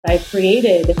I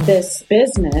created this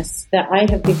business that I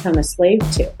have become a slave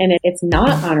to. And it's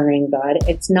not honoring God.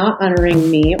 It's not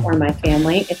honoring me or my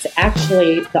family. It's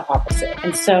actually the opposite.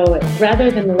 And so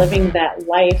rather than living that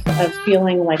life of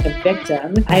feeling like a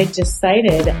victim, I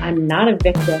decided I'm not a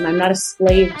victim. I'm not a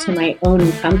slave to my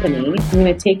own company. I'm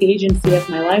going to take agency of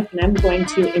my life, and I'm going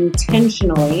to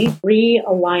intentionally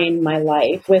realign my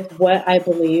life with what I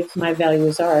believe my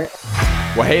values are.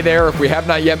 Well, hey there. If we have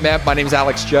not yet met, my name is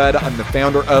Alex Judd. I'm the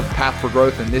founder of Path for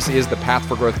Growth, and this is the Path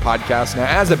for Growth podcast. Now,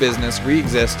 as a business, we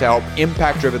exist to help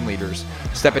impact-driven leaders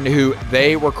step into who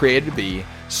they were created to be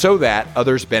so that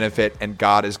others benefit and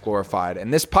God is glorified.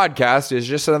 And this podcast is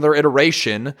just another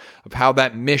iteration of how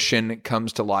that mission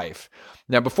comes to life.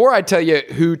 Now, before I tell you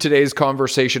who today's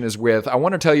conversation is with, I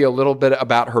want to tell you a little bit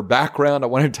about her background. I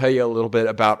want to tell you a little bit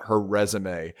about her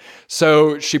resume.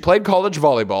 So she played college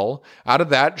volleyball. Out of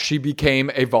that, she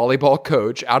became a volleyball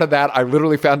coach. Out of that, I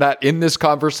literally found out in this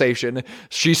conversation,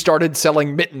 she started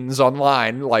selling mittens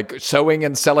online, like sewing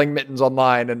and selling mittens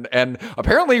online. And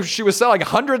apparently she was selling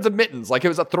hundreds of mittens, like it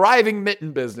was a thriving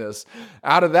mitten business.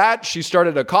 Out of that, she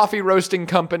started a coffee roasting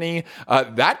company.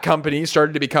 That company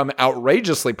started to become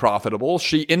outrageously profitable.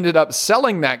 She ended up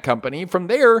selling that company. From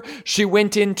there, she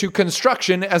went into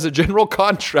construction as a general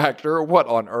contractor. What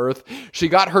on earth? She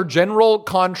got her general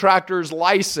contractor's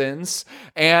license.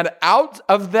 And out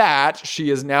of that, she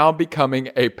is now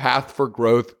becoming a Path for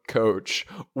Growth coach.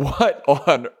 What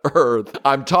on earth?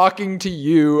 I'm talking to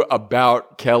you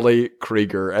about Kelly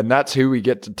Krieger, and that's who we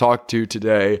get to talk to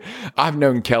today. I've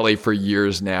known Kelly for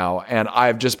years now, and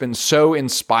I've just been so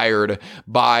inspired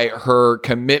by her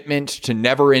commitment to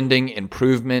never-ending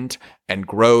improvement and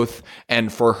growth,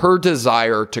 and for her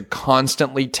desire to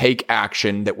constantly take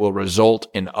action that will result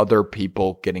in other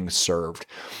people getting served.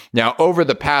 Now, over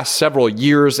the past several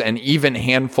years and even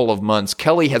handful of months,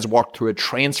 Kelly has walked through a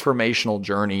transformational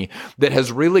journey that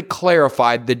has really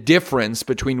clarified the difference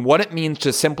between what it means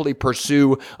to simply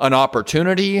pursue an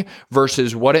opportunity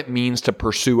versus what it means to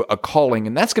pursue a calling.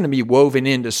 And that's going to be woven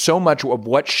into so much of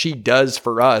what she does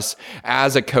for us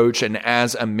as a coach and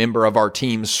as a member of our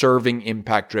team serving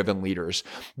impact-driven leaders.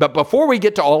 But before we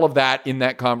get to all of that in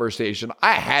that conversation,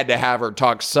 I had to have her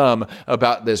talk some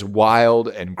about this wild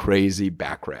and crazy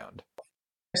background.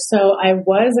 So I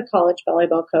was a college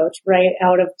volleyball coach right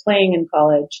out of playing in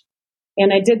college.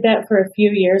 And I did that for a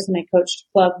few years, and I coached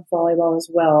club volleyball as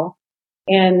well.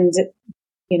 And,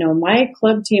 you know, my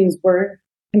club teams were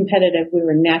competitive. We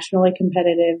were nationally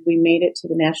competitive. We made it to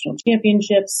the national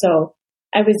championships. So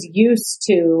I was used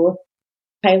to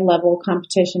high-level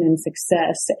competition and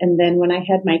success. And then when I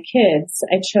had my kids,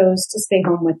 I chose to stay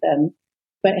home with them,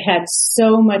 but had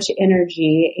so much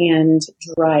energy and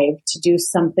drive to do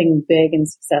something big and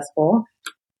successful,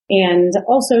 and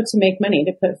also to make money,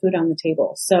 to put food on the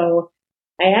table. So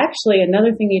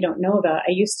another thing you don't know about,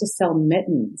 I used to sell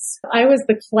mittens. I was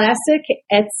the classic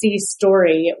Etsy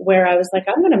story where I was like,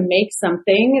 I'm going to make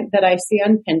something that I see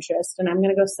on Pinterest, and I'm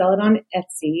going to go sell it on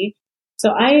Etsy. So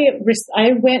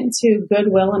I went to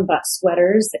Goodwill and bought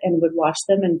sweaters and would wash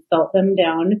them and felt them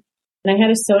down. And I had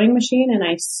a sewing machine, and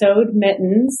I sewed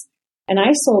mittens, and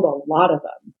I sold a lot of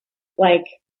them. Like,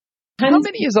 how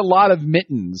many is a lot of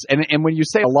mittens? And when you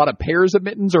say a lot of pairs of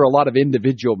mittens or a lot of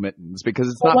individual mittens, because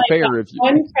it's not fair if you...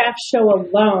 One craft show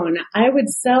alone, I would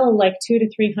sell like 200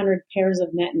 to 300 pairs of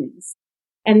mittens.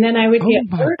 And then I would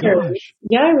get orders. Gosh.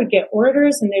 Yeah, I would get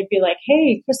orders, and they'd be like,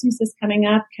 hey, Christmas is coming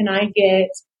up. Can I get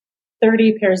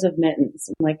 30 pairs of mittens?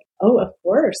 I'm like, oh, of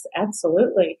course,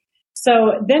 absolutely. So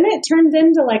then it turned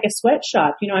into like a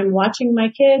sweatshop. You know, I'm watching my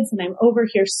kids, and I'm over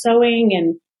here sewing,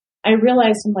 and I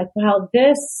realized, I'm like, wow,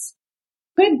 this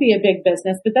could be a big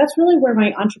business. But that's really where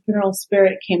my entrepreneurial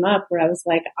spirit came up, where I was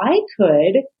like, I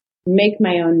could make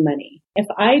my own money. If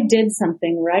I did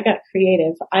something where I got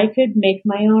creative, I could make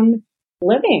my own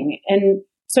living. And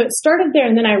so it started there,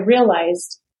 and then I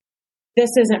realized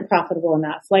this isn't profitable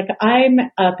enough. Like, I'm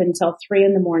up until 3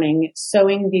 a.m.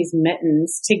 sewing these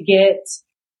mittens to get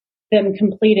them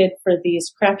completed for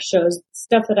these craft shows,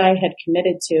 stuff that I had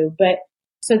committed to. But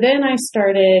so then I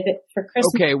started for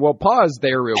Christmas. Okay, well, pause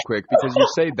there real quick, because you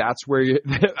say that's where you,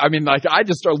 I mean, like, I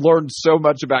just learned so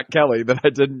much about Kelly that I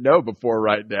didn't know before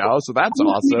right now. So that's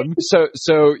awesome.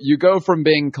 So you go from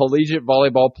being collegiate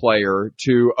volleyball player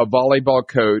to a volleyball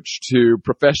coach to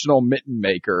professional mitten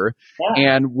maker.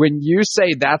 Yeah. And when you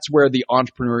say that's where the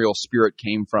entrepreneurial spirit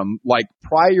came from, like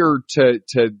prior to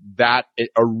that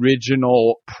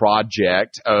original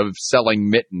project of selling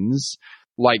mittens,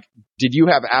 like, did you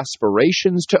have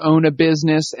aspirations to own a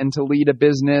business and to lead a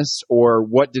business, or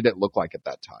what did it look like at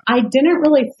that time? I didn't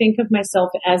really think of myself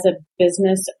as a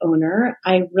business owner.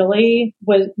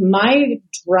 My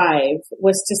drive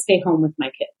was to stay home with my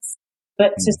kids,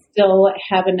 but to still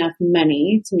have enough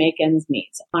money to make ends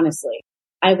meet, honestly.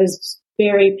 I was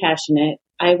very passionate.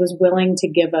 I was willing to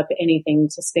give up anything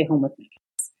to stay home with my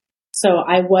kids. So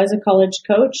I was a college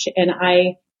coach, and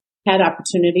I had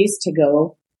opportunities to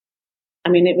go. I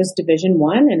mean, it was Division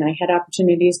I, and I had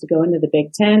opportunities to go into the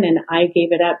Big Ten, and I gave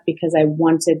it up because I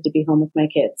wanted to be home with my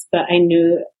kids, but I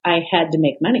knew I had to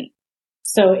make money.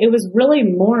 So it was really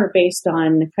more based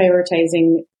on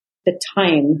prioritizing the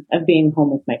time of being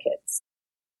home with my kids.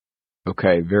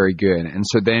 Okay, very good. And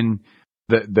so then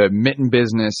the mitten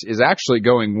business is actually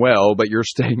going well, but you're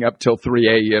staying up till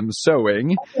 3 a.m.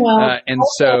 sewing. Well, and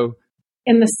so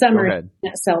in the summer, I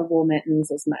didn't sell wool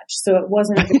mittens as much, so it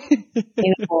wasn't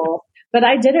sustainable. But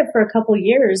I did it for a couple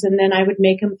years, and then I would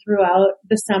make them throughout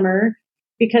the summer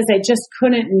because I just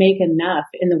couldn't make enough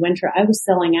in the winter. I was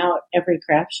selling out every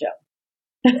craft show.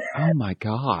 Oh my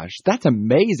gosh, that's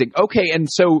amazing. Okay, and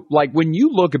so like when you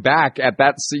look back at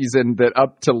that season that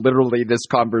up to literally this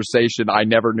conversation I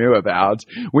never knew about,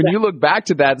 when you look back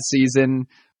to that season,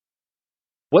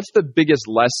 what's the biggest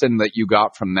lesson that you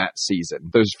got from that season,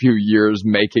 those few years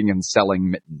making and selling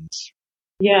mittens?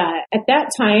 Yeah, at that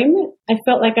time, I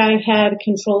felt like I had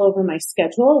control over my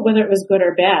schedule, whether it was good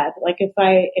or bad. Like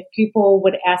if people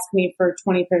would ask me for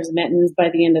 20 pairs of mittens by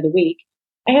the end of the week,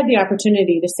 I had the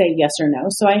opportunity to say yes or no.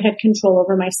 So I had control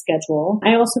over my schedule.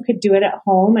 I also could do it at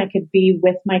home. I could be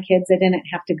with my kids. I didn't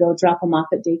have to go drop them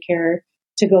off at daycare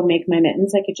to go make my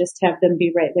mittens. I could just have them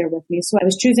be right there with me. So I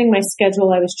was choosing my schedule.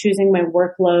 I was choosing my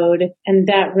workload. And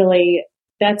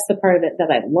that's the part of it that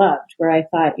I loved, where I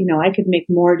thought, I could make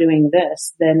more doing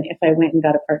this than if I went and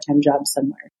got a part-time job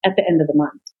somewhere at the end of the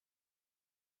month.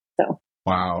 So.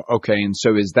 Wow. Okay. And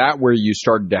so is that where you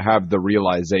started to have the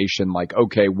realization like,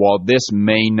 okay, while this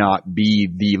may not be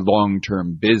the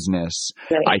long-term business,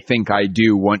 right, I think I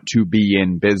do want to be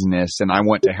in business and I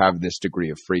want to have this degree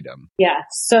of freedom. Yeah.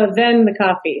 So then the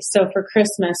coffee. So for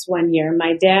Christmas one year,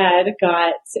 my dad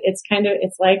got, it's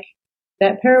like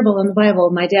that parable in the Bible.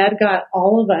 My dad got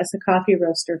all of us a coffee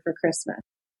roaster for Christmas.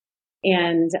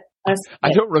 And us. I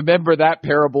don't remember that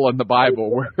parable in the Bible.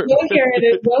 You'll hear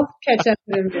it. We'll catch up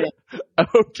in a minute.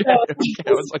 Okay. I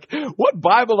was like, what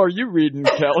Bible are you reading,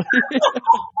 Kelly?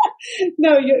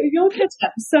 No, you'll catch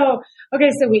up. So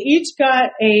we each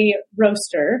got a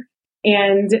roaster.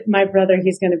 And my brother,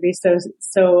 he's going to be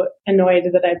so annoyed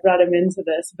that I brought him into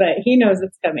this, but he knows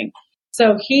it's coming.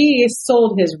 So he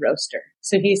sold his roaster.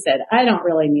 So he said, I don't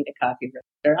really need a coffee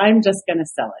roaster. I'm just going to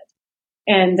sell it.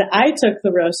 And I took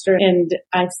the roaster and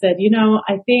I said,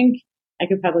 I think I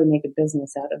could probably make a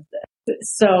business out of this.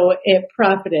 So it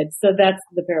profited. So that's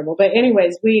the parable. But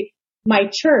anyways, my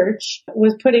church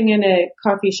was putting in a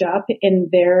coffee shop in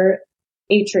their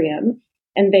atrium,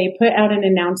 and they put out an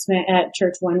announcement at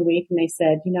church one week, and they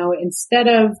said, instead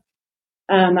of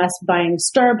us buying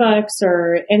Starbucks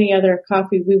or any other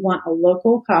coffee, we want a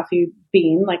local coffee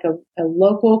bean, like a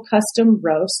local custom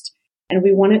roast. And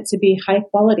we want it to be high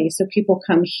quality so people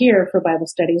come here for Bible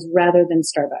studies rather than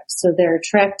Starbucks. So they're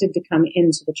attracted to come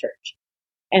into the church.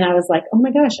 And I was like, oh my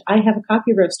gosh, I have a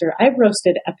coffee roaster. I've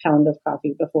roasted a pound of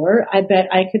coffee before. I bet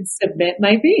I could submit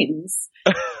my beans.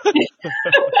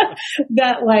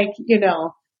 That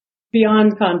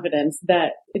beyond confidence that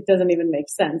it doesn't even make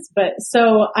sense. But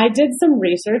so I did some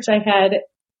research. I had,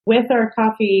 with our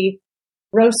coffee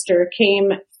roaster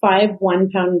came 5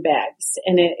 1-pound bags,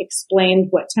 and it explained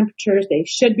what temperatures they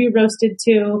should be roasted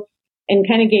to and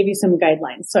kind of gave you some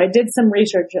guidelines. So I did some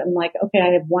research. I'm like, okay,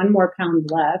 I have 1 more pound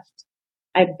left.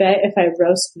 I bet if I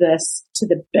roast this to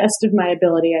the best of my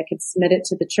ability, I could submit it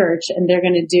to the church, and they're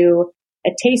going to do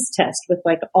a taste test with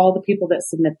all the people that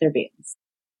submit their beans.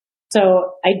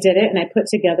 So I did it, and I put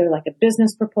together a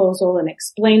business proposal and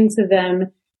explained to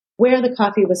them where the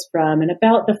coffee was from and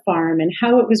about the farm and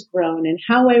how it was grown and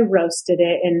how I roasted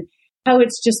it and how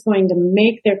it's just going to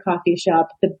make their coffee shop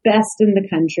the best in the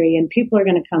country, and people are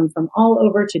going to come from all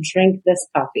over to drink this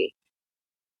coffee.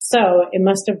 So it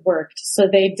must have worked. So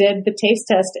they did the taste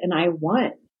test and I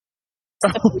won.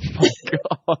 Oh my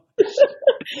God.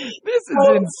 This is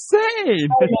insane.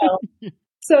 I know.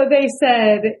 So they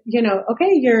said,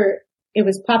 okay, it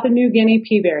was Papua New Guinea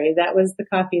Peaberry. That was the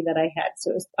coffee that I had.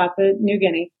 So it was Papua New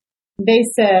Guinea. They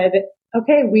said,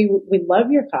 okay, we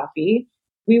love your coffee.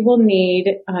 We will need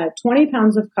 20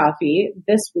 pounds of coffee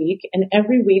this week. And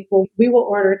every week we will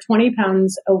order 20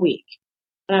 pounds a week.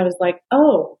 And I was like,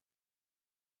 oh,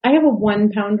 I have a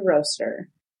 1-pound roaster.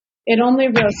 It only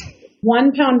roasts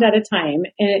 1 pound at a time,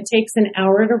 and it takes an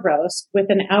hour to roast with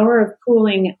an hour of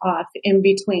cooling off in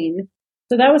between.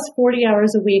 So that was 40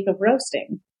 hours a week of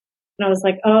roasting. And I was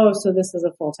like, oh, so this is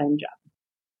a full-time job.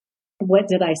 What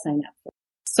did I sign up for?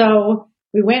 So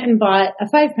we went and bought a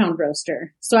 5 pound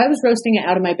roaster. So I was roasting it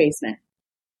out of my basement.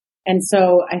 And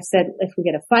so I said, if we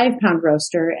get a 5 pound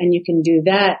roaster and you can do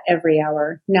that every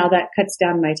hour, now that cuts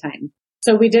down my time.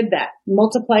 So we did that,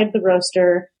 multiplied the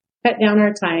roaster, cut down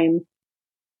our time.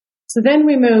 So then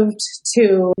we moved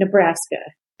to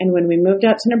Nebraska. And when we moved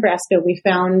out to Nebraska, we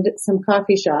found some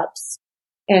coffee shops,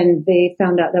 and they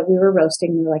found out that we were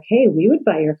roasting. They were like, hey, we would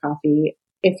buy your coffee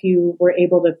if you were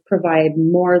able to provide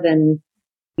more than,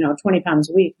 20 pounds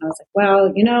a week. And I was like,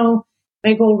 well,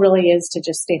 my goal really is to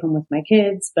just stay home with my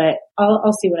kids, but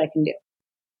I'll see what I can do.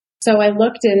 So I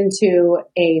looked into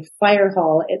a fire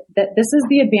hall. This is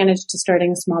the advantage to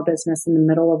starting a small business in the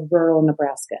middle of rural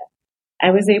Nebraska.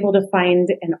 I was able to find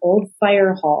an old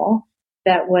fire hall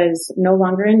that was no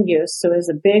longer in use. So it was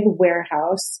a big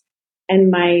warehouse, and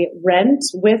my rent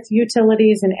with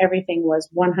utilities and everything was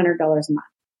 $100 a month.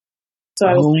 So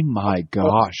I was oh my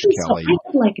gosh, Kelly.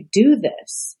 So I could do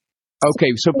this.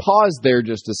 Okay, so pause there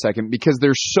just a second, because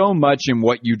there's so much in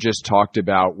what you just talked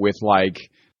about with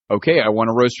okay, I want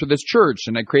to roast for this church,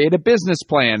 and I create a business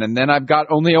plan, and then I've got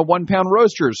only a 1 pound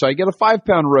roaster, so I get a 5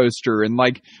 pound roaster, and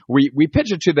we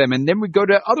pitch it to them, and then we go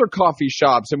to other coffee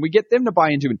shops, and we get them to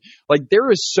buy into it.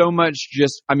 There is so much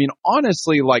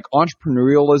honestly,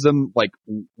 entrepreneurialism,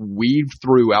 weaved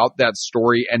throughout that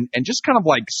story, and just kind of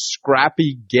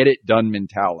scrappy, get it done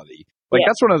mentality.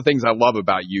 That's one of the things I love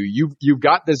about you. You've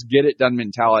got this get it done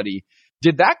mentality.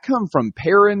 Did that come from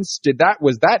parents?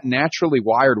 Was that naturally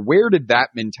wired? Where did that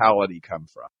mentality come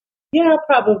from? Yeah,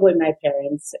 probably my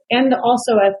parents, and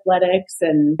also athletics.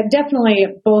 And definitely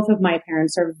both of my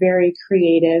parents are very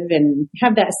creative and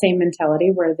have that same mentality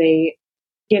where they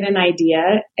get an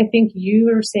idea. I think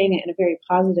you are saying it in a very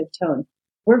positive tone.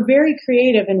 We're very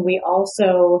creative, and we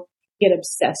also get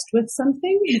obsessed with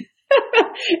something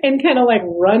and kind of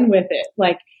run with it.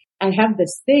 I have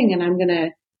this thing and I'm going to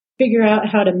figure out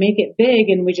how to make it big,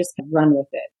 and we just run with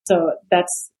it. So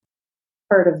that's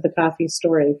part of the coffee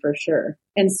story for sure.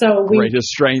 And so greatest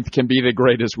strength can be the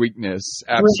greatest weakness.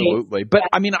 Absolutely. Right. But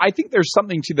I think there's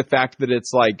something to the fact that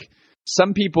it's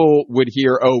some people would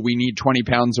hear, oh, we need 20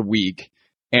 pounds a week.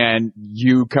 And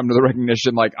you come to the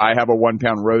recognition, I have a 1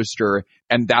 pound roaster,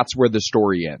 and that's where the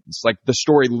story ends. The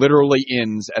story literally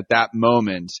ends at that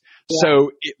moment. Yeah.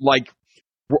 So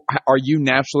are you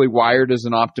naturally wired as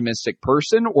an optimistic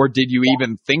person, or did you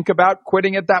even think about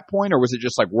quitting at that point? Or was it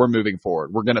just we're moving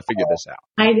forward, we're going to figure this out?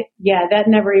 That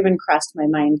never even crossed my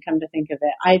mind, come to think of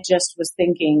it. I just was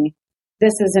thinking,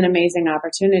 this is an amazing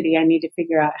opportunity. I need to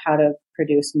figure out how to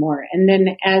produce more. And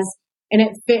then and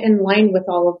it fit in line with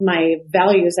all of my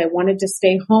values. I wanted to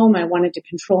stay home. I wanted to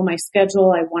control my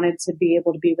schedule. I wanted to be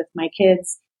able to be with my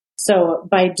kids. So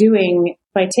by taking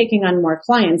on more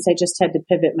clients, I just had to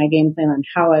pivot my game plan on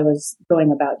how I was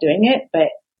going about doing it, but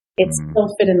it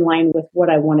still fit in line with what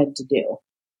I wanted to do.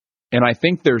 And I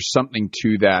think there's something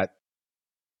to that.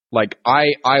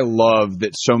 I love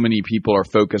that so many people are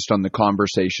focused on the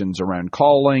conversations around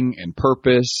calling and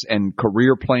purpose and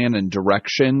career plan and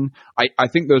direction. I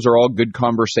think those are all good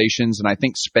conversations, and I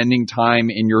think spending time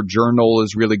in your journal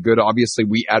is really good. Obviously,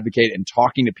 we advocate and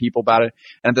talking to people about it.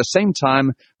 And at the same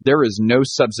time, there is no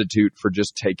substitute for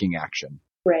just taking action.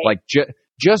 Right.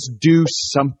 Just do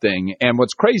something. And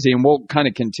what's crazy, and we'll kind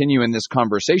of continue in this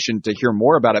conversation to hear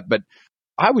more about it, but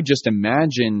I would just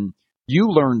imagine you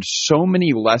learned so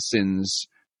many lessons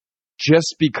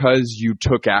just because you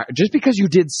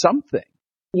did something.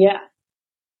 Yeah,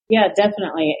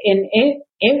 definitely. And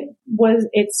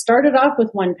it started off with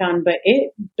 1 pound, but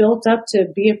it built up to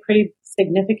be a pretty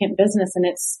significant business, and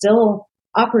it's still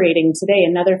operating today.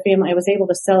 Another family, I was able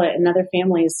to sell it. Another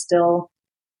family is still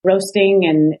roasting,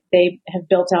 and they have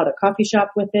built out a coffee shop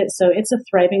with it. So it's a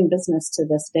thriving business to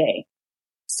this day.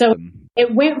 So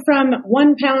it went from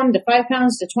 1 pound to 5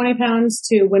 pounds to 20 pounds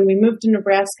to when we moved to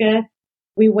Nebraska,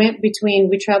 we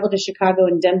traveled to Chicago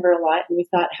and Denver a lot, and we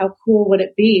thought, how cool would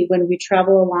it be when we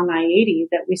travel along I-80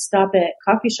 that we stop at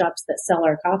coffee shops that sell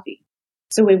our coffee?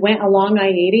 So we went along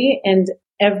I-80, and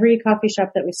every coffee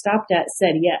shop that we stopped at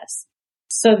said yes.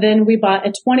 So then we bought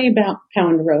a 20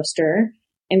 pound roaster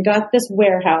and got this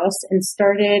warehouse and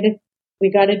we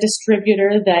got a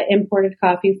distributor that imported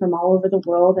coffee from all over the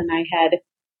world, and I had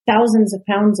thousands of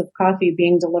pounds of coffee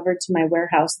being delivered to my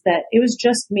warehouse that it was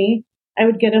just me. I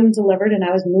would get them delivered, and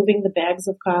I was moving the bags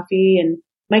of coffee, and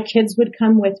my kids would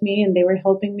come with me and they were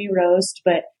helping me roast.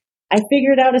 But I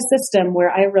figured out a system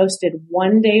where I roasted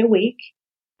 1 day a week.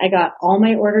 I got all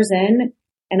my orders in,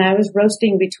 and I was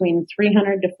roasting between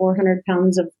 300 to 400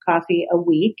 pounds of coffee a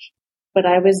week, but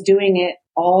I was doing it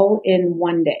all in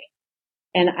one day.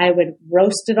 And I would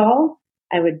roast it all.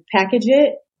 I would package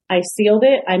it. I sealed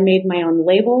it. I made my own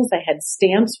labels. I had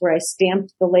stamps where I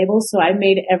stamped the labels. So I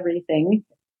made everything.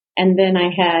 And then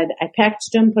I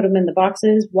packaged them, put them in the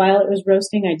boxes. While it was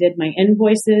roasting, I did my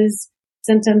invoices,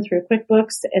 sent them through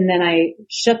QuickBooks, and then I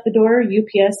shut the door.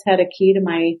 UPS had a key to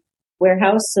my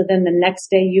warehouse. So then the next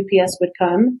day UPS would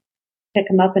come, pick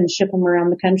them up and ship them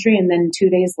around the country. And then 2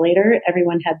 days later,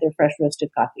 everyone had their fresh roasted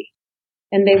coffee.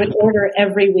 And they would order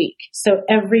every week. So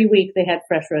every week they had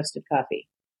fresh roasted coffee.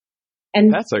 And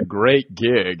that's a great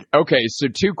gig. Okay, so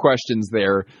 2 questions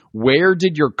there. Where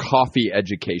did your coffee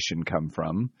education come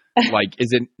from? Like,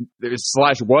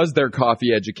 was there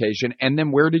coffee education? And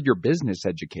then where did your business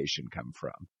education come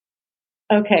from?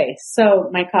 Okay, so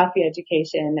my coffee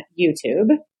education, YouTube.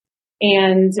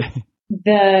 And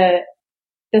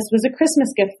this was a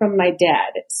Christmas gift from my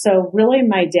dad. So really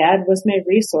my dad was my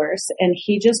resource, and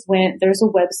he just there's a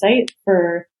website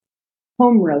for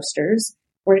home roasters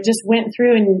where it just went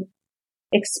through and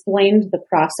explained the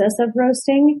process of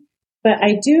roasting. But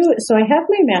I have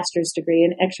my master's degree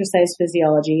in exercise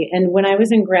physiology. And when I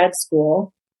was in grad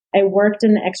school, I worked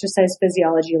in the exercise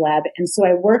physiology lab. And so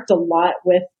I worked a lot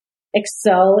with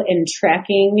Excel and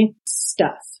tracking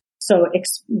stuff. So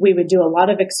we would do a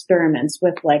lot of experiments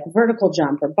with like vertical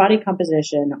jump or body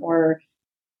composition or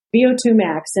VO2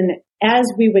 max. And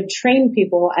as we would train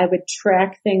people, I would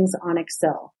track things on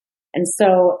Excel. And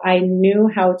so I knew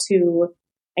how to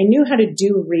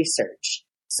do research.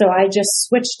 So I just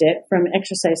switched it from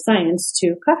exercise science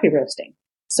to coffee roasting.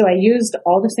 So I used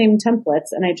all the same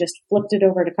templates and I just flipped it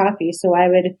over to coffee. So I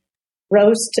would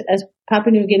roast a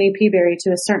Papua New Guinea peaberry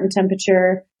to a certain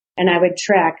temperature, and I would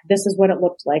track, this is what it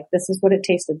looked like, this is what it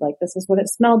tasted like, this is what it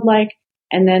smelled like.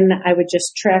 And then I would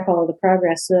just track all the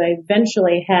progress. So I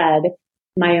eventually had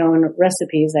my own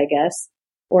recipes, I guess,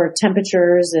 or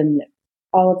temperatures and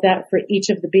all of that for each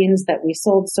of the beans that we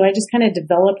sold. So I just kind of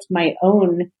developed my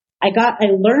own. I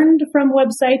learned from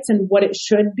websites and what it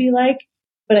should be like,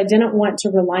 but I didn't want to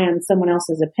rely on someone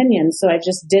else's opinion. So I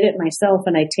just did it myself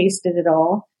and I tasted it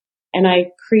all. And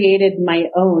I created my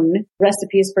own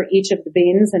recipes for each of the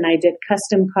beans, and I did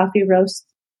custom coffee roast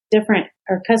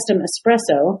custom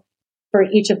espresso for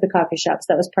each of the coffee shops.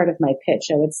 That was part of my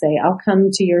pitch. I would say, I'll come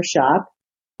to your shop,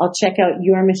 I'll check out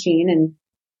your machine and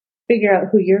figure out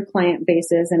who your client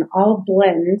base is, and I'll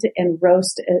blend and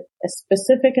roast a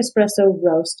specific espresso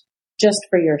roast just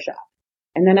for your shop.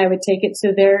 And then I would take it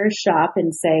to their shop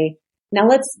and say, now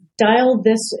let's dial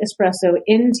this espresso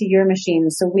into your machine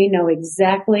so we know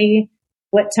exactly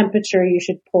what temperature you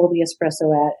should pull the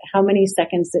espresso at, how many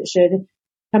seconds it should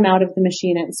come out of the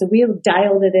machine at. So we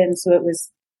dialed it in so it was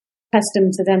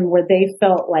custom to them, where they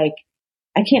felt like,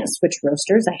 I can't switch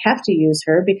roasters. I have to use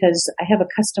her because I have a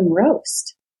custom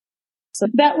roast. So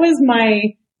that was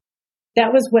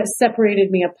what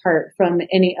separated me apart from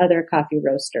any other coffee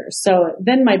roaster. So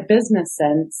then my business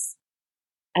sense,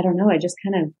 I don't know, I just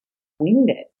kind of winged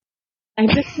it. I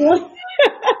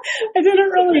didn't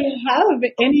really have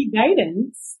any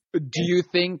guidance. Do you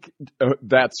think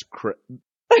that's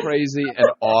crazy and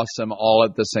awesome all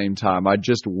at the same time? I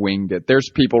just winged it.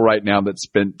 There's people right now that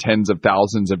spent tens of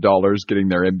thousands of dollars getting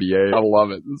their MBA. I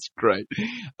love it. It's great.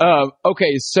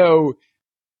 Okay, so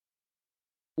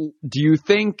do you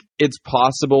think it's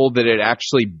possible that it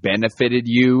actually benefited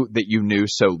you that you knew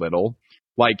so little?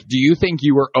 Like, do you think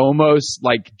you were almost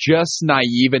like just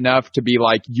naive enough to be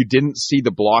like, you didn't see the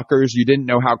blockers, you didn't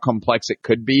know how complex it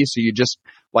could be, so you just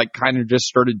like kind of just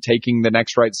started taking the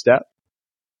next right step?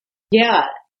 Yeah,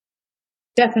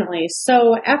 definitely.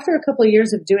 So after a couple of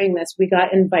years of doing this, we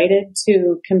got invited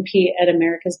to compete at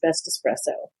America's Best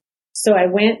Espresso. So I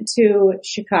went to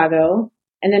Chicago,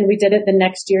 and then we did it the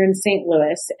next year in St.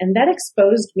 Louis, and that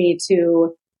exposed me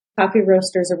to coffee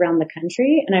roasters around the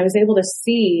country, and I was able to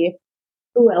see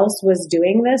who else was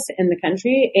doing this in the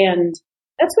country. And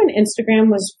that's when Instagram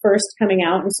was first coming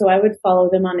out. And so I would follow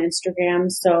them on Instagram.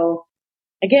 So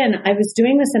again, I was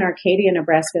doing this in Arcadia,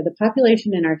 Nebraska. The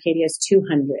population in Arcadia is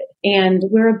 200, and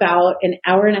we're about an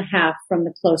hour and a half from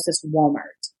the closest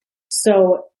Walmart.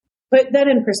 So put that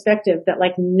in perspective, that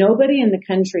like nobody in the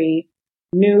country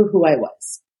knew who I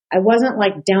was. I wasn't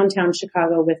like downtown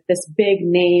Chicago with this big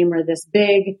name or this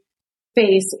big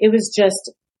face. It was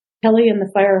just Kelly in the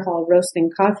fire hall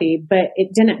roasting coffee, but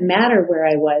it didn't matter where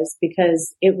I was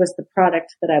because it was the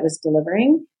product that I was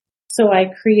delivering. So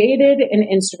I created an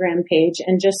Instagram page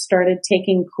and just started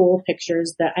taking cool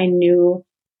pictures that I knew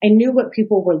I knew what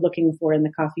people were looking for in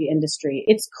the coffee industry.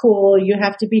 It's cool. You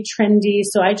have to be trendy.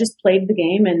 So I just played the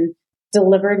game and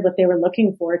delivered what they were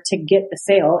looking for to get the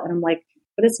sale. And I'm like,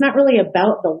 but it's not really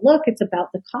about the look. It's about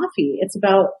the coffee. It's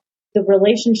about the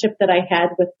relationship that I had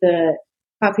with the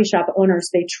coffee shop owners.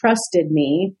 They trusted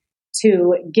me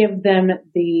to give them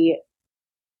the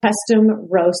custom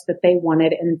roast that they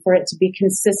wanted and for it to be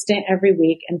consistent every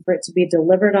week and for it to be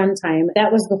delivered on time.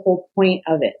 That was the whole point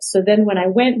of it. So then when I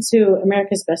went to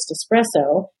America's Best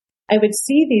Espresso, I would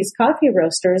see these coffee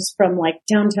roasters from like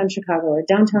downtown Chicago or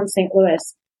downtown St. Louis.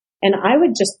 And I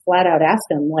would just flat out ask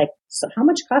them, like, so how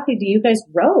much coffee do you guys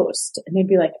roast? And they'd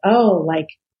be like, oh, like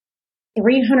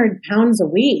 300 pounds a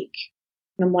week.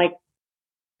 And I'm like,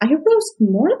 I roast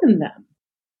more than them.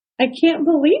 I can't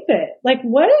believe it. Like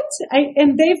what?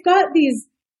 And they've got these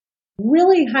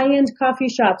really high-end coffee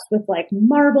shops with like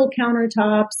marble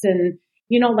countertops and,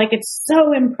 you know, like it's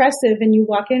so impressive. And you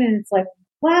walk in and it's like,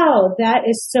 wow, that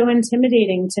is so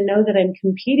intimidating to know that I'm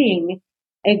competing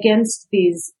against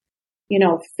these, you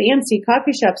know, fancy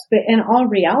coffee shops. But in all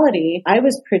reality, I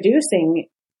was producing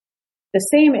the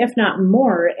same, if not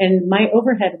more, and my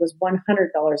overhead was $100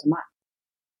 a month.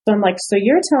 So I'm like, so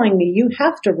you're telling me you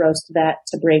have to roast that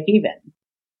to break even.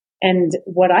 And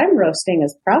what I'm roasting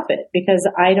is profit because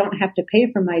I don't have to pay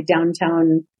for my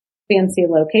downtown fancy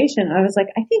location. I was like,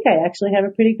 I think I actually have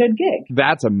a pretty good gig.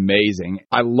 That's amazing.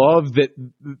 I love that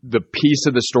the piece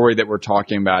of the story that we're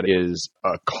talking about is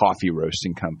a coffee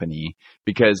roasting company,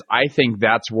 because I think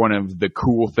that's one of the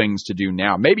cool things to do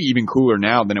now, maybe even cooler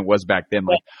now than it was back then.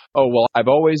 Like, oh, well, I've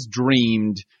always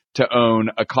dreamed to own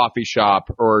a coffee shop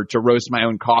or to roast my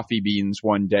own coffee beans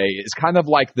one day is kind of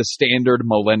like the standard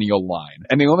millennial line.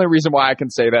 And the only reason why I can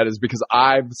say that is because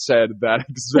I've said that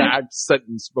exact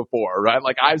sentence before, right?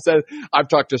 Like I've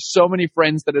talked to so many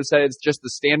friends that have said it's just the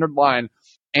standard line.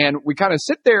 And we kind of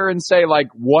sit there and say like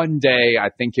one day I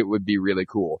think it would be really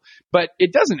cool, but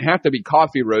it doesn't have to be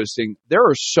coffee roasting. There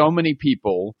are so many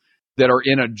people that are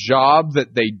in a job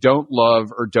that they don't love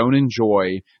or don't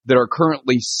enjoy that are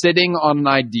currently sitting on an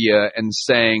idea and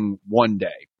saying one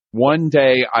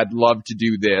day I'd love to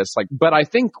do this. Like, but I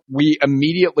think we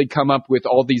immediately come up with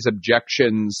all these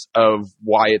objections of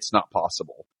why it's not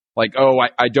possible. Like, oh,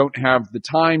 I don't have the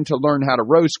time to learn how to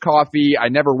roast coffee. I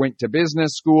never went to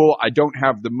business school. I don't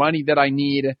have the money that I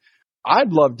need.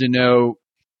 I'd love to know,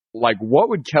 like, what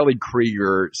would Kelly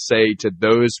Krieger say to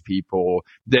those people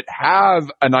that have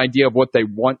an idea of what they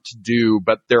want to do,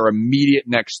 but their immediate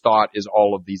next thought is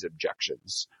all of these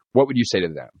objections? What would you say to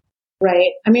them?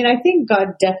 Right. I mean, I think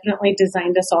God definitely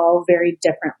designed us all very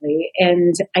differently.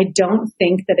 And I don't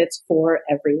think that it's for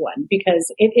everyone because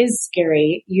it is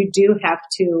scary. You do have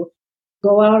to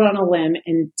go out on a limb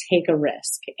and take a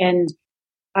risk. And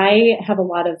I have a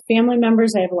lot of family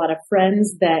members. I have a lot of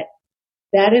friends that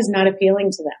is not appealing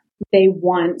to them. They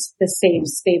want the same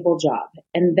stable job,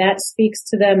 and that speaks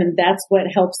to them, and that's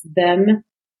what helps them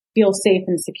feel safe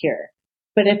and secure.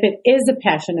 But if it is a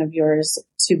passion of yours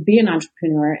to be an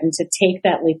entrepreneur and to take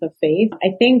that leap of faith,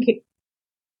 I think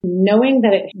knowing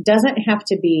that it doesn't have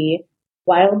to be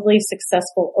wildly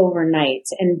successful overnight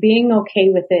and being okay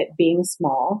with it being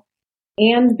small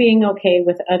and being okay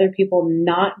with other people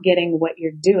not getting what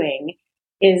you're doing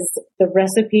is the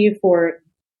recipe for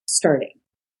starting.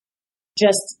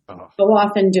 Just go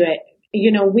off and do it.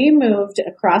 You know, we moved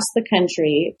across the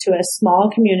country to a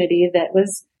small community that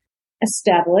was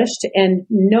established and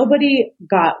nobody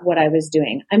got what I was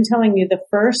doing. I'm telling you, the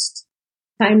first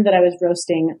time that I was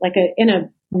roasting, like in a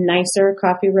nicer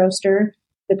coffee roaster,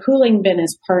 the cooling bin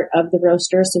is part of the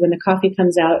roaster. So when the coffee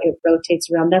comes out, it rotates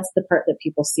around. That's the part that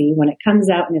people see when it comes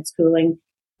out and it's cooling.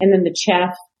 And then the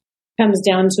chaff comes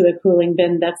down to a cooling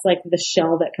bin. That's like the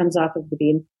shell that comes off of the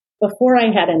bean. Before I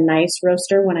had a nice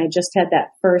roaster, when I just had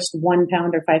that first 1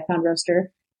 pound or 5 pound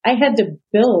roaster, I had to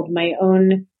build my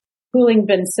own cooling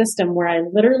bin system where I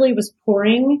literally was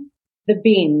pouring the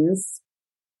beans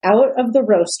out of the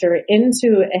roaster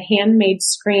into a handmade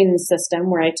screen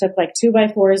system where I took like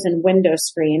 2x4s and window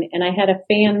screen, and I had a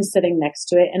fan sitting next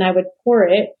to it, and I would pour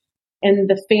it, and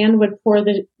the fan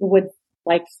would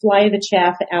like fly the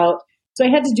chaff out. So I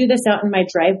had to do this out in my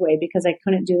driveway because I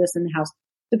couldn't do this in the house.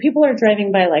 So people are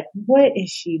driving by like, what is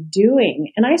she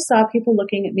doing? And I saw people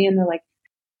looking at me and they're like,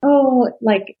 oh,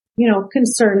 like, you know,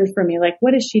 concerned for me. Like,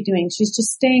 what is she doing? She's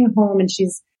just staying home and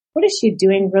what is she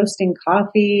doing? Roasting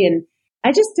coffee. And I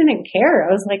just didn't care.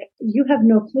 I was like, you have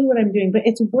no clue what I'm doing, but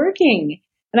it's working.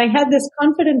 And I had this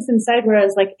confidence inside where I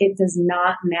was like, it does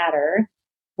not matter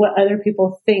what other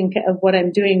people think of what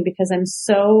I'm doing because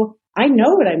I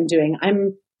know what I'm doing.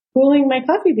 I'm cooling my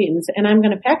coffee beans, and I'm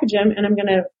going to package them and I'm going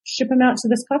to ship them out to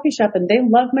this coffee shop, and they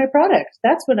love my product.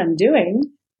 That's what I'm doing.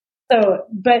 So,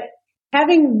 but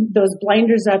having those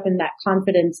blinders up and that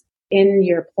confidence in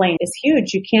your plan is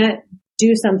huge. You can't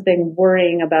do something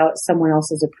worrying about someone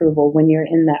else's approval when you're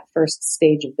in that first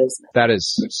stage of business. That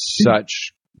is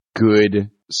such good,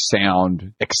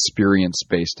 sound,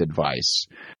 experience-based advice.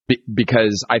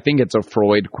 Because I think it's a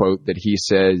Freud quote that he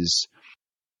says,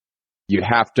 you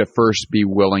have to first be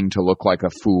willing to look like a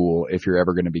fool if you're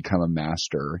ever going to become a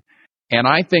master. And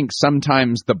I think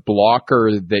sometimes the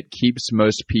blocker that keeps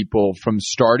most people from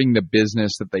starting the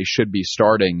business that they should be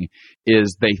starting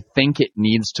is they think it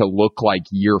needs to look like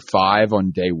year 5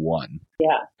 on day 1. Yeah.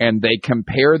 And they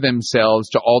compare themselves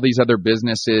to all these other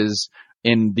businesses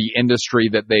in the industry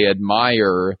that they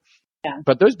admire. Yeah.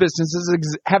 But those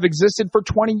businesses have existed for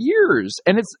 20 years,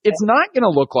 and it's not going to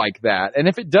look like that. And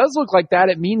if it does look like that,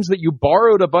 it means that you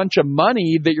borrowed a bunch of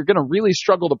money that you're going to really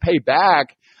struggle to pay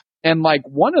back. And like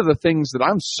one of the things that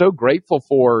I'm so grateful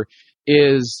for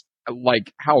is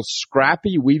like how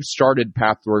scrappy we've started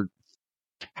Path for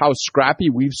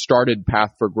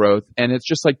Growth. And it's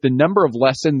just like the number of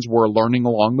lessons we're learning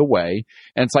along the way.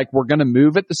 And it's like, we're going to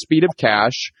move at the speed of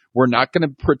cash. We're not going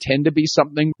to pretend to be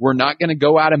something. We're not going to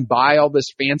go out and buy all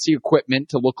this fancy equipment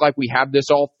to look like we have this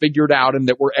all figured out and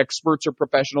that we're experts or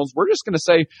professionals. We're just going to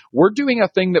say we're doing a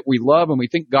thing that we love and we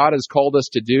think God has called us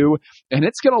to do. And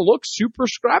it's going to look super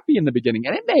scrappy in the beginning.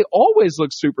 And it may always look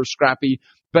super scrappy,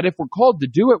 but if we're called to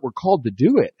do it, we're called to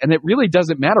do it. And it really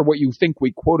doesn't matter what you think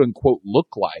we quote unquote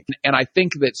look like. And I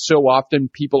think that so often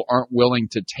people aren't willing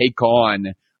to take on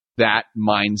that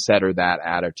mindset or that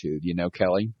attitude, you know,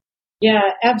 Kelly?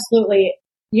 Yeah, absolutely.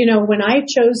 You know, when I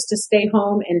chose to stay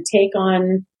home and take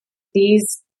on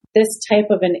this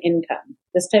type of an income,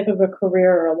 this type of a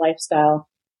career or a lifestyle,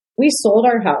 we sold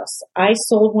our house. I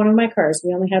sold one of my cars.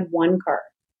 We only had one car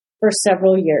for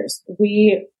several years.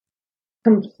 We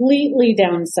completely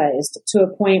downsized to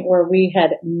a point where we had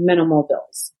minimal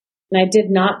bills. And I did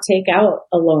not take out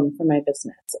a loan for my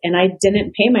business. And I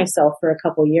didn't pay myself for a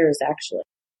couple years, actually.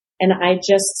 And I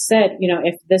just said, you know,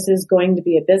 if this is going to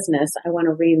be a business, I want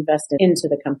to reinvest it into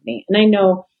the company. And I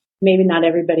know maybe not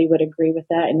everybody would agree with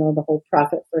that. I know the whole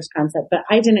profit first concept, but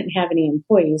I didn't have any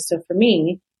employees. So for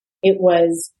me, it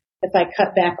was if I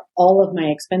cut back all of my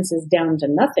expenses down to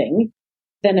nothing,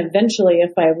 then eventually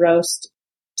if I roast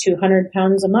 200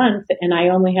 pounds a month and I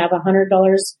only have $100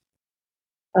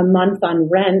 a month on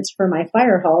rent for my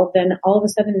fire hall, then all of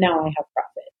a sudden now I have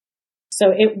profit.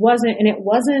 So it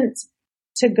wasn't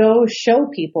to go show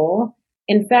people.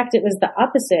 In fact, it was the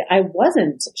opposite. I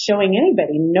wasn't showing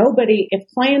anybody. Nobody, if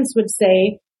clients would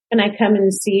say, can I come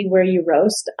and see where you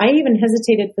roast? I even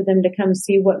hesitated for them to come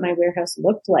see what my warehouse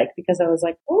looked like because I was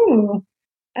like, oh,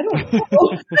 I don't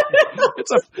know.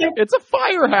 it's a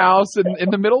firehouse in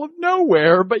the middle of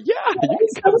nowhere, but yeah.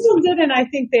 Some of them did, and I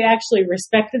think they actually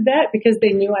respected that because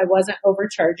they knew I wasn't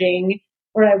overcharging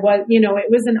or I was, you know,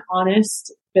 it was an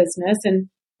honest business.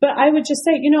 But I would just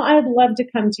say, you know, I'd love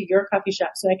to come to your coffee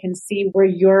shop so I can see where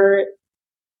you're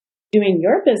doing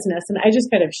your business. And I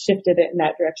just kind of shifted it in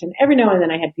that direction. Every now and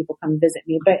then I had people come visit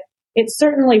me, but it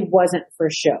certainly wasn't for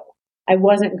show. I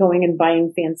wasn't going and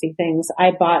buying fancy things.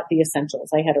 I bought the essentials.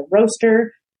 I had a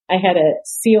roaster. I had a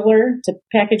sealer to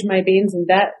package my beans, and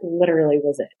that literally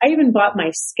was it. I even bought my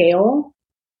scale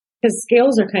because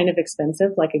scales are kind of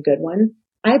expensive, like a good one.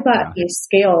 I bought a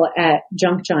scale at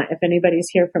Junk Jaunt. If anybody's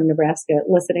here from Nebraska,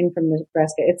 listening from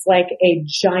Nebraska, it's like a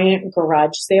giant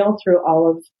garage sale through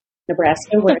all of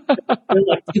Nebraska where it's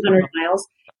like 200 miles.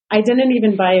 I didn't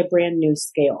even buy a brand new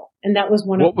scale. And that was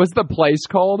What was the place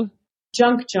called?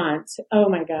 Junk Jaunt. Oh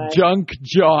my God. Junk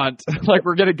Jaunt. Like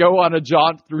we're going to go on a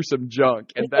jaunt through some junk.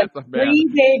 And it's that's a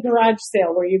 3-day garage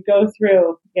sale where you go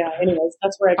through. Yeah. Anyways,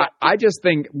 that's where I just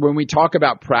think when we talk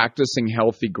about practicing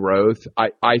healthy growth,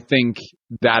 I think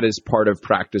that is part of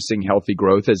practicing healthy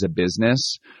growth as a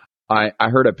business. I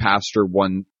heard a pastor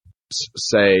once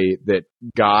say that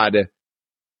God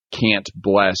can't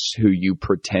bless who you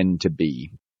pretend to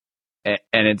be.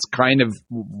 And it's kind of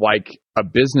like a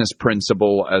business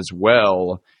principle as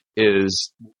well,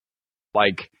 is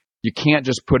like you can't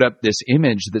just put up this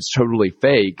image that's totally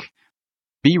fake.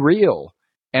 Be real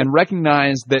and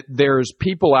recognize that there's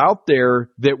people out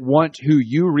there that want who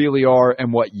you really are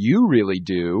and what you really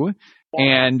do.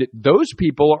 And those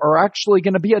people are actually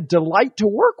going to be a delight to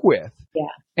work with. Yeah.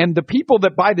 And the people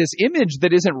that buy this image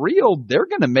that isn't real, they're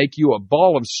going to make you a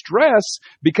ball of stress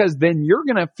because then you're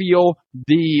going to feel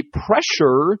the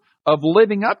pressure of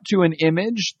living up to an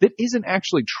image that isn't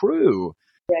actually true.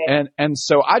 Right. And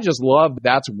so I just love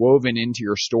that's woven into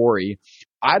your story.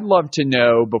 I'd love to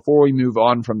know, before we move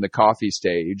on from the coffee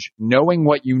stage, knowing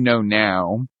what you know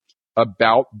now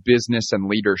about business and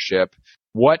leadership,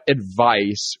 what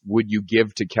advice would you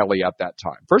give to Kelly at that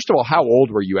time? First of all, how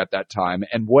old were you at that time,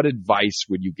 and what advice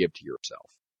would you give to yourself?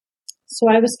 So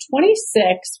I was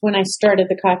 26 when I started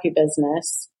the coffee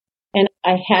business, and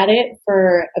I had it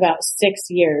for about 6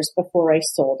 years before I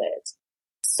sold it.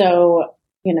 So,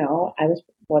 I was,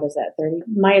 30?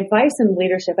 My advice in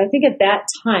leadership, I think at that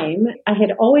time, I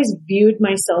had always viewed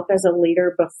myself as a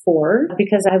leader before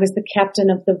because I was the captain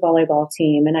of the volleyball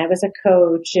team and I was a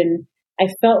coach, and I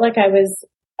felt like I was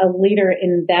a leader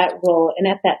in that role. And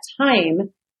at that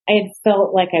time, I had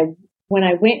felt like when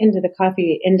I went into the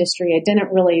coffee industry, I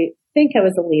didn't really think I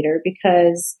was a leader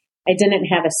because I didn't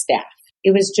have a staff.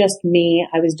 It was just me.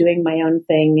 I was doing my own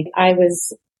thing.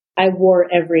 I wore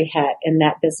every hat in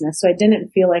that business. So I didn't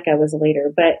feel like I was a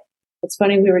leader. But it's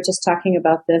funny, we were just talking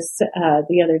about this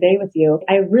the other day with you.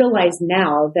 I realize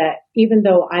now that even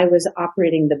though I was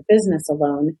operating the business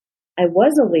alone, I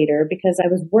was a leader because I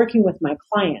was working with my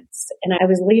clients and I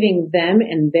was leading them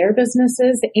and their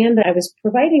businesses, and I was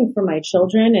providing for my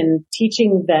children and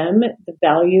teaching them the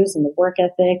values and the work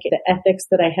ethic, the ethics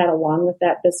that I had along with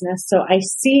that business. So I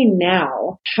see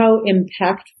now how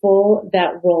impactful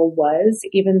that role was,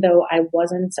 even though I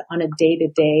wasn't on a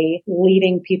day-to-day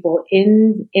leading people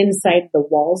inside the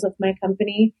walls of my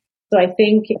company. So I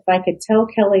think if I could tell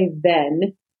Kelly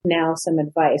then, now some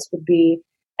advice would be,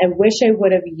 I wish I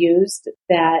would have used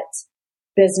that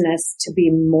business to be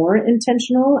more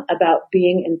intentional about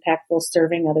being impactful,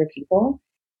 serving other people.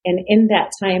 And in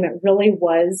that time, it really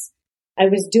was,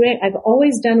 I've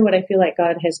always done what I feel like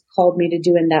God has called me to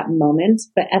do in that moment.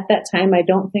 But at that time, I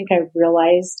don't think I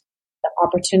realized the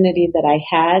opportunity that I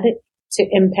had to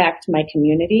impact my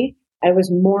community. I was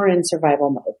more in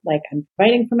survival mode. Like, I'm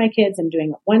providing for my kids. I'm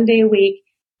doing it one day a week,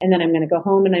 and then I'm going to go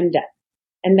home and I'm done.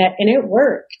 And it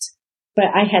worked. But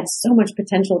I had so much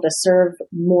potential to serve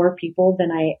more people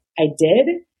than I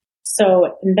did.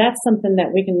 So that's something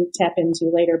that we can tap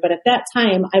into later. But at that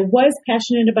time, I was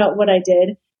passionate about what I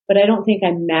did, but I don't think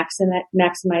I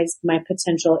maximized my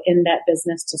potential in that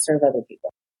business to serve other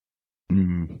people.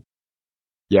 Mm-hmm.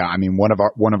 Yeah, I mean, one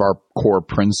of our core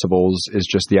principles is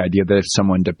just the idea that if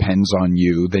someone depends on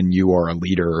you, then you are a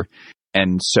leader.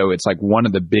 And so it's like one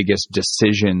of the biggest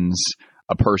decisions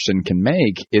a person can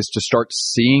make is to start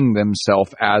seeing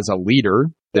themselves as a leader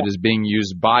that is being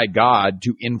used by God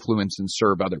to influence and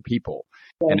serve other people.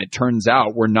 Yeah. And it turns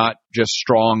out we're not just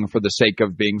strong for the sake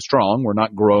of being strong. We're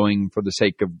not growing for the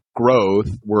sake of growth.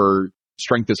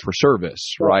 Strength is for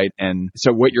service, right? And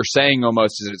so what you're saying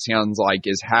almost, as it sounds like,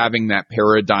 is having that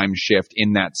paradigm shift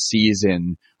in that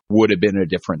season would have been a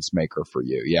difference maker for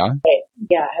you. Yeah? Right.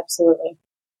 Yeah, absolutely.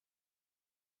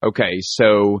 Okay.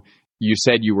 So you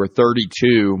said you were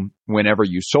 32 whenever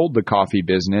you sold the coffee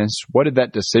business. What did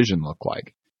that decision look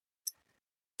like?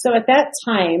 So at that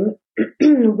time,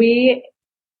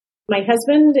 my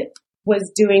husband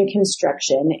was doing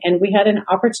construction, and we had an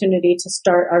opportunity to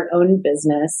start our own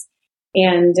business.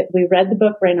 And we read the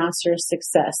book Rhinoceros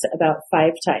Success about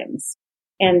 5 times.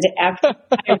 And after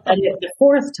I read it the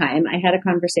 4th time, I had a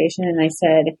conversation and I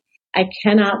said, I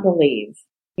cannot believe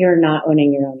you're not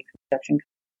owning your own construction company.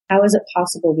 How is it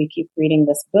possible we keep reading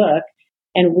this book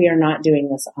and we are not doing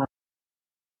this on?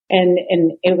 And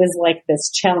it was like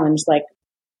this challenge, like,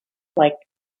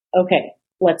 okay,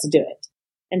 let's do it.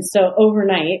 And so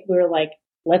overnight we were like,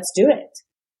 let's do it.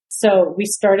 So we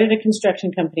started a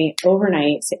construction company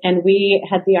overnight, and we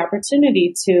had the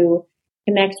opportunity to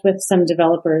connect with some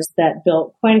developers that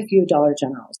built quite a few Dollar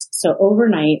Generals. So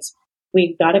overnight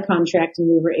we got a contract and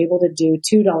we were able to do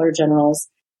 2 Dollar Generals.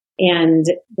 And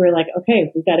we're like,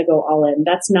 okay, we've got to go all in.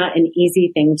 That's not an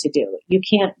easy thing to do. You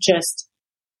can't just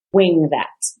wing that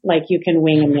like you can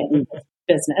wing a mitten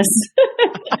business.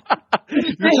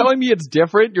 You're telling me it's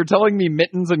different? You're telling me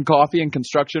mittens and coffee and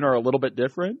construction are a little bit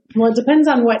different? Well, it depends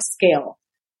on what scale.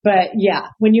 But yeah,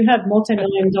 when you have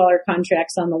multi-million-dollar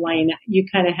contracts on the line, you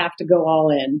kind of have to go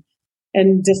all in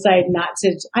and decide not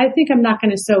to. I think I'm not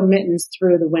going to sew mittens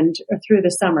through the winter or through the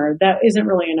summer. That isn't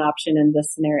really an option in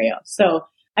this scenario. So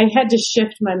I had to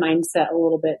shift my mindset a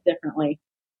little bit differently.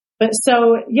 But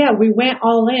so, yeah, we went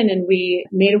all in and we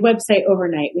made a website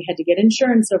overnight. We had to get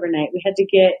insurance overnight. We had to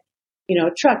get,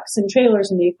 trucks and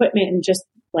trailers and the equipment and just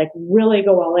like really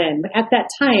go all in. At that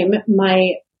time,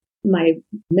 my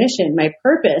mission, my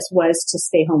purpose was to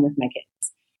stay home with my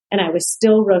kids. And I was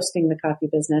still roasting the coffee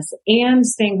business and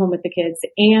staying home with the kids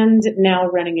and now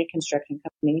running a construction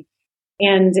company.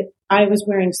 And I was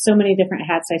wearing so many different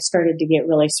hats, I started to get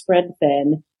really spread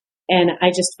thin. And I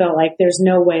just felt like there's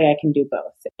no way I can do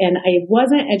both. And I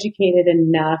wasn't educated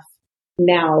enough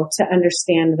now to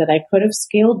understand that I could have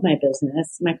scaled my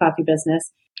business, my coffee business,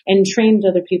 and trained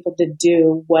other people to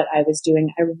do what I was doing.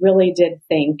 I really did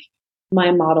think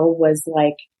my model was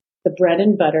like the bread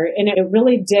and butter, and it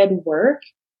really did work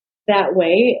that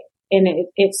way. And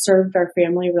it served our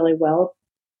family really well.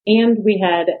 And we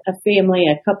had a family,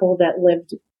 a couple that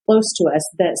lived close to us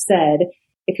that said,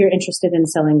 if you're interested in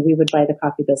selling, we would buy the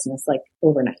coffee business like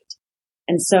overnight.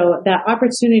 And so that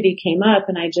opportunity came up,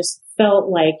 and I just felt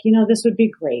like, this would be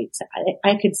great.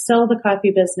 I could sell the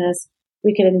coffee business.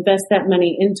 We could invest that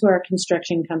money into our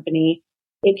construction company.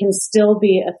 It can still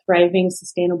be a thriving,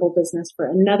 sustainable business for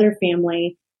another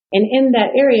family. And in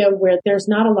that area where there's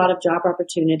not a lot of job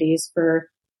opportunities for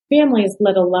families,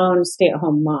 let alone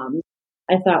stay-at-home moms,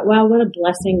 I thought, wow, what a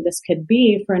blessing this could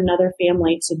be for another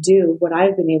family to do what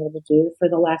I've been able to do for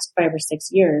the last 5 or 6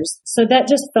 years. So that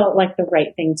just felt like the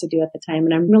right thing to do at the time.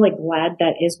 And I'm really glad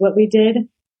that is what we did.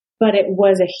 But it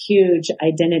was a huge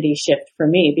identity shift for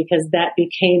me because that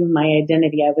became my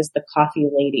identity. I was the coffee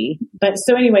lady. But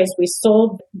so anyways, we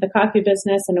sold the coffee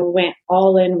business and went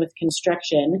all in with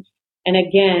construction. And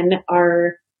again,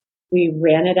 we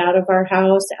ran it out of our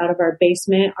house, out of our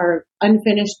basement, our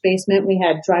unfinished basement. We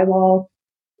had drywall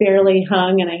barely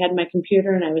hung, and I had my computer,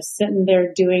 and I was sitting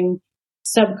there doing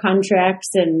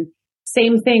subcontracts, and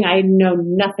same thing. I know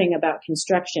nothing about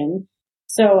construction.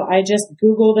 So I just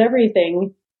Googled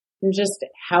everything, and just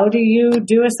how do you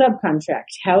do a subcontract?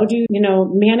 How do you,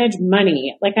 manage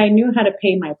money? Like I knew how to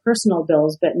pay my personal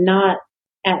bills, but not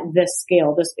at this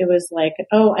scale. It was like,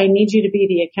 oh, I need you to be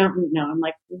the accountant now. I'm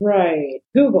like, right,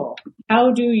 Google,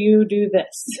 how do you do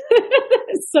this?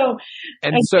 So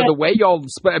the way y'all,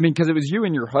 because it was you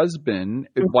and your husband,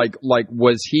 like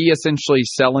was he essentially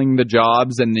selling the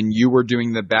jobs and then you were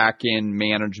doing the back end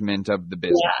management of the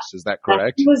business? Yeah. Is that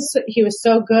correct? He was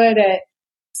so good at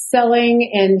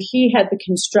selling, and he had the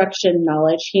construction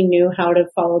knowledge. He knew how to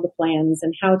follow the plans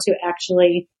and how to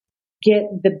actually get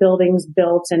the buildings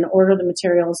built and order the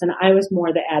materials. And I was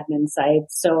more the admin side.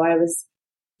 So I was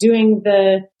doing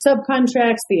the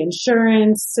subcontracts, the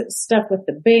insurance stuff with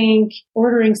the bank,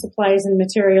 ordering supplies and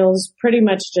materials, pretty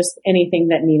much just anything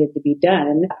that needed to be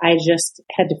done. We just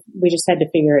had to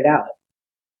figure it out.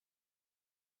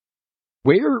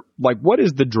 What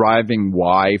is the driving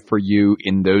why for you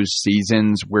in those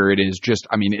seasons where it is just,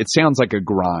 it sounds like a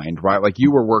grind, right? Like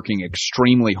you were working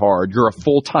extremely hard. You're a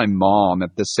full-time mom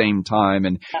at the same time.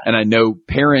 And I know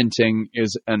parenting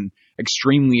is an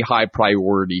extremely high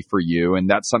priority for you. And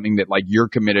that's something that you're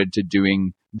committed to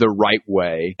doing the right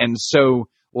way. And so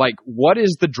what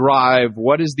is the drive?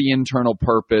 What is the internal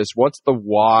purpose? What's the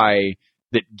why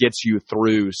that gets you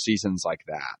through seasons like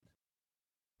that?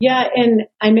 Yeah, and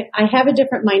I have a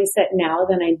different mindset now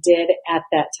than I did at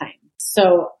that time.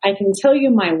 So I can tell you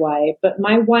my why, but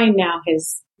my why now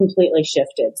has completely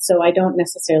shifted. So I don't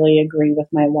necessarily agree with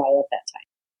my why at that time.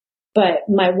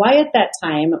 But my why at that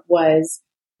time was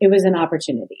it was an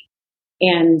opportunity.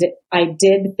 And I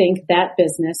did think that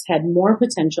business had more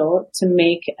potential to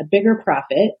make a bigger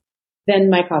profit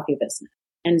than my coffee business.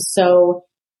 And so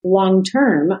long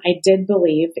term, I did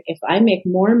believe if I make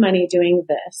more money doing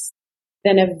this,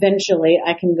 then eventually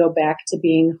I can go back to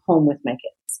being home with my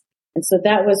kids. And so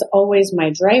that was always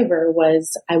my driver,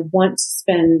 was I want to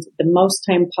spend the most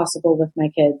time possible with my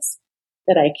kids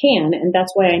that I can. And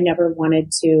that's why I never wanted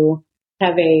to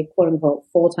have a quote unquote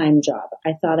full-time job.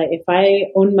 I thought if I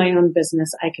own my own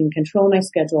business, I can control my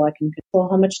schedule. I can control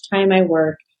how much time I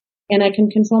work, and I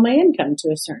can control my income to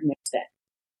a certain extent.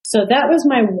 So that was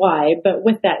my why. But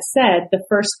with that said, the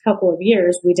first couple of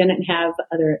years, we didn't have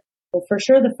for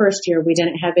sure the first year, we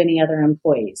didn't have any other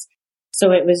employees.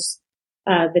 So it was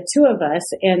the two of us,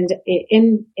 and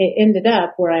it ended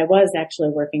up where I was actually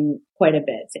working quite a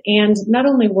bit. And not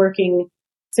only working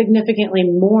significantly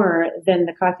more than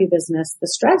the coffee business, the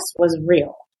stress was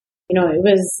real. I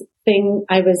was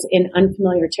in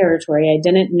unfamiliar territory. I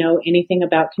didn't know anything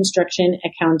about construction,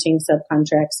 accounting,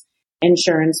 subcontracts,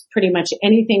 insurance. Pretty much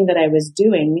anything that I was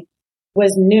doing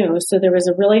was new. So there was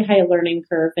a really high learning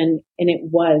curve, and it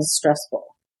was stressful.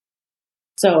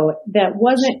 So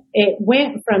it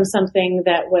went from something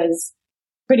that was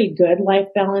pretty good life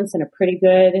balance and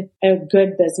a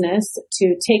good business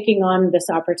to taking on this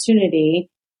opportunity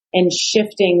and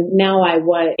shifting.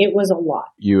 It was a lot.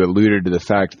 You alluded to the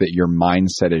fact that your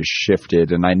mindset has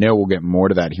shifted, and I know we'll get more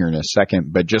to that here in a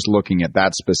second, but just looking at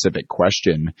that specific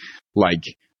question,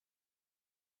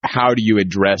 how do you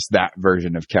address that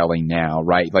version of Kelly now,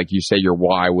 right? Like you say, your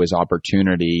why was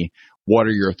opportunity. What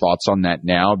are your thoughts on that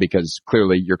now? Because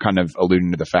clearly you're kind of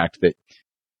alluding to the fact that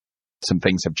some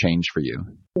things have changed for you.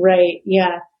 Right.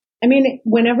 Yeah. I mean,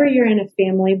 whenever you're in a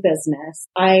family business,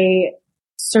 I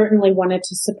certainly wanted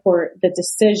to support the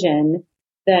decision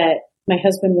that my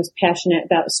husband was passionate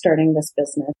about starting this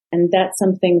business. And that's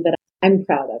something that I'm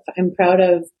proud of. I'm proud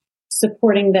of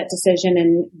supporting that decision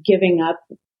and giving up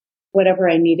whatever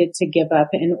I needed to give up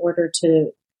in order to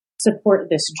support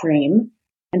this dream.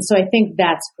 And so I think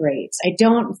that's great. I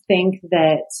don't think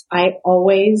that I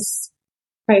always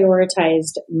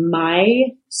prioritized my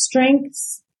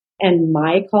strengths and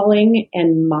my calling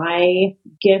and my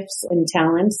gifts and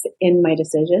talents in my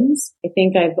decisions. I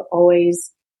think I've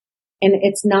always, and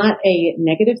it's not a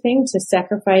negative thing to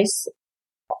sacrifice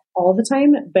all the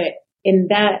time, but in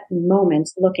that moment,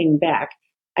 looking back,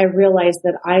 I realized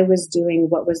that I was doing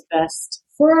what was best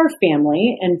for our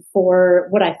family and for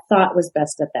what I thought was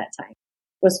best at that time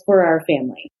was for our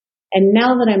family. And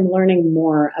now that I'm learning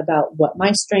more about what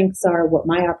my strengths are, what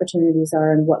my opportunities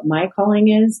are, and what my calling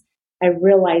is, I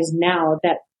realize now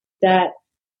that that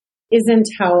isn't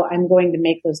how I'm going to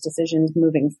make those decisions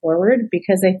moving forward,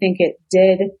 because I think it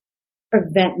did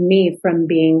prevent me from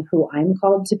being who I'm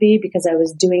called to be, because I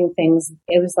was doing things,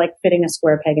 it was like fitting a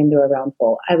square peg into a round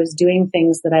hole. I was doing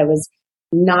things that I was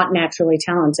not naturally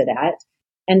talented at.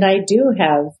 And I do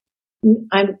have,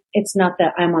 it's not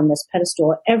that I'm on this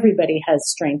pedestal. Everybody has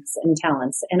strengths and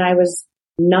talents. And I was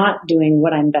not doing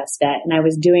what I'm best at. And I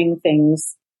was doing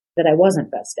things that I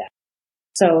wasn't best at.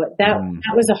 So that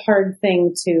was a hard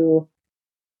thing to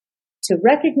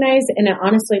recognize. And it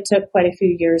honestly took quite a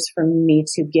few years for me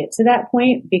to get to that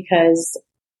point, because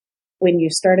when you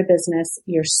start a business,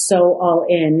 you're so all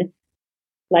in.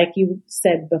 Like you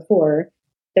said before,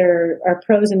 there are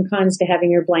pros and cons to having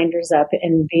your blinders up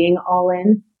and being all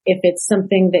in. If it's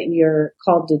something that you're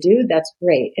called to do, that's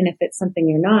great. And if it's something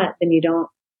you're not, then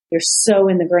you're so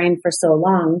in the grind for so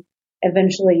long,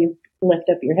 eventually you lift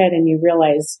up your head and you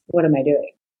realize, what am I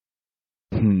doing?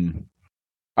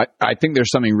 I think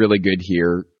there's something really good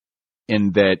here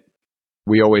in that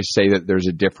we always say that there's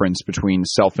a difference between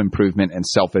self-improvement and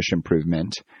selfish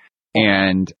improvement.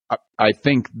 And I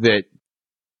think that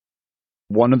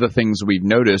one of the things we've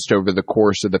noticed over the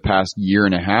course of the past year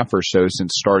and a half or so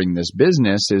since starting this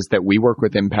business is that we work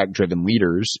with impact-driven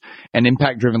leaders, and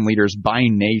impact-driven leaders by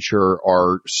nature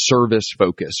are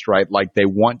service-focused, right? Like they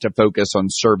want to focus on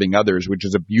serving others, which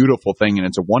is a beautiful thing, and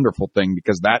it's a wonderful thing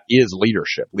because that is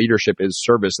leadership. Leadership is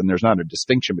service, and there's not a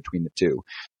distinction between the two.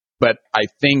 But I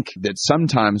think that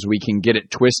sometimes we can get it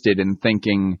twisted in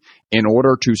thinking in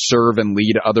order to serve and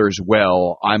lead others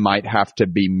well, I might have to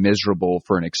be miserable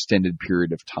for an extended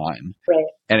period of time. Right.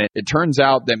 And it turns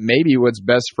out that maybe what's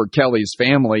best for Kelly's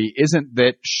family isn't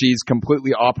that she's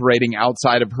completely operating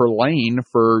outside of her lane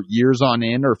for years on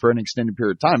end or for an extended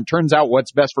period of time. Turns out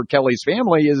what's best for Kelly's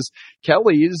family is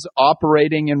Kelly's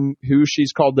operating in who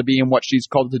she's called to be and what she's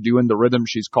called to do in the rhythm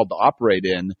she's called to operate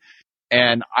in.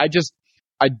 And I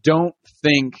don't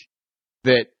think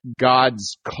that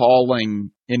God's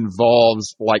calling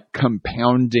involves like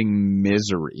compounding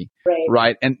misery,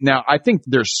 right? And now I think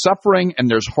there's suffering and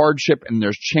there's hardship and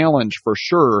there's challenge for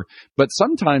sure, but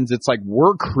sometimes it's like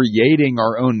we're creating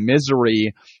our own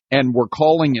misery and we're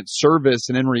calling it service.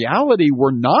 And in reality, we're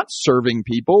not serving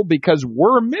people because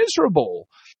we're miserable.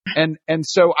 And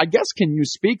so I guess, can you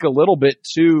speak a little bit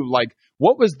to like,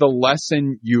 what was the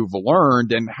lesson you've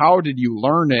learned and how did you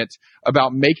learn it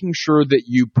about making sure that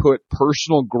you put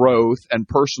personal growth and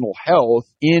personal health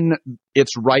in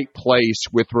its right place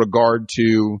with regard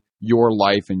to your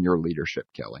life and your leadership,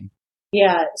 Kelly?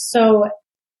 Yeah. So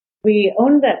we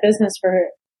owned that business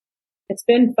it's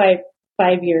been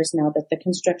five years now that the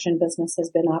construction business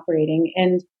has been operating.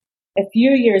 And a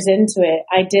few years into it,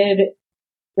 I did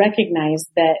recognize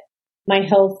that my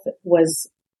health was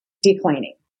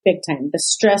declining big time. The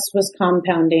stress was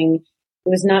compounding. It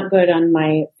was not good on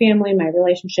my family, my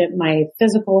relationship, my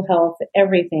physical health,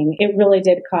 everything. It really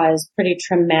did cause pretty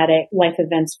traumatic life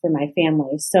events for my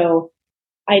family. So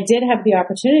I did have the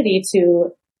opportunity to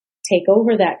take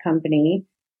over that company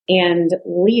and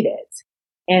lead it.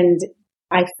 And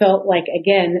I felt like,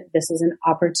 again, this is an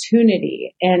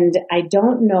opportunity. And I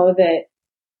don't know that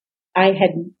I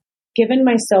had given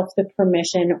myself the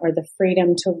permission or the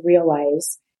freedom to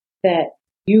realize that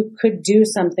you could do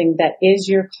something that is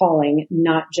your calling,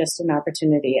 not just an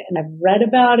opportunity. And I've read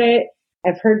about it.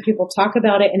 I've heard people talk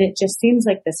about it, and it just seems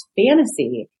like this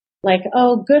fantasy, like,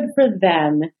 oh, good for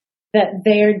them that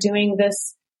they're doing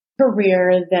this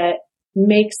career that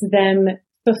makes them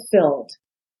fulfilled.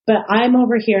 But I'm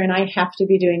over here and I have to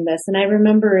be doing this. And I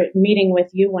remember meeting with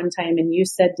you one time and you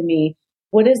said to me,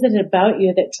 what is it about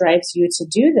you that drives you to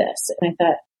do this? And I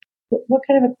thought, what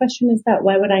kind of a question is that?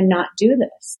 Why would I not do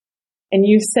this? And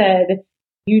you said,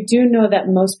 you do know that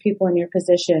most people in your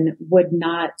position would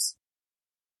not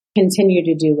continue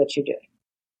to do what you're doing.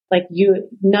 Like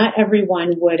not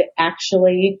everyone would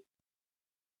actually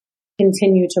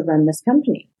continue to run this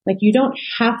company. Like, you don't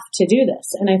have to do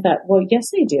this. And I thought, well,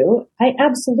 yes, I do. I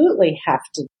absolutely have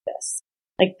to do this.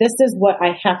 Like, this is what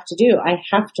I have to do. I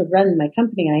have to run my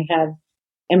company. I have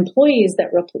employees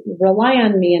that rely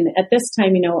on me. And at this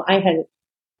time, I had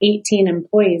 18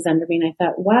 employees under me. And I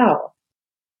thought, wow,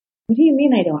 what do you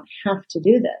mean I don't have to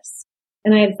do this?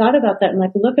 And I had thought about that and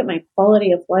like, look at my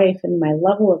quality of life and my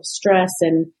level of stress.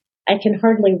 And I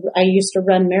used to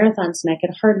run marathons and I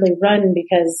could hardly run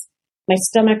because my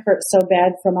stomach hurt so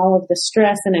bad from all of the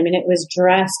stress. And I mean, it was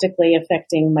drastically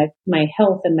affecting my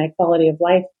health and my quality of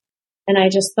life. And I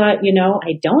just thought,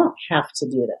 I don't have to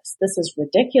do this. This is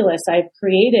ridiculous. I've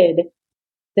created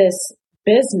this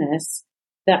business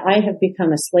that I have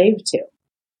become a slave to.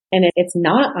 And it's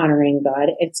not honoring God.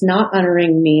 It's not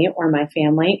honoring me or my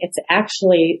family. It's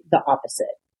actually the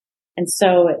opposite. And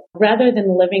so rather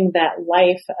than living that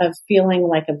life of feeling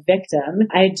like a victim,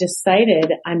 I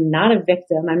decided I'm not a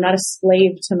victim. I'm not a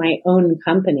slave to my own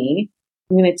company.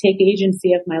 I'm going to take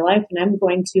agency of my life and I'm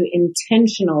going to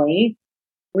intentionally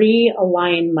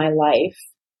realign my life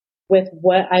with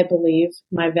what I believe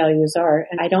my values are.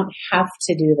 And I don't have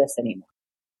to do this anymore.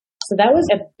 So that was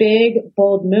a big,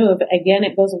 bold move. Again,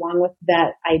 it goes along with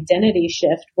that identity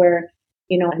shift where,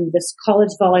 I'm this college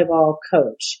volleyball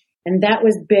coach. And that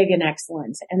was big and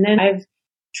excellent. And then I've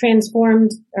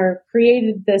transformed or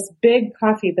created this big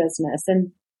coffee business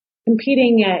and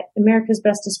competing at America's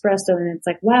Best Espresso. And it's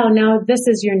like, wow, now this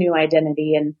is your new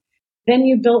identity. And then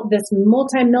you built this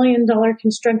multi-million-dollar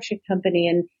construction company.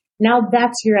 And now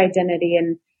that's your identity.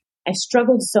 And I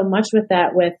struggled so much with that,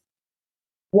 with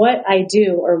what I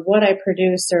do or what I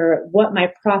produce or what my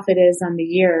profit is on the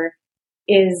year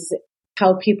is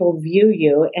how people view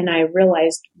you. And I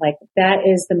realized like that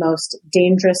is the most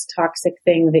dangerous, toxic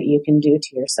thing that you can do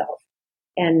to yourself.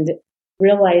 And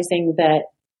realizing that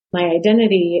my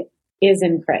identity is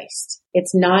in Christ.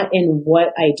 It's not in what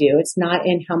I do. It's not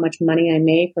in how much money I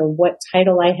make or what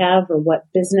title I have or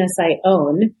what business I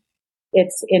own.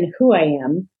 It's in who I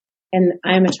am. And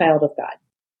I'm a child of God.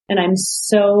 And I'm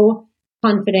so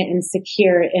confident and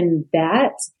secure in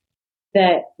that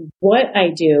what I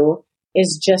do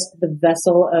is just the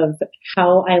vessel of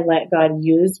how I let God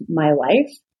use my life.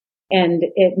 And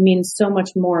it means so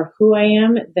much more who I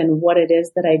am than what it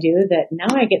is that I do, that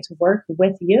now I get to work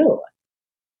with you.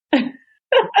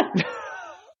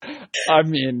 I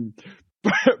mean,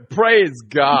 praise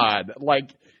God.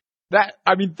 Like that,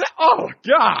 oh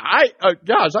God,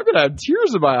 gosh, I'm going to have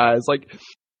tears in my eyes. Like,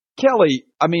 Kelly,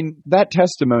 that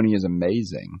testimony is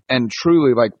amazing. And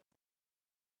truly, like,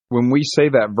 when we say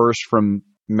that verse from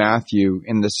Matthew,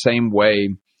 in the same way,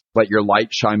 let your light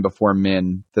shine before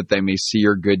men, that they may see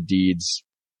your good deeds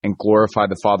and glorify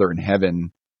the Father in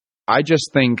heaven. I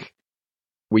just think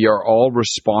we are all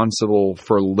responsible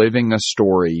for living a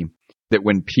story that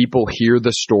when people hear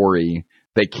the story,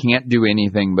 they can't do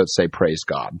anything but say, praise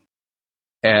God.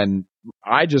 And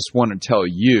I just want to tell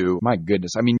you, my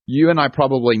goodness, you and I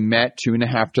probably met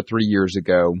 2.5 to 3 years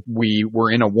ago. We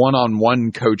were in a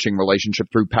one-on-one coaching relationship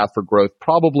through Path for Growth,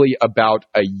 probably about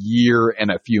a year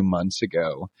and a few months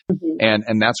ago. Mm-hmm.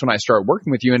 And that's when I started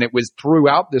working with you. And it was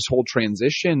throughout this whole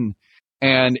transition.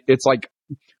 And it's like,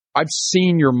 I've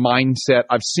seen your mindset.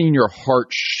 I've seen your heart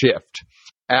shift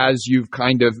as you've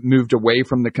kind of moved away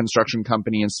from the construction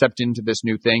company and stepped into this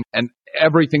new thing and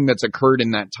everything that's occurred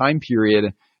in that time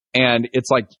period. And it's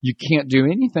like, you can't do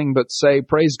anything but say,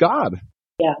 praise God.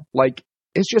 Yeah. Like,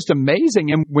 it's just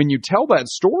amazing. And when you tell that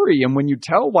story and when you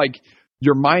tell like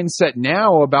your mindset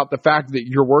now about the fact that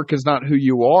your work is not who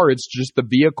you are, it's just the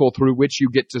vehicle through which you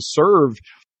get to serve.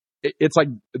 It's like,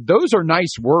 those are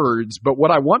nice words, but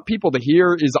what I want people to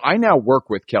hear is I now work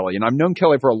with Kelly, and I've known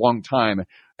Kelly for a long time,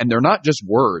 and they're not just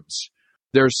words.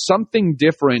 There's something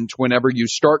different whenever you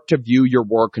start to view your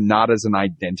work not as an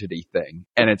identity thing,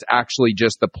 and it's actually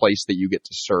just the place that you get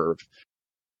to serve.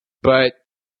 But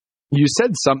you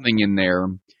said something in there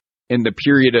in the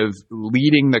period of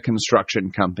leading the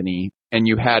construction company, and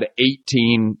you had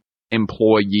 18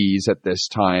 employees at this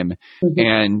time, mm-hmm.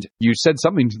 and you said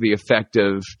something to the effect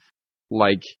of,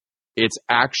 like, it's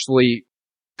actually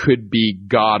could be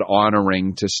God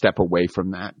honoring to step away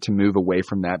from that, to move away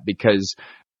from that, because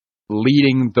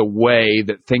leading the way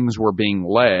that things were being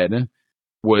led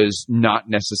was not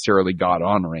necessarily God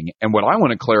honoring. And what I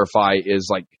want to clarify is,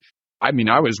 like, I mean,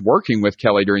 I was working with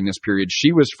Kelly during this period.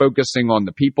 She was focusing on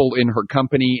the people in her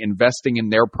company, investing in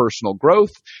their personal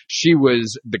growth.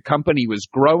 The company was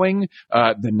growing.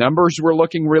 The numbers were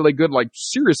looking really good. Like,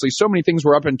 seriously, so many things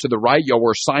were up and to the right. Y'all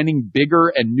were signing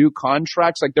bigger and new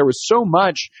contracts. Like, there was so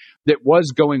much that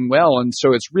was going well. And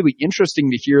so it's really interesting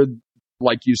to hear,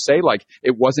 like you say, like,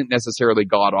 it wasn't necessarily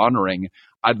God honoring.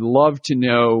 I'd love to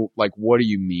know, like, what do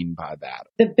you mean by that?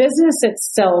 The business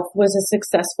itself was a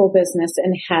successful business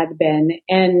and had been.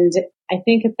 And I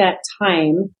think at that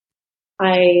time,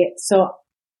 I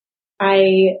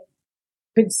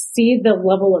could see the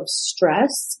level of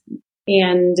stress,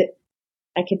 and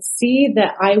I could see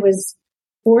that I was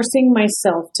forcing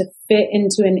myself to fit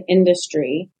into an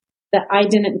industry that I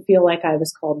didn't feel like I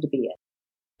was called to be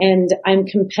in. And I'm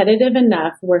competitive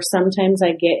enough where sometimes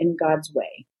I get in God's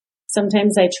way.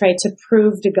 Sometimes I try to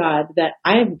prove to God that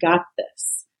I've got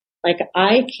this. Like,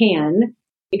 I can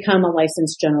become a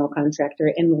licensed general contractor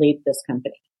and lead this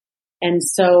company. And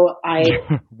so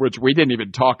which we didn't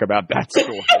even talk about that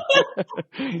story.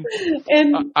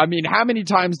 And I mean, how many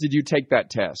times did you take that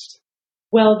test?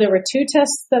 Well, there were 2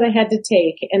 tests that I had to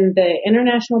take. In the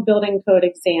International Building Code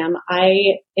exam, I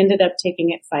ended up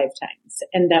taking it 5 times.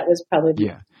 And that was probably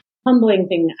the humbling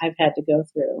thing I've had to go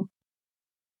through.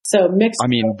 So mixed. I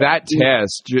mean, that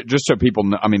test, just so people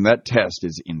know, I mean, that test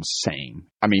is insane.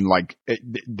 I mean, like,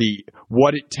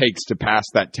 what it takes to pass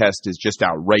that test is just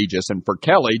outrageous. And for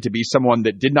Kelly to be someone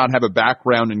that did not have a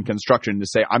background in construction to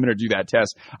say, I'm going to do that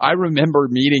test. I remember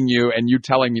meeting you and you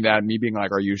telling me that and me being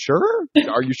like, are you sure?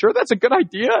 Are you sure that's a good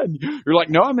idea? And you're like,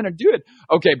 no, I'm going to do it.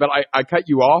 Okay. But I cut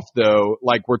you off though.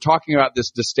 Like, we're talking about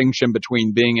this distinction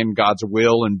between being in God's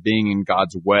will and being in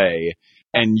God's way.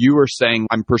 And you were saying,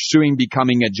 I'm pursuing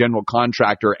becoming a general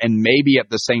contractor, and maybe at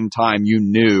the same time you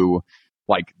knew,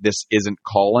 like, this isn't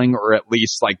calling, or at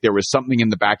least, like, there was something in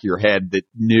the back of your head that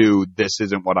knew this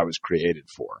isn't what I was created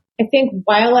for. I think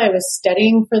while I was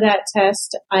studying for that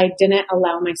test, I didn't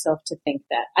allow myself to think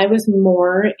that. I was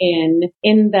more in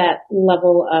that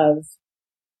level of,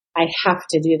 I have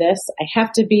to do this. I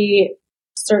have to be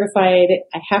certified.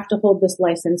 I have to hold this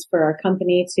license for our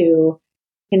company to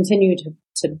continue to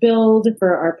build,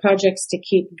 for our projects to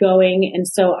keep going. And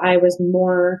so I was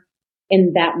more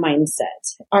in that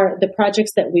mindset. The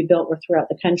projects that we built were throughout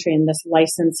the country, and this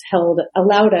license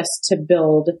allowed us to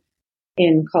build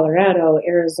in Colorado,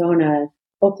 Arizona,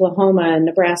 Oklahoma,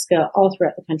 Nebraska, all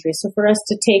throughout the country. So for us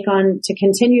to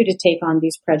continue to take on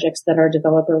these projects that our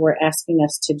developer were asking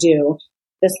us to do,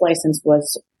 this license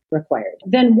was required.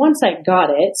 Then once I got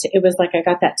it, it was like I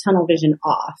got that tunnel vision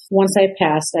off. Once I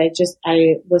passed, I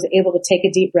was able to take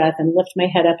a deep breath and lift my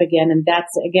head up again. And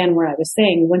that's again where I was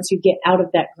saying, once you get out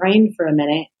of that grind for a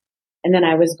minute, and then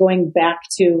I was going back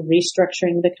to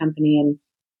restructuring the company and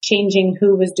changing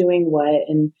who was doing what.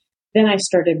 And then I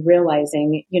started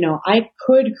realizing, I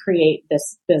could create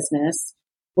this business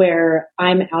where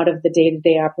I'm out of the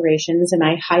day-to-day operations and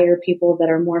I hire people that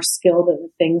are more skilled at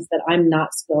the things that I'm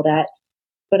not skilled at.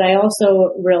 But I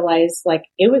also realized, like,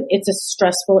 it's a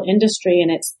stressful industry, and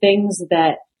it's things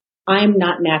that I'm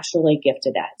not naturally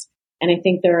gifted at. And I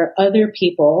think there are other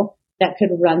people that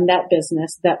could run that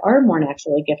business that are more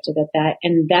naturally gifted at that.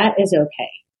 And that is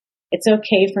okay. It's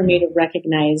okay for me to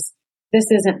recognize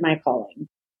this isn't my calling.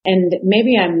 And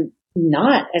maybe I'm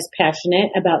not as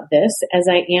passionate about this as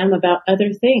I am about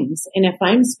other things. And if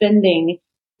I'm spending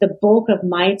the bulk of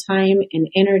my time and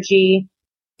energy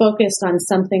focused on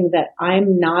something that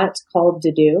I'm not called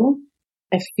to do,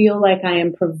 I feel like I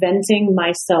am preventing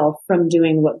myself from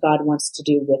doing what God wants to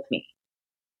do with me.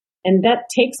 And that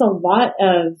takes a lot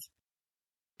of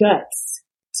guts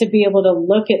to be able to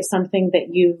look at something that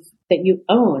you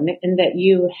own and that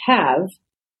you have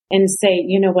and say,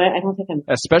 you know what, I don't think I'm...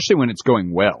 Especially when it's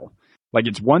going well. Like,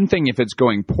 it's one thing if it's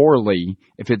going poorly.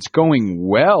 If it's going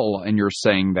well and you're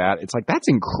saying that, it's like, that's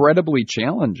incredibly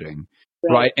challenging.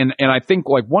 Right. And I think,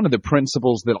 like, one of the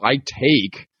principles that I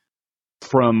take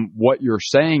from what you're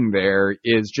saying there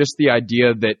is just the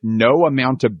idea that no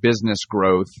amount of business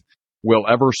growth will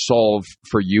ever solve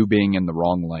for you being in the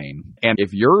wrong lane. And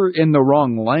if you're in the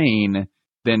wrong lane,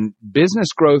 then business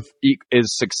growth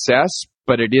is success,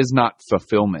 but it is not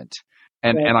fulfillment.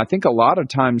 And I think a lot of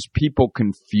times people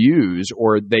confuse,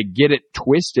 or they get it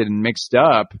twisted and mixed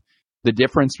up, the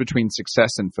difference between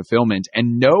success and fulfillment.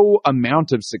 And no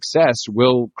amount of success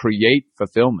will create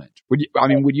fulfillment. Would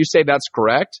you say that's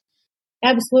correct?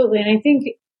 Absolutely. And I think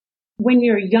when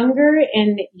you're younger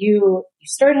and you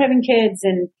start having kids,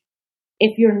 and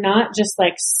if you're not just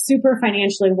like super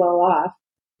financially well off,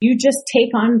 you just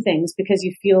take on things because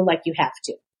you feel like you have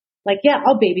to. Like, yeah,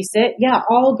 I'll babysit. Yeah,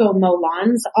 I'll go mow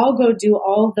lawns. I'll go do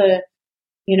all the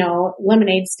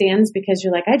lemonade stands because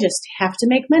you're like, I just have to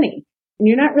make money. And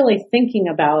you're not really thinking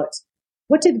about,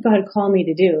 what did God call me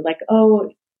to do? Like, oh,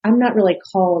 I'm not really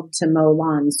called to mow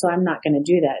lawns, so I'm not going to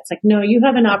do that. It's like, no, you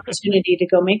have an opportunity to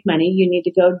go make money. You need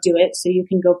to go do it so you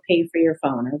can go pay for your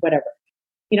phone or whatever.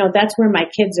 That's where my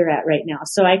kids are at right now.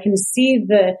 So I can see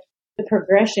the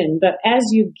progression. But as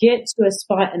you get to a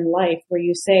spot in life where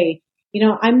you say,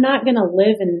 I'm not going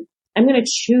to I'm going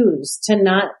to choose to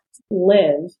not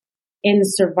live in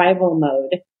survival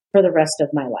mode for the rest of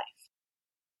my life.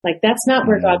 Like, that's not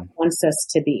where God wants us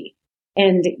to be.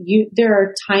 And there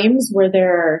are times where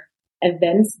there are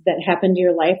events that happen to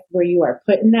your life where you are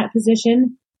put in that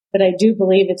position. But I do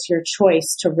believe it's your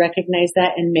choice to recognize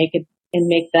that and make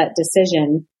that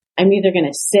decision. I'm either going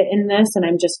to sit in this and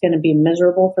I'm just going to be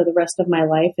miserable for the rest of my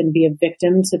life and be a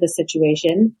victim to the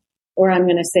situation, or I'm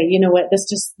going to say, you know what, this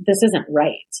isn't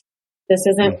right. This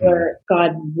isn't where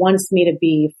God wants me to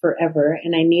be forever.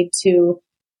 And I need to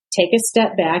take a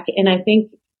step back. And I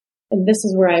think, and this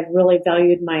is where I've really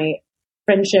valued my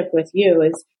friendship with you,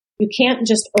 is you can't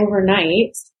just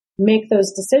overnight make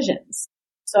those decisions.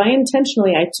 So I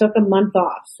took a month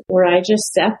off where I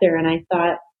just sat there and I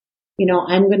thought,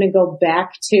 I'm going to go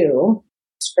back to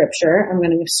scripture. I'm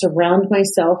going to surround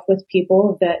myself with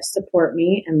people that support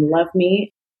me and love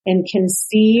me and can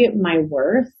see my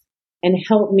worth and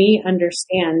help me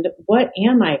understand, what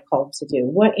am I called to do?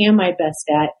 What am I best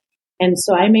at? And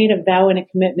so I made a vow and a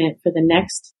commitment for the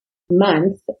next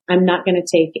month. I'm not going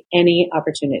to take any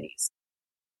opportunities.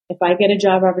 If I get a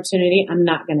job opportunity, I'm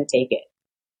not going to take it.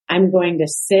 I'm going to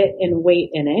sit and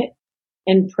wait in it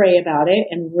and pray about it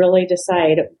and really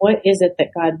decide, what is it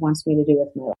that God wants me to do with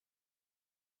my life?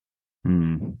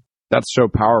 That's so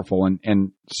powerful.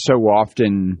 And so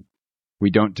often we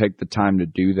don't take the time to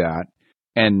do that.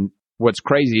 And what's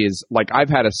crazy is, like, I've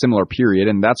had a similar period,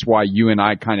 and that's why you and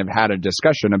I kind of had a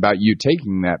discussion about you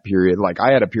taking that period. Like,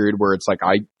 I had a period where it's like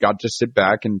I got to sit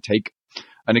back and take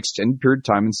an extended period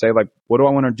of time and say, like, what do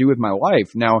I want to do with my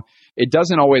life? Now, it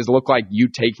doesn't always look like you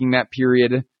taking that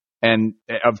period and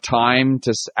of time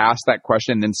to ask that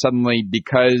question. And then suddenly,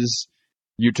 because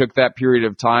you took that period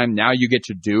of time, now you get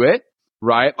to do it,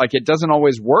 right? Like, it doesn't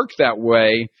always work that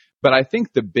way. But I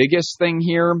think the biggest thing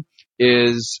here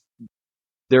is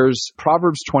there's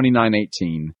Proverbs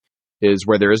 29:18 is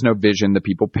where there is no vision, the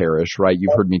people perish, right?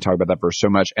 You've heard me talk about that verse so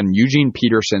much. And Eugene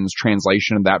Peterson's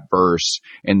translation of that verse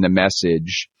in the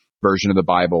Message version of the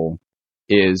Bible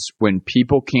is, when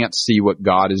people can't see what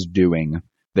God is doing,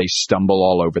 they stumble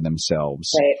all over themselves.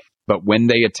 Right. But when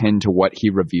they attend to what he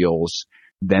reveals,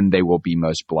 then they will be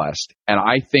most blessed. And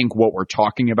I think what we're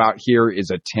talking about here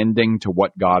is attending to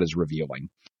what God is revealing.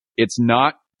 It's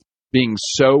not being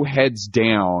so heads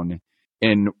down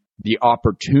in the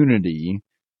opportunity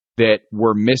that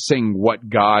we're missing what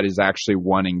God is actually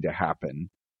wanting to happen.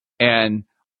 And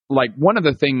like, one of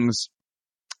the things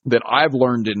that I've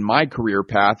learned in my career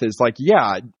path is, like,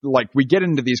 we get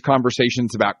into these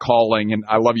conversations about calling, and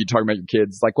I love you talking about your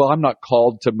kids. Like, well, I'm not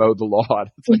called to mow the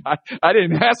lawn. It's like, I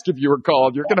didn't ask if you were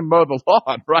called. You're going to mow the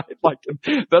lawn, right? Like,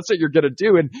 that's what you're going to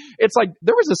do. And it's like,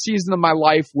 there was a season of my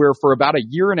life where for about a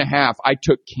year and a half, I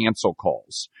took cancel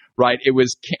calls. Right. It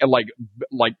was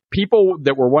like people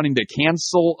that were wanting to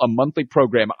cancel a monthly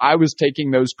program. I was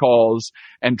taking those calls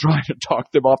and trying to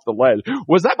talk them off the ledge.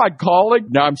 Was that my calling?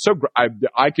 No,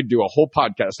 I could do a whole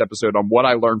podcast episode on what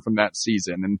I learned from that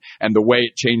season and the way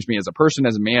it changed me as a person,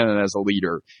 as a man, and as a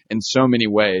leader in so many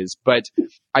ways. But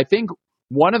I think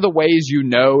one of the ways you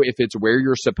know if it's where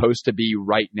you're supposed to be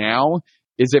right now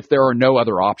is if there are no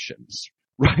other options.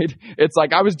 Right? It's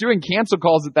like, I was doing cancel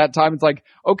calls at that time. It's like,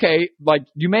 okay, like,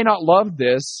 you may not love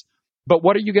this, but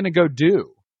what are you going to go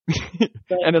do?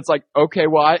 And it's like, okay,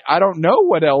 well, I don't know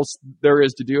what else there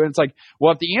is to do. And it's like,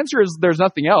 well, if the answer is there's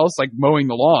nothing else, like mowing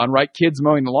the lawn, right? Kids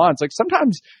mowing the lawn. It's like,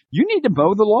 sometimes you need to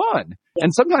mow the lawn.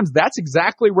 And sometimes that's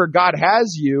exactly where God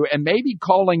has you. And maybe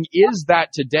calling is that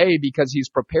today because he's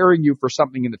preparing you for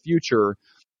something in the future.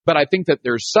 But I think that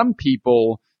there's some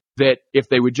people that if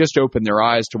they would just open their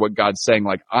eyes to what God's saying,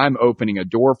 like, I'm opening a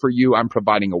door for you, I'm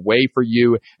providing a way for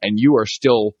you, and you are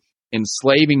still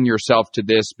enslaving yourself to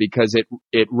this because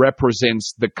it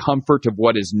represents the comfort of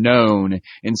what is known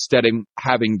instead of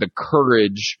having the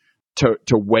courage to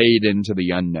wade into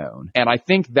the unknown. And I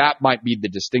think that might be the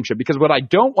distinction, because what I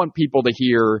don't want people to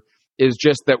hear is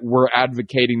just that we're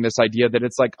advocating this idea that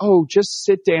it's like, oh, just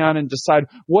sit down and decide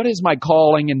what is my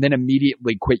calling and then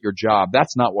immediately quit your job.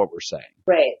 That's not what we're saying.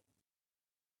 Right.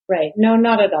 Right. No,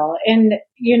 not at all. And,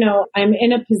 I'm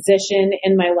in a position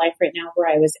in my life right now where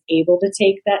I was able to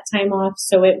take that time off.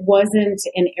 So it wasn't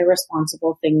an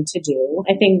irresponsible thing to do.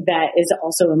 I think that is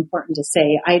also important to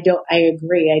say. I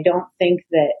agree. I don't think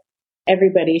that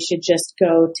everybody should just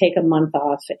go take a month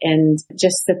off and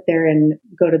just sit there and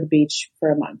go to the beach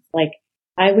for a month. Like,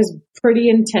 I was pretty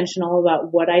intentional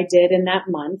about what I did in that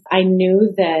month. I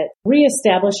knew that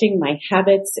reestablishing my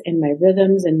habits and my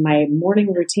rhythms and my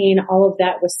morning routine, all of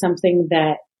that was something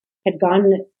that had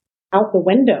gone out the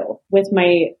window with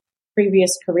my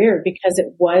previous career because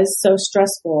it was so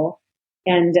stressful.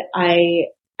 And I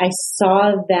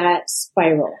saw that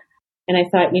spiral. And I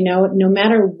thought, no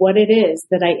matter what it is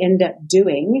that I end up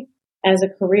doing as a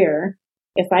career,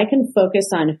 if I can focus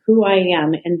on who I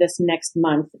am in this next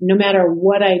month, no matter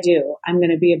what I do, I'm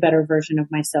going to be a better version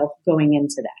of myself going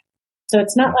into that. So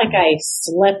it's not like I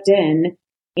slept in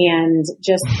and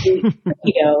just ate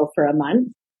keto for a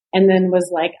month and then was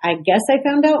like, I guess I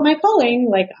found out my calling.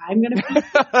 Like, I'm going to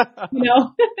be,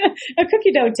 a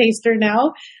cookie dough taster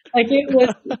now. Like, it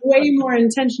was way more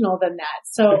intentional than that.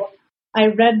 So I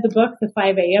read the book, The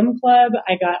 5 a.m. Club.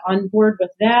 I got on board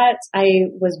with that. I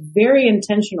was very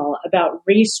intentional about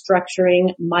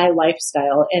restructuring my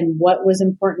lifestyle and what was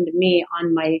important to me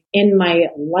in my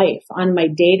life, on my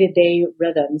day-to-day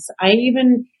rhythms. I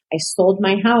sold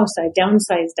my house. I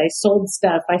downsized. I sold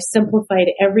stuff. I simplified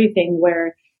everything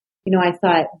where, I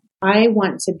thought, I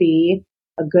want to be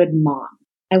a good mom.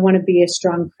 I want to be a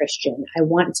strong Christian. I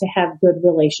want to have good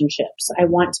relationships. I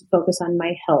want to focus on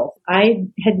my health. I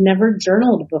had never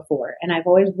journaled before, and I've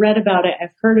always read about it.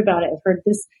 I've heard about it. I've heard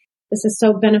this is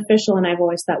so beneficial. And I've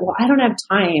always thought, well, I don't have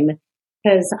time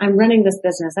because I'm running this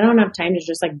business. I don't have time to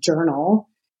just like journal.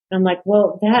 And I'm like,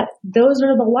 well, those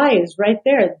are the lies right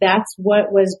there. That's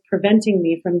what was preventing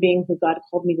me from being who God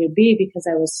called me to be, because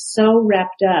I was so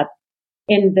wrapped up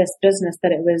in this business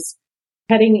that it was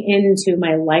heading into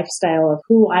my lifestyle of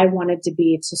who I wanted to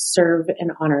be to serve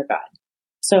and honor God.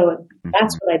 So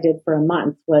that's what I did for a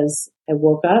month. Was I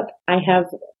woke up. I have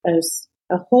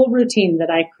a whole routine that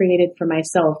I created for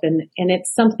myself. And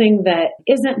it's something that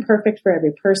isn't perfect for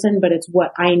every person, but it's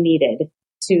what I needed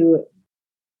to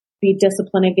be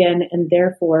disciplined again and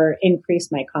therefore increase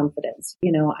my confidence.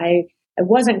 I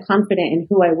wasn't confident in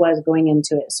who I was going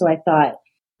into it. So I thought,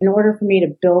 in order for me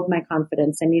to build my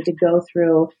confidence, I need to go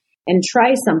through and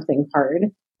try something hard,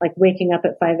 like waking up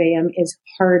at 5 a.m. is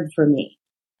hard for me.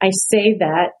 I say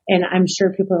that, and I'm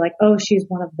sure people are like, oh, she's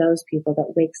one of those people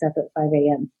that wakes up at 5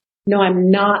 a.m. No, I'm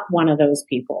not one of those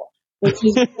people, which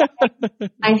is why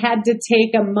I had to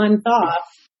take a month off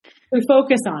to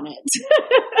focus on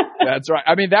it. That's right.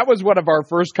 I mean, that was one of our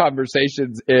first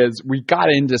conversations is we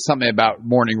got into something about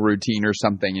morning routine or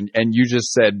something, and you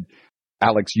just said,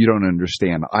 Alex, you don't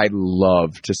understand. I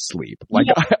love to sleep. Like,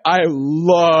 yeah. I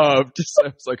love to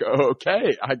sleep. It's like,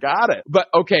 okay, I got it. But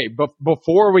okay,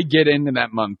 before we get into that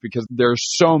month, because there's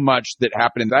so much that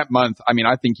happened in that month. I mean,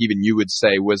 I think even you would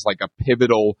say was like a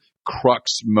pivotal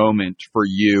crux moment for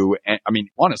you. And I mean,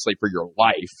 honestly, for your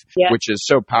life, which is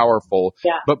so powerful.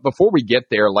 Yeah. But before we get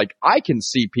there, like, I can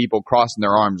see people crossing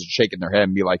their arms and shaking their head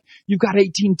and be like, you've got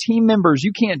 18 team members.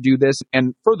 You can't do this.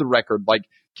 And for the record, like,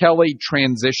 Kelly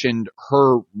transitioned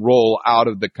her role out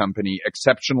of the company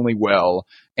exceptionally well,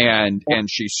 and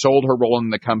she sold her role in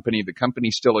the company. The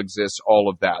company still exists, all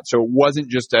of that. So it wasn't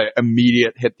just an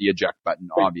immediate hit the eject button,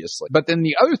 obviously. But then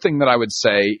the other thing that I would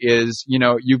say is,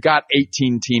 you've got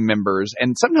 18 team members,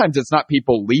 and sometimes it's not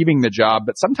people leaving the job,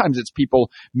 but sometimes it's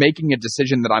people making a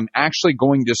decision that I'm actually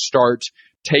going to start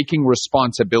taking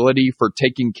responsibility for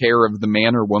taking care of the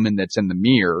man or woman that's in the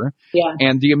mirror. Yeah.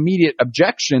 And the immediate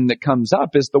objection that comes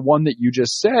up is the one that you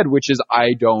just said, which is,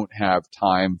 I don't have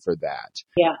time for that.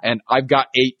 Yeah. And I've got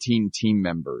 18 team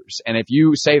members. And if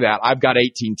you say that, I've got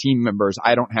 18 team members,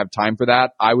 I don't have time for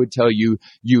that, I would tell you,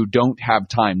 you don't have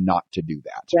time not to do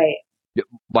that. Right.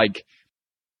 Like,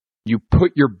 you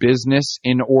put your business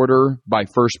in order by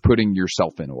first putting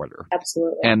yourself in order.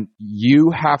 Absolutely. And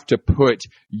you have to put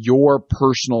your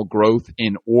personal growth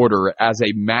in order as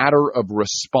a matter of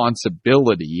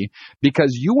responsibility,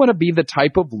 because you want to be the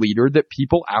type of leader that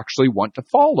people actually want to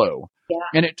follow. Yeah.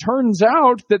 And it turns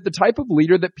out that the type of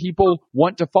leader that people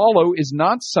want to follow is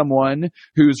not someone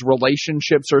whose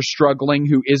relationships are struggling,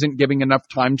 who isn't giving enough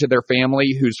time to their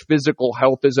family, whose physical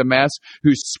health is a mess,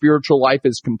 whose spiritual life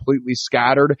is completely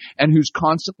scattered, and who's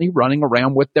constantly running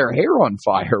around with their hair on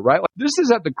fire, right? Like, this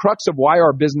is at the crux of why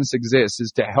our business exists,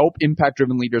 is to help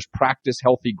impact-driven leaders practice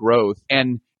healthy growth.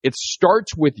 And it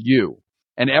starts with you.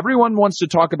 And everyone wants to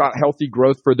talk about healthy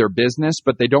growth for their business,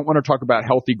 but they don't want to talk about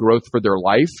healthy growth for their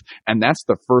life. And that's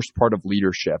the first part of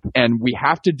leadership. And we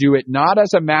have to do it not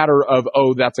as a matter of,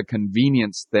 oh, that's a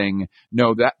convenience thing.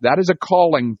 No, that is a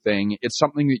calling thing. It's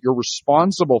something that you're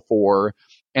responsible for.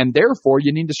 And therefore,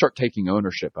 you need to start taking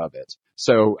ownership of it.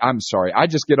 So I'm sorry. I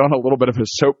just get on a little bit of a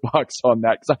soapbox on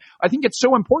that because I think it's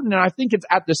so important. And I think it's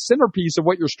at the centerpiece of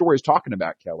what your story is talking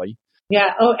about, Kelly. Yeah.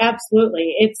 Oh,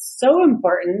 absolutely. It's so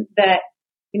important that,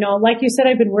 like you said,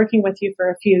 I've been working with you for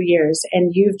a few years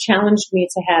and you've challenged me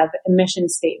to have a mission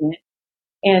statement.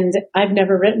 And I've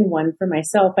never written one for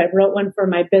myself. I wrote one for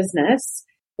my business,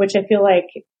 which I feel like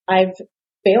I've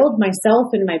failed myself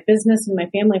and my business and my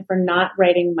family for not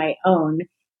writing my own.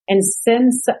 And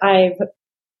since I've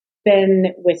been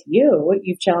with you,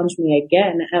 you've challenged me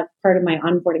again as part of my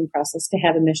onboarding process to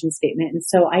have a mission statement. And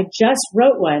so I just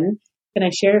wrote one. Can I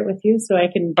share it with you so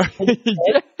I can?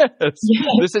 Yes.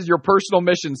 This is your personal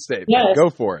mission statement. Yes. Go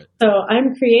for it. So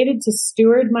I'm created to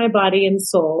steward my body and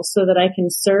soul so that I can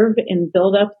serve and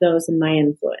build up those in my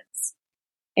influence.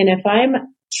 And if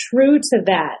I'm true to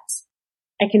that,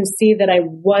 I can see that I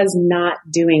was not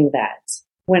doing that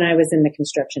when I was in the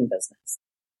construction business.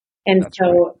 And That's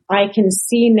so right. I can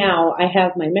see now I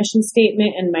have my mission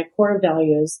statement and my core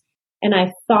values. And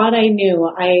I thought I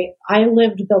knew. I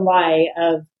lived the lie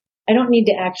of, I don't need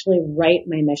to actually write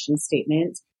my mission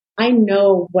statement. I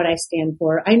know what I stand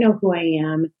for. I know who I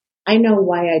am. I know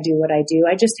why I do what I do.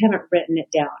 I just haven't written it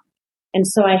down. And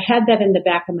so I had that in the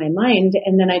back of my mind,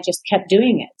 and then I just kept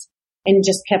doing it and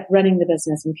just kept running the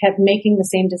business and kept making the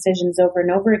same decisions over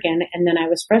and over again. And then I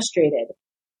was frustrated.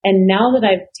 And now that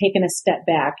I've taken a step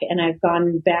back and I've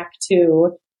gone back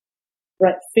to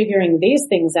figuring these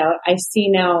things out, I see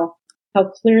now how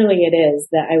clearly it is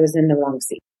that I was in the wrong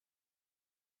seat.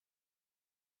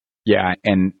 Yeah.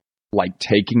 And like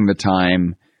taking the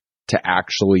time to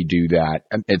actually do that.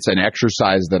 It's an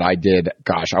exercise that I did,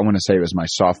 I want to say it was my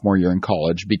sophomore year in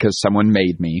college because someone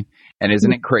made me. And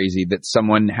isn't it crazy that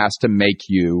someone has to make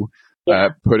you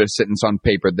put a sentence on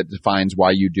paper that defines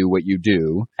why you do what you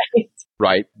do?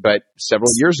 Right. But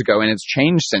several years ago, and it's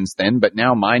changed since then, but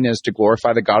now mine is to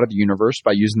glorify the God of the universe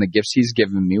by using the gifts he's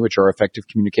given me, which are effective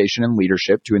communication and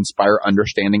leadership, to inspire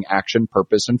understanding, action,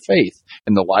 purpose, and faith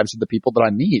in the lives of the people that I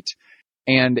meet.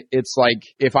 And it's like,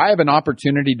 if I have an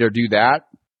opportunity to do that,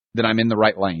 then I'm in the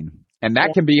right lane. And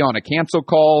that can be on a cancel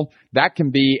call. That can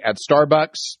be at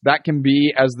Starbucks. That can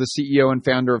be as the CEO and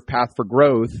founder of Path for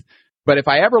Growth. But if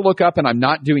I ever look up and I'm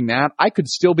not doing that, I could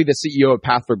still be the CEO of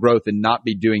Path for Growth and not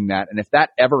be doing that. And if that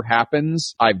ever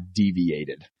happens, I've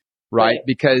deviated, right?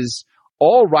 Because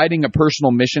all writing a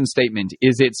personal mission statement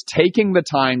is it's taking the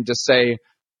time to say,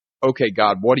 okay,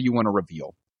 God, what do you want to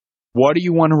reveal? What do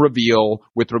you want to reveal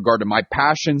with regard to my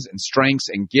passions and strengths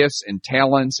and gifts and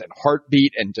talents and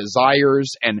heartbeat and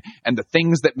desires and the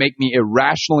things that make me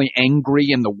irrationally angry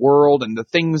in the world and the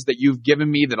things that you've given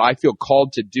me that I feel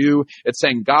called to do? It's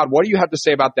saying, God, what do you have to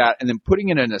say about that? And then putting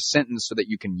it in a sentence so that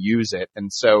you can use it. And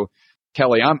so,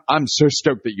 Kelly, I'm so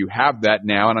stoked that you have that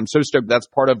now. And I'm so stoked that's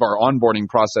part of our onboarding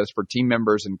process for team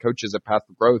members and coaches at Path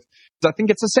for Growth. I think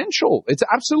it's essential. It's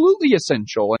absolutely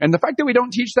essential. And the fact that we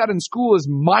don't teach that in school is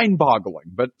mind-boggling.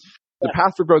 But the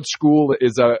Path for Growth School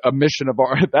is a mission of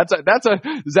ours.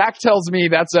 Zach tells me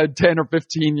that's a 10 or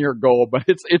 15 year goal, but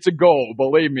it's a goal.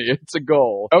 Believe me, it's a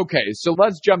goal. Okay. So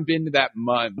let's jump into that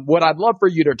month. What I'd love for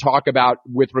you to talk about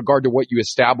with regard to what you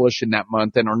established in that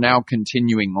month and are now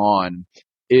continuing on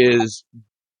is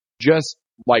just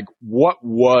like, what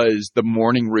was the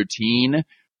morning routine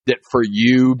that for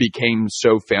you became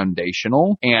so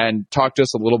foundational? And talk to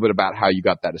us a little bit about how you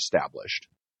got that established.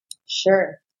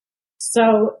 Sure. So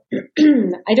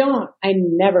I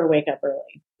never wake up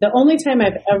early. The only time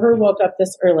I've ever woke up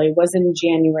this early was in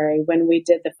January when we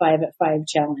did the 5 at 5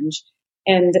 challenge.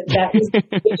 And that was the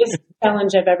biggest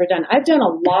challenge I've ever done. I've done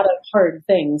a lot of hard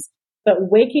things, but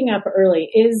waking up early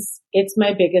it's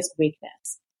my biggest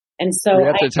weakness. And so we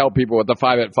have to tell people what the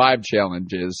 5 at 5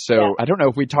 challenge is. So I don't know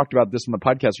if we talked about this on the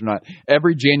podcast or not.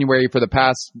 Every January for the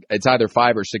past, it's either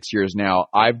 5 or 6 years now,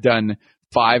 I've done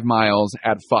 5 miles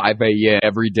at 5 a.m.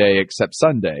 every day except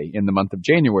Sunday in the month of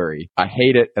January. I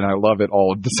hate it and I love it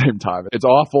all at the same time. It's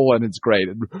awful and it's great.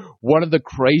 And one of the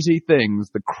crazy things,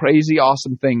 the crazy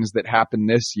awesome things that happened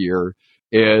this year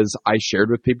is I shared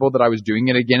with people that I was doing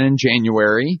it again in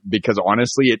January because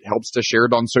honestly, it helps to share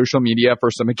it on social media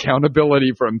for some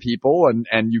accountability from people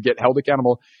and you get held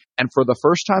accountable. And for the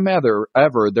first time ever,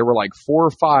 there were like 4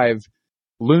 or 5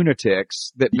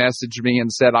 lunatics that messaged me and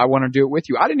said, I want to do it with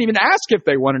you. I didn't even ask if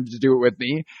they wanted to do it with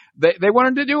me. They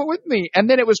wanted to do it with me. And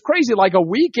then it was crazy. Like a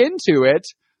week into it,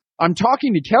 I'm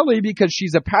talking to Kelly because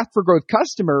she's a Path for Growth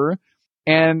customer.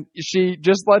 And she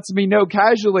just lets me know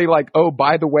casually, like, oh,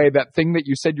 by the way, that thing that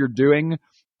you said you're doing,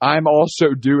 I'm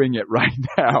also doing it right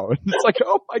now. And it's like,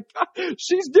 oh my God,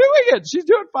 she's doing it. She's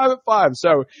doing 5 at 5.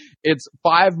 So it's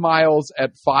 5 miles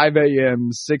at 5 a.m.,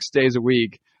 6 days a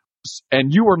week.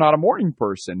 And you were not a morning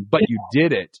person, but you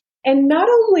did it. And not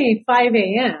only 5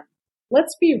 a.m.,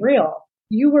 let's be real,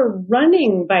 you were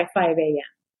running by 5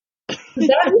 a.m.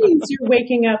 That means you're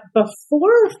waking up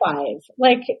before 5.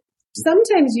 Like,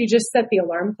 sometimes you just set the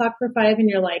alarm clock for 5 and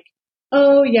you're like,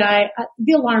 oh yeah,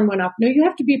 the alarm went off. No, you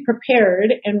have to be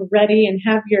prepared and ready and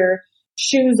have your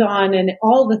shoes on and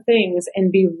all the things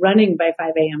and be running by 5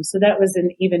 a.m. So that was an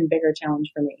even bigger challenge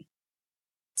for me.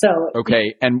 So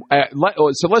okay, and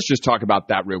so let's just talk about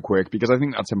that real quick because I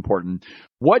think that's important.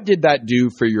 What did that do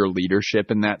for your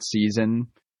leadership in that season?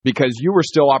 Because you were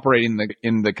still operating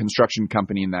in the construction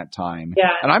company in that time. Yeah.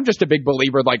 And I'm just a big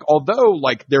believer, like, although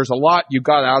like there's a lot you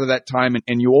got out of that time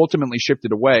and you ultimately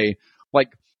shifted away, like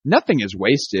nothing is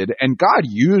wasted. And God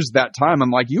used that time.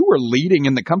 I'm like, you were leading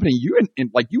in the company. You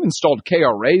installed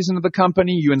KRAs into the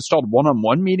company. You installed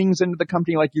one-on-one meetings into the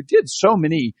company. Like you did so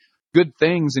many good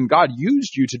things and God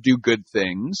used you to do good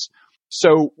things.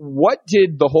 So what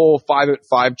did the whole 5 at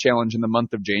 5 challenge in the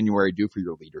month of January do for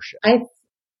your leadership?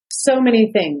 So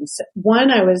many things.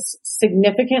 One, I was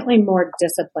significantly more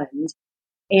disciplined.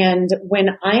 And when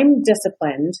I'm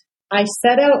disciplined, I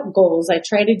set out goals. I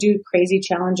try to do crazy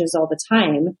challenges all the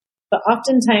time, but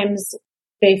oftentimes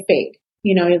they fade.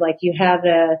 You know, like you have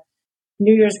a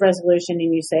New Year's resolution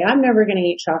and you say, I'm never going to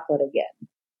eat chocolate again.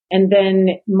 And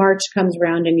then March comes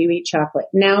around and you eat chocolate.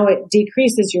 Now it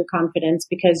decreases your confidence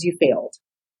because you failed.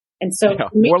 And so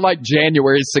more like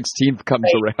January 16th comes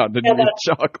around and you eat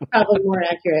chocolate. Probably more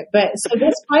accurate. But so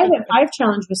this 5 at 5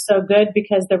 challenge was so good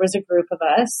because there was a group of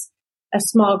us, a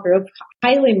small group,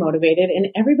 highly motivated,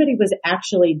 and everybody was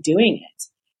actually doing it.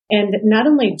 And not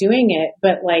only doing it,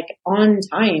 but like on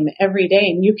time every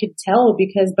day. And you could tell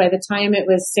because by the time it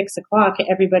was 6 o'clock,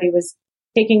 everybody was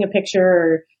taking a picture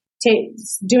or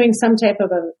doing some type of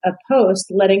a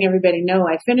post, letting everybody know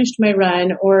I finished my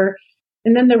run.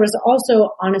 And then there was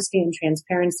also honesty and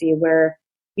transparency where,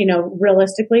 you know,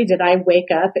 realistically, did I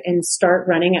wake up and start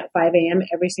running at 5 a.m.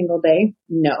 every single day?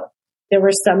 No. There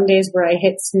were some days where I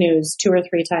hit snooze 2 or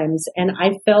 3 times and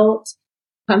I felt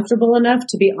comfortable enough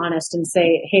to be honest and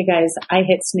say, hey guys, I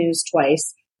hit snooze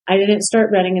twice. I didn't start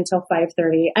running until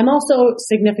 5:30. I'm also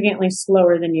significantly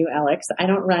slower than you, Alex. I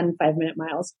don't run 5-minute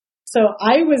miles. So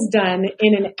I was done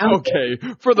in an hour. Okay,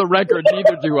 for the record,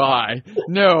 neither do I.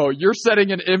 No, you're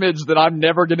setting an image that I'm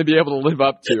never going to be able to live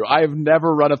up to. I have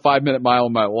never run a 5-minute mile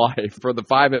in my life. For the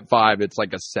 5 at 5, it's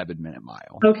like a 7-minute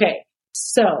mile. Okay,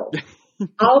 so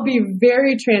I'll be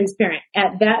very transparent.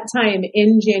 At that time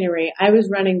in January, I was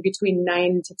running between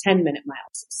 9 to 10-minute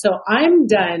miles. So I'm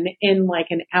done in like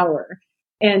an hour.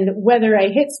 And whether I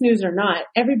hit snooze or not,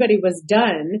 everybody was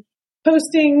done.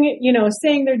 Posting, you know,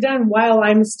 saying they're done while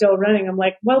I'm still running. I'm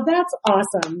like, well, that's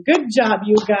awesome. Good job,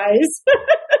 you guys.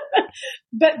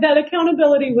 But that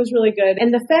accountability was really good.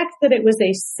 And the fact that it was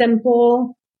a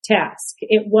simple task,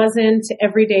 it wasn't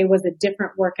every day was a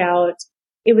different workout.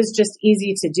 It was just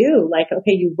easy to do. Like,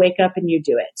 okay, you wake up and you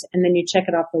do it and then you check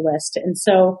it off the list. And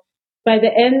so by the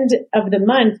end of the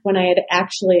month, when I had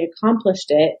actually accomplished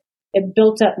it, it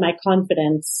built up my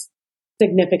confidence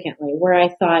significantly where I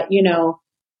thought, you know,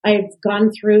 I've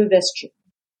gone through this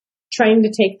trying to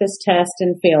take this test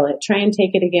and fail it, try and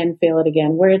take it again, fail it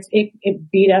again, where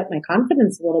it beat up my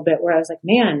confidence a little bit where I was like,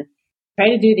 man, try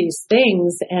to do these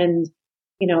things and,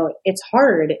 you know, it's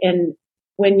hard. And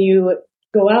when you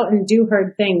go out and do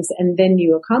hard things and then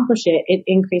you accomplish it, it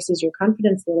increases your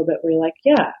confidence a little bit where you're like,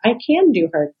 yeah, I can do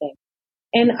hard things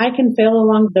and I can fail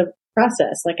along the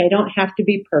process. Like I don't have to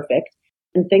be perfect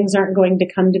and things aren't going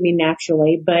to come to me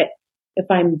naturally, but if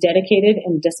I'm dedicated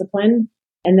and disciplined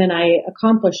and then I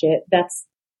accomplish it,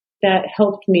 that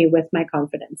helped me with my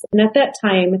confidence. And at that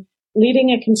time, leading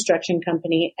a construction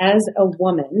company as a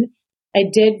woman, I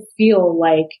did feel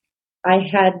like I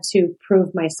had to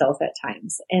prove myself at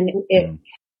times. And it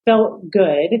felt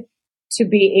good to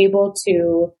be able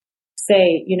to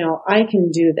say, you know, I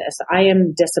can do this. I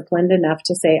am disciplined enough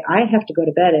to say I have to go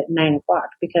to bed at 9 o'clock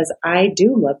because I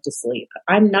do love to sleep.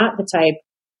 I'm not the type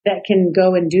that can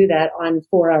go and do that on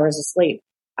 4 hours of sleep.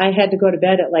 I had to go to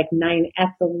bed at like 9 at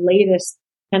the latest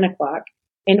 10 o'clock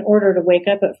in order to wake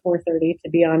up at 4:30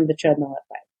 to be on the treadmill at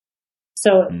 5.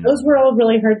 So those were all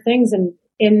really hard things. And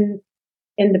in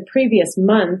the previous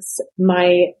months,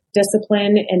 my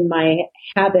discipline and my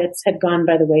habits had gone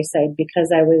by the wayside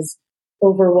because I was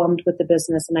overwhelmed with the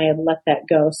business and I had let that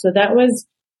go. So that was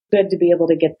good to be able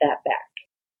to get that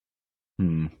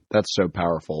back. That's so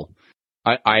powerful.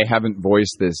 I haven't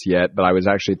voiced this yet, but I was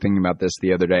actually thinking about this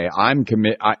the other day. I'm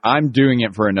doing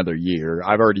it for another year.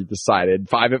 I've already decided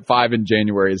 5 at 5 in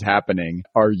January is happening.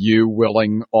 Are you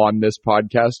willing on this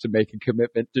podcast to make a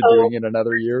commitment to doing it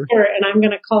another year? Sure. And I'm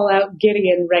going to call out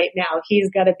Gideon right now. He's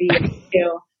got to be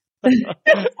too.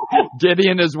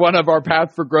 Gideon is one of our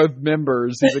Path for Growth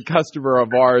members. He's a customer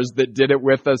of ours that did it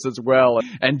with us as well.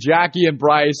 And Jackie and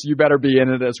Bryce, you better be in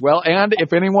it as well. And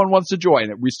if anyone wants to join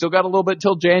it, we still got a little bit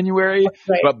till January,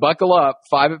 but buckle up.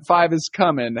 5 at 5 is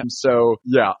coming. And so,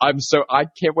 yeah, I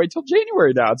can't wait till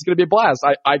January now. It's going to be a blast.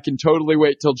 I can totally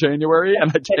wait till January, and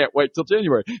I can't wait till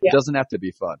January. Yeah. It doesn't have to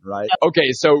be fun, right? Yeah.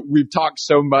 Okay. So we've talked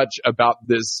so much about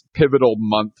this pivotal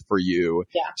month for you.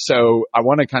 Yeah. So I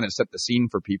want to kind of set the scene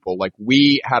for people. Like,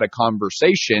 we had a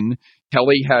conversation.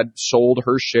 Kelly had sold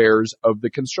her shares of the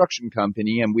construction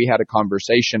company, and we had a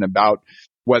conversation about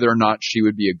whether or not she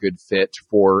would be a good fit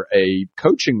for a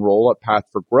coaching role at Path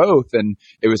for Growth. And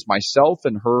it was myself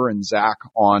and her and Zach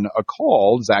on a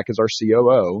call. Zach is our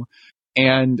COO.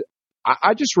 And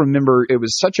I just remember it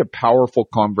was such a powerful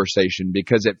conversation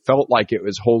because it felt like it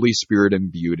was Holy Spirit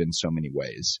imbued in so many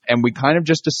ways. And we kind of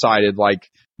just decided, like,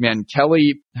 man,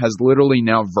 Kelly has literally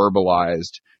now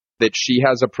verbalized that she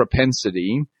has a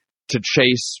propensity to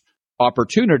chase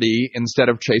opportunity instead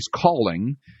of chase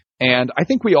calling. And I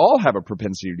think we all have a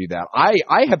propensity to do that.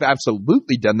 I have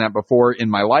absolutely done that before in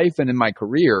my life and in my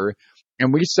career.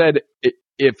 And we said,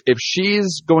 if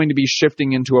she's going to be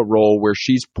shifting into a role where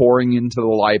she's pouring into the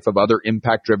life of other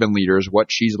impact-driven leaders,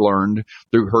 what she's learned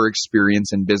through her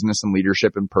experience in business and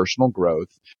leadership and personal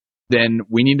growth, then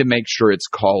we need to make sure it's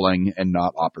calling and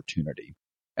not opportunity.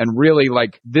 And really,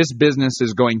 like, this business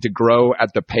is going to grow at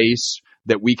the pace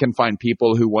that we can find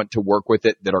people who want to work with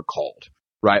it that are called,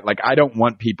 right? Like, I don't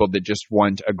want people that just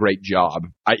want a great job.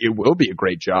 It will be a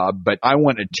great job, but I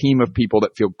want a team of people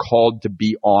that feel called to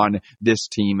be on this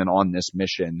team and on this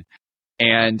mission.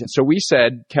 And so we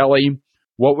said, Kelly,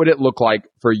 what would it look like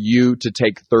for you to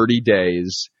take 30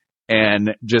 days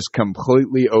and just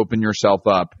completely open yourself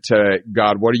up to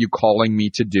God? What are you calling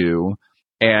me to do?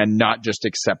 And not just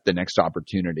accept the next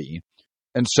opportunity.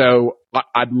 And so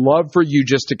I'd love for you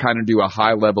just to kind of do a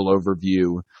high level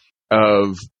overview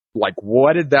of, like,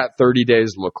 what did that 30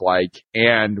 days look like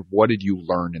and what did you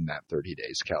learn in that 30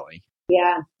 days, Kelly?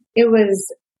 Yeah, it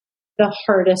was the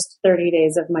hardest 30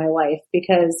 days of my life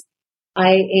because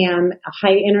I am a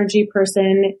high energy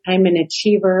person. I'm an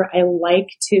achiever. I like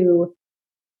to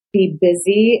be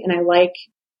busy and I like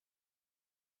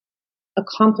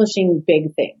accomplishing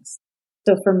big things.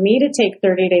 So for me to take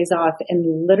 30 days off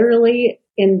and literally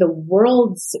in the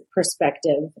world's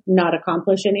perspective, not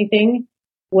accomplish anything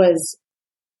was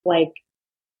like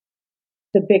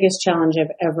the biggest challenge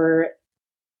I've ever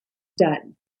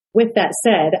done. With that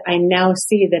said, I now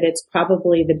see that it's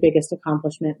probably the biggest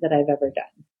accomplishment that I've ever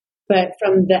done. But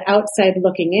from the outside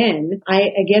looking in,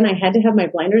 I had to have my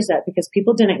blinders up because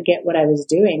people didn't get what I was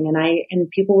doing. And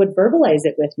people would verbalize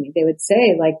it with me. They would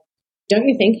say, like, don't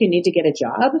you think you need to get a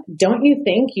job? Don't you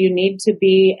think you need to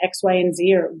be X, Y, and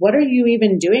Z? Or what are you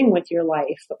even doing with your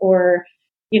life? Or,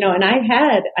 and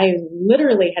I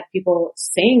literally had people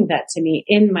saying that to me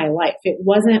in my life. It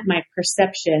wasn't my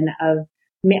perception of,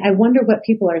 I wonder what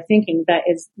people are thinking. That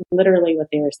is literally what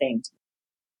they were saying to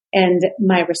me. And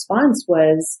my response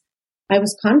was, I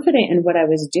was confident in what I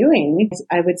was doing.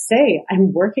 I would say,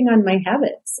 I'm working on my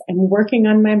habits. I'm working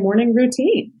on my morning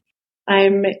routine.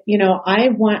 I'm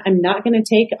not going to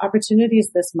take opportunities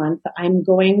this month. I'm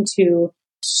going to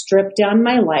strip down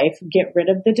my life, get rid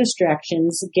of the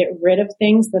distractions, get rid of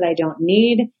things that I don't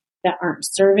need, that aren't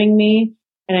serving me.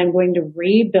 And I'm going to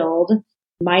rebuild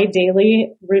my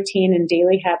daily routine and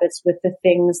daily habits with the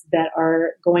things that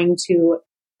are going to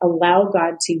allow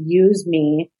God to use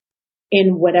me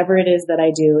in whatever it is that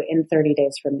I do in 30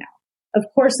 days from now. Of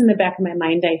course, in the back of my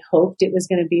mind, I hoped it was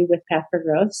going to be with Path for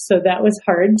Growth. So that was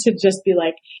hard to just be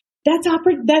like, that's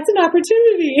an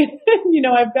opportunity.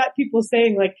 I've got people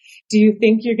saying, like, do you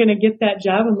think you're going to get that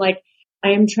job? I'm like,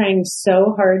 I am trying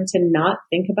so hard to not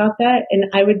think about that.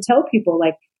 And I would tell people,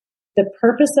 like, the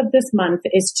purpose of this month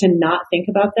is to not think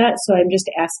about that. So I would just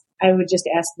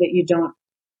ask that you don't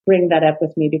bring that up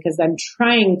with me because I'm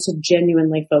trying to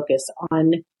genuinely focus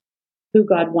on who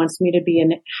God wants me to be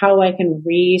and how I can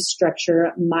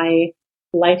restructure my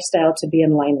lifestyle to be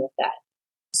in line with that.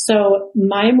 So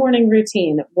my morning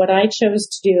routine, what I chose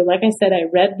to do, like I said, I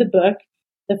read the book,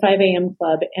 The 5 a.m.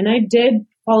 Club, and I did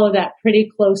follow that pretty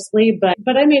closely, but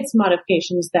I made some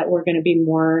modifications that were going to be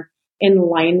more in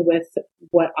line with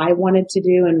what I wanted to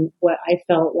do and what I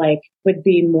felt like would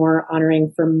be more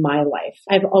honoring for my life.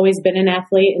 I've always been an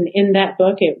athlete, and in that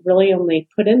book, it really only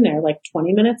put in there like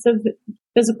 20 minutes of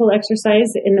physical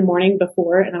exercise in the morning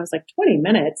before. And I was like, 20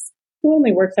 minutes? Who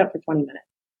only works out for 20 minutes?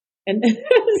 And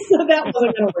so that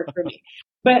wasn't going to work for me.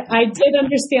 But I did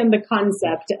understand the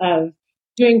concept of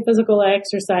doing physical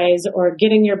exercise or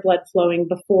getting your blood flowing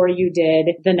before you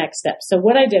did the next step. So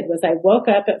what I did was I woke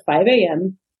up at 5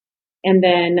 a.m. and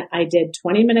then I did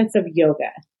 20 minutes of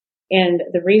yoga. And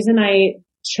the reason I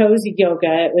chose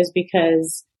yoga was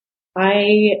because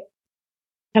I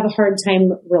have a hard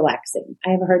time relaxing.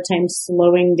 I have a hard time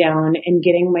slowing down and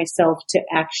getting myself to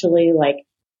actually like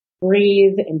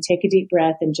breathe and take a deep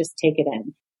breath and just take it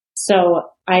in. So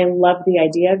I love the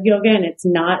idea of yoga, and it's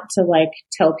not to like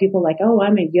tell people like, oh,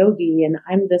 I'm a yogi and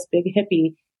I'm this big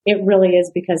hippie. It really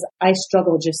is because I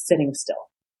struggle just sitting still.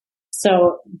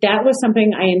 So that was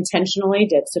something I intentionally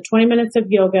did. So 20 minutes of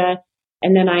yoga,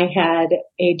 and then I had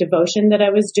a devotion that I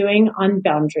was doing on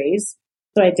boundaries.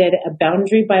 So I did a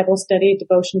boundary Bible study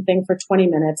devotion thing for 20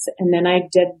 minutes, and then I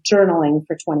did journaling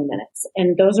for 20 minutes.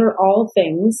 And those are all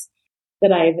things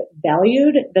that I've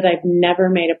valued, that I've never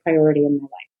made a priority in my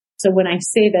life. So when I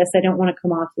say this, I don't want to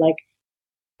come off like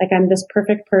I'm this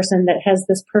perfect person that has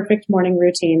this perfect morning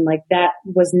routine. Like that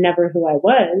was never who I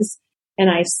was. And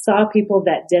I saw people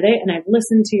that did it, and I've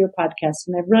listened to your podcast,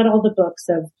 and I've read all the books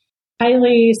of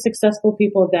highly successful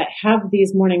people that have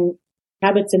these morning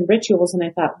habits and rituals. And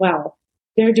I thought, wow,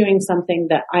 they're doing something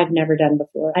that I've never done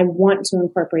before. I want to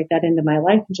incorporate that into my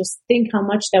life and just think how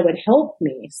much that would help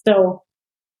me. So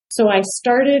I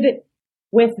started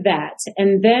with that.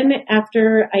 And then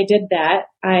after I did that,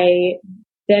 I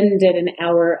then did an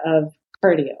hour of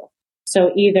cardio.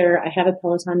 So either I have a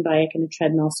Peloton bike and a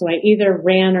treadmill. So I either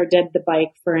ran or did the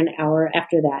bike for an hour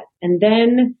after that. And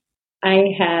then I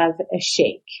have a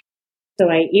shake. So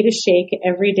I eat a shake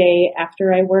every day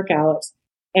after I work out.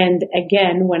 And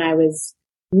again, when I was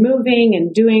moving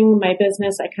and doing my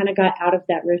business, I kind of got out of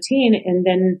that routine. And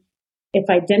then if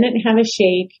I didn't have a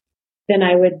shake, then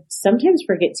I would sometimes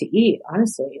forget to eat,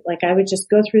 honestly. Like I would just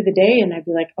go through the day and I'd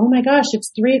be like, oh my gosh,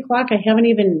 it's 3:00. I haven't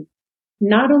even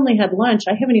not only had lunch,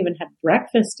 I haven't even had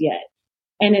breakfast yet.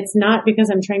 And it's not because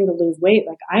I'm trying to lose weight.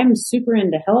 Like I'm super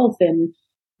into health and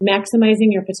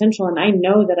maximizing your potential. And I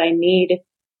know that I need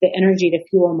the energy to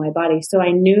fuel my body. So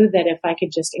I knew that if I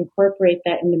could just incorporate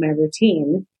that into my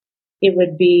routine, it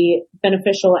would be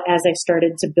beneficial as I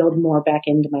started to build more back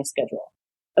into my schedule.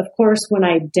 Of course, when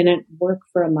I didn't work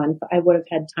for a month, I would have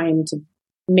had time to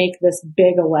make this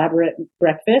big, elaborate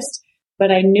breakfast.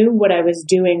 But I knew what I was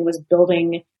doing was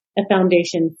building a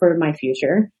foundation for my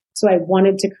future. So I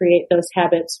wanted to create those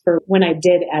habits for when I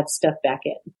did add stuff back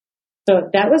in. So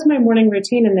that was my morning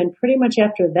routine. And then pretty much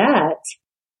after that,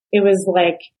 it was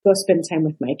like go spend time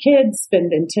with my kids,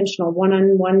 spend intentional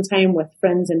one-on-one time with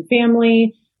friends and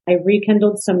family. I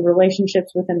rekindled some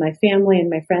relationships within my family and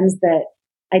my friends that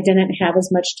I didn't have as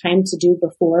much time to do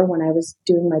before when I was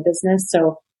doing my business.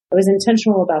 So I was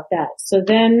intentional about that. So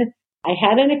then I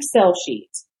had an Excel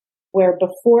sheet where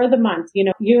before the month,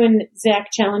 you and Zach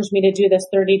challenged me to do this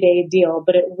 30-day deal,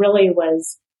 but it really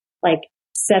was like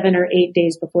 7 or 8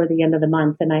 days before the end of the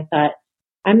month. And I thought,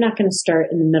 I'm not going to start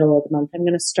in the middle of the month. I'm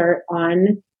going to start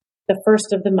on the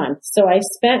first of the month. So I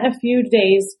spent a few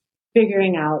days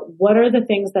figuring out what are the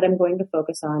things that I'm going to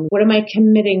focus on. What am I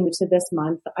committing to this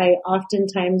month? I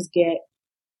oftentimes get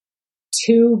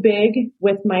too big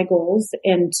with my goals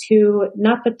and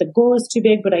not that the goal is too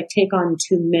big, but I take on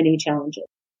too many challenges.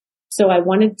 So I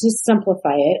wanted to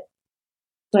simplify it.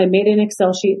 So I made an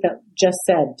Excel sheet that just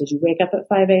said, did you wake up at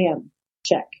 5 a.m.?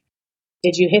 Check.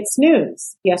 Did you hit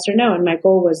snooze? Yes or no? And my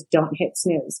goal was don't hit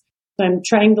snooze. So I'm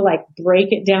trying to break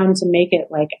it down to make it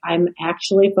like I'm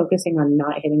actually focusing on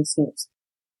not hitting snooze.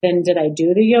 Then did I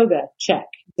do the yoga? Check.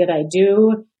 Did I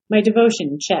do my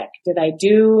devotion? Check. Did I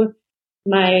do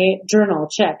my journal?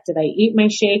 Check. Did I eat my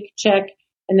shake? Check.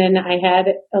 And then I had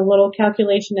a little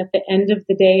calculation at the end of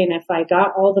the day. And if I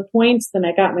got all the points, then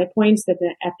I got my points. At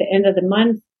the end of the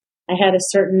month, I had a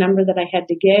certain number that I had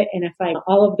to get. And if I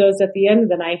all of those at the end,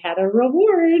 then I had a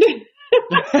reward.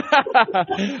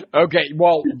 Okay.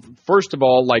 Well, first of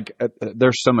all,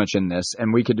 there's so much in this,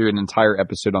 and we could do an entire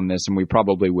episode on this, and we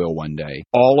probably will one day.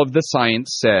 All of the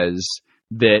science says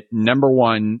that number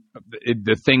one,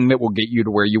 the thing that will get you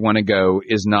to where you want to go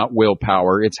is not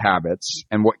willpower, it's habits.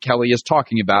 And what Kelly is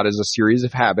talking about is a series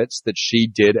of habits that she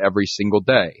did every single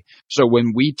day. So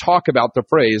when we talk about the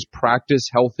phrase practice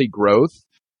healthy growth,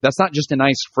 That's not just a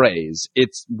nice phrase.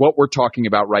 It's what we're talking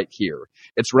about right here.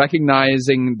 It's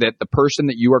recognizing that the person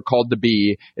that you are called to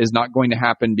be is not going to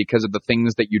happen because of the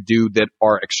things that you do that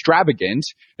are extravagant.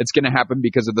 It's going to happen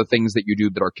because of the things that you do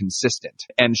that are consistent.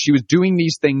 And she was doing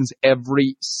these things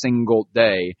every single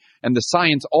day. And the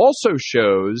science also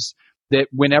shows that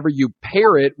whenever you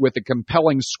pair it with a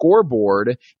compelling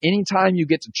scoreboard, anytime you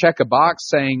get to check a box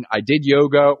saying, I did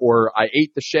yoga, or I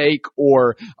ate the shake,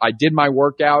 or I did my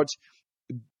workout,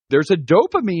 there's a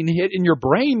dopamine hit in your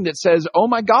brain that says, oh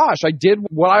my gosh, I did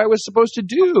what I was supposed to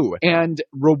do. And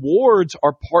rewards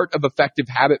are part of effective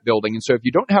habit building. And so if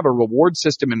you don't have a reward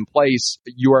system in place,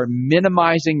 you are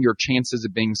minimizing your chances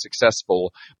of being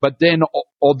successful. But then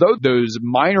although those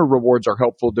minor rewards are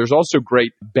helpful, there's also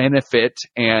great benefit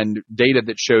and data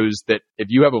that shows that if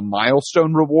you have a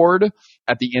milestone reward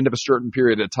at the end of a certain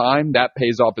period of time, that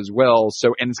pays off as well.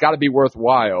 So, and it's got to be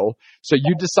worthwhile. So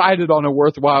you decided on a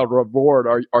worthwhile reward.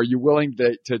 Are you willing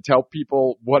to tell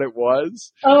people what it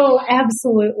was? Oh,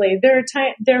 absolutely.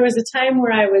 There was a time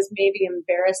where I was maybe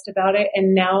embarrassed about it,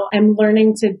 and now I'm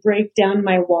learning to break down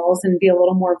my walls and be a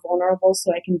little more vulnerable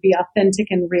so I can be authentic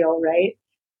and real, right?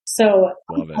 So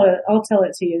I'll tell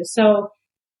it to you. So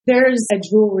there's a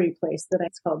jewelry place that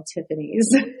it's called Tiffany's.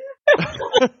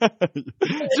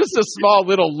 Just a small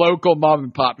little local mom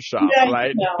and pop shop,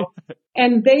 right?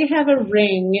 And they have a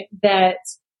ring that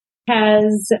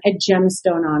has a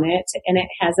gemstone on it, and it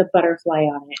has a butterfly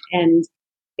on it. And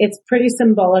it's pretty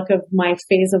symbolic of my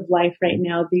phase of life right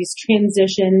now, these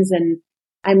transitions, and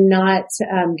I'm not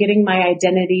getting my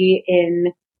identity in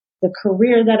the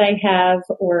career that I have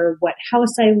or what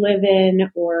house I live in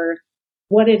or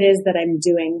what it is that I'm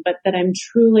doing, but that I'm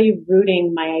truly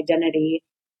rooting my identity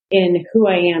in who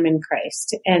I am in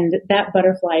Christ. And that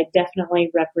butterfly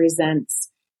definitely represents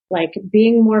like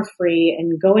being more free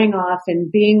and going off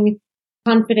and being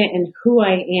confident in who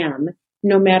I am,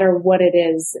 no matter what it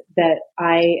is that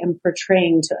I am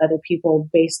portraying to other people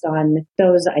based on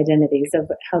those identities of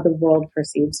how the world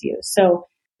perceives you. So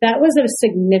that was a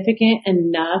significant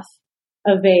enough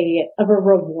of a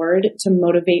reward to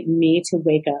motivate me to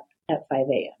wake up at 5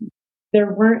 a.m.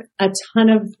 There weren't a ton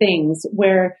of things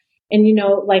where, and you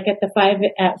know, like at the 5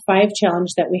 at 5 challenge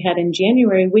that we had in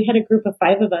January, we had a group of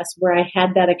 5 of us where I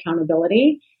had that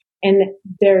accountability. And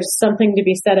there's something to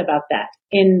be said about that.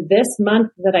 In this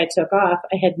month that I took off,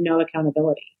 I had no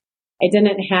accountability. I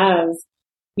didn't have,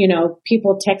 you know,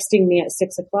 people texting me at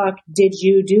 6 o'clock. Did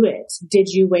you do it? Did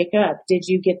you wake up? Did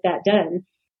you get that done?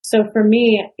 So for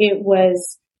me, it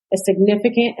was a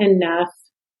significant enough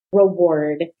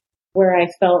reward where I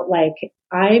felt like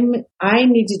I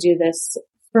need to do this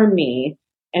for me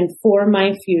and for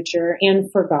my future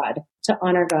and for God, to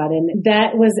honor God. And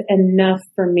that was enough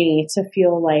for me to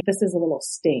feel like this is a little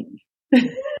sting,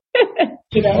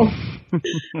 you know?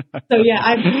 So yeah,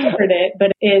 I've covered it,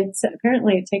 but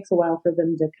apparently it takes a while for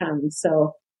them to come.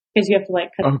 So, because you have to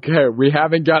like cut. Okay, we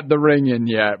haven't got the ring in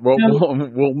yet.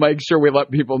 We'll make sure we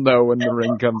let people know when the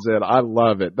ring comes in. I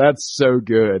love it. That's so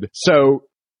good. So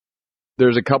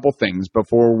there's a couple things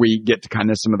before we get to kind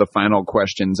of some of the final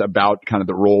questions about kind of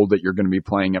the role that you're going to be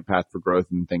playing at Path for Growth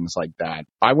and things like that.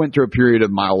 I went through a period of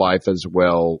my life as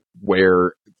well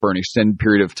where for an extended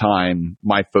period of time,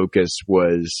 my focus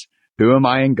was, who am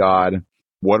I in God?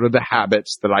 What are the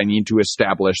habits that I need to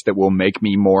establish that will make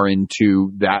me more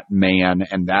into that man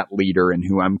and that leader and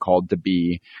who I'm called to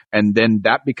be? And then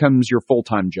that becomes your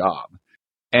full-time job.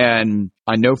 And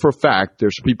I know for a fact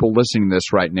there's people listening to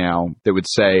this right now that would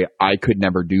say, I could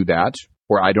never do that,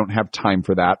 or I don't have time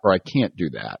for that, or I can't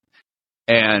do that.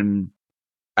 And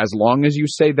as long as you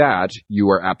say that, you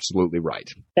are absolutely right.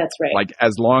 That's right. Like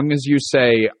as long as you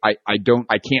say, I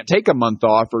can't take a month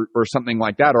off or something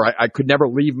like that, or I could never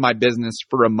leave my business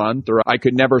for a month, or I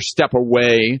could never step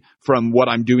away from what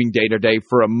I'm doing day to day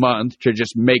for a month to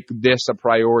just make this a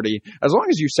priority. As long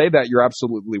as you say that, you're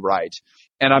absolutely right.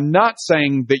 And I'm not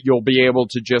saying that you'll be able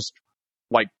to just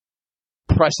like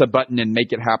press a button and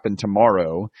make it happen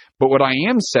tomorrow. But what I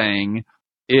am saying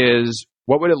is,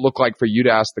 what would it look like for you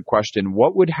to ask the question,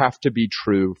 what would have to be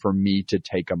true for me to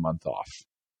take a month off?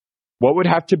 What would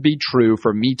have to be true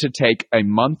for me to take a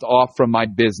month off from my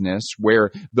business where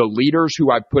the leaders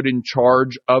who I put in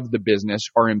charge of the business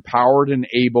are empowered and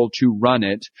able to run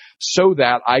it so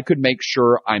that I could make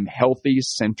sure I'm healthy,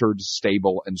 centered,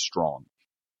 stable, and strong?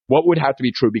 What would have to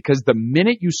be true? Because the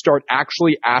minute you start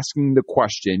actually asking the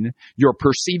question, you're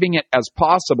perceiving it as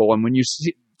possible. And when you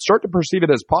start to perceive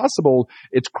it as possible,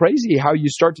 it's crazy how you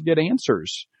start to get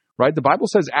answers, right? The Bible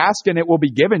says, ask and it will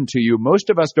be given to you. Most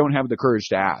of us don't have the courage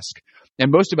to ask.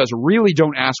 And most of us really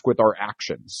don't ask with our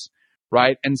actions,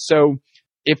 right? And so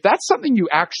if that's something you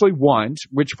actually want,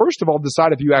 which first of all,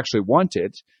 decide if you actually want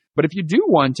it, but if you do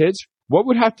want it, what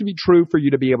would have to be true for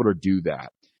you to be able to do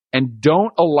that? And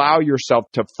don't allow yourself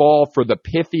to fall for the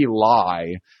pithy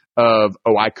lie of,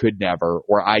 oh, I could never,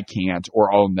 or I can't,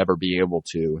 or I'll never be able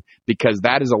to, because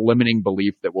that is a limiting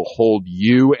belief that will hold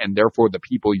you and therefore the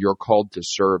people you're called to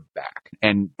serve back.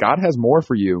 And God has more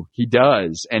for you. He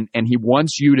does. And he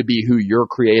wants you to be who you're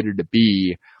created to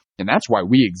be. And that's why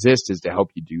we exist, is to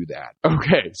help you do that.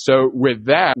 Okay. So with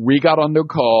that, we got on the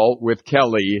call with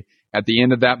Kelly at the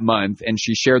end of that month, and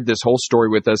she shared this whole story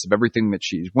with us of everything that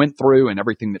she's went through and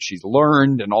everything that she's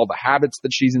learned and all the habits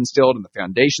that she's instilled and the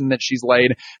foundation that she's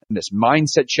laid and this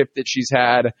mindset shift that she's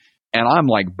had. And I'm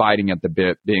like biting at the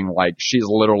bit, being like, she's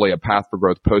literally a Path for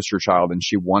Growth poster child and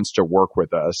she wants to work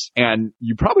with us. And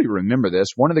you probably remember this.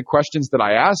 One of the questions that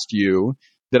I asked you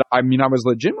that I was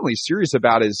legitimately serious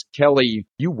about is, Kelly,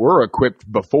 you were equipped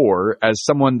before as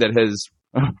someone that has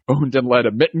owned and led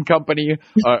a mitten company,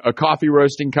 a coffee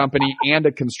roasting company, and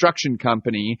a construction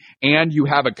company, and you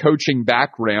have a coaching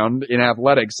background in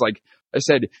athletics. Like I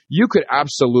said, you could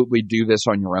absolutely do this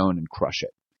on your own and crush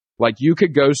it. Like you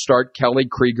could go start Kelly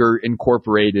Krieger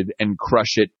Incorporated and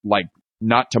crush it like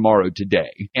not tomorrow,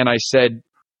 today. And I said,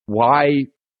 why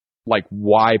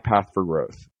Path for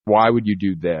Growth? Why would you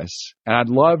do this? And I'd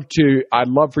love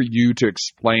for you to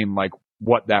explain like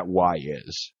what that why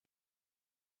is.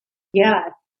 Yeah.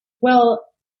 Well,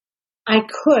 I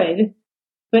could,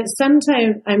 but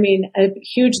sometimes, a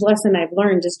huge lesson I've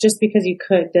learned is just because you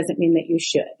could doesn't mean that you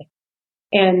should.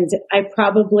 And I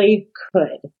probably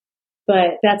could,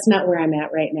 but that's not where I'm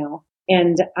at right now.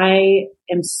 And I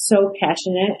am so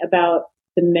passionate about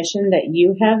the mission that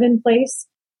you have in place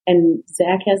and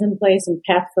Zach has in place and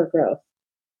Path for Growth,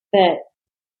 that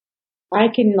I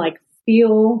can like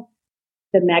feel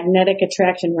the magnetic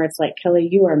attraction where it's like, Kelly,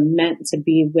 you are meant to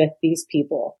be with these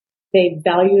people. They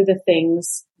value the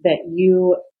things that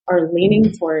you are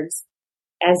leaning towards.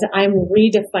 As I'm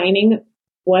redefining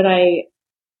what I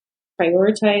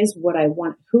prioritize, what I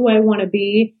want, who I want to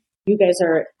be, you guys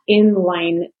are in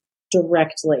line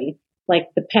directly. Like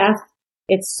the path,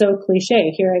 it's so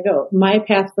cliche. Here I go. My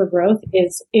Path for Growth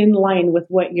is in line with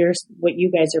what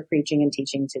you guys are preaching and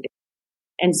teaching to do.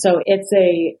 And so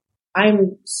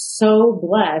I'm so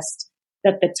blessed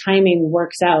that the timing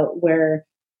works out where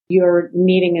you're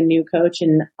needing a new coach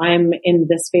and I'm in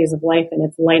this phase of life and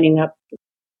it's lining up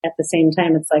at the same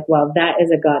time. It's like, wow, that is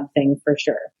a God thing for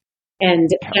sure. And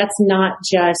that's not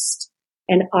just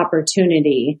an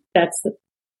opportunity. That's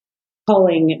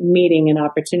meeting an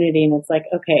opportunity. And it's like,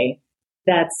 okay,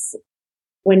 that's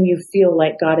when you feel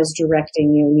like God is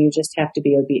directing you and you just have to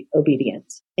be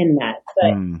obedient in that.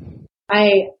 But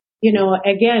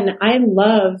again, I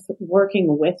love working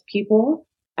with people.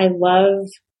 I love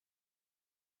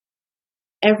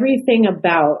everything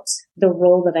about the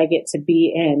role that I get to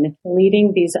be in,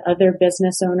 leading these other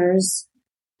business owners,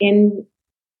 in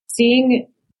seeing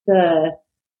the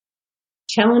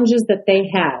challenges that they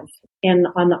have. And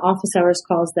on the office hours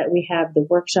calls that we have, the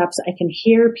workshops, I can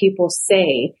hear people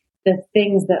say the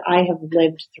things that I have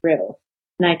lived through.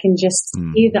 And I can just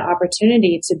see the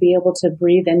opportunity to be able to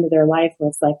breathe into their life where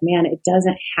it's like, man, it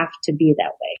doesn't have to be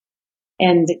that way.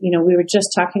 And, we were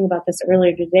just talking about this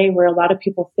earlier today where a lot of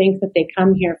people think that they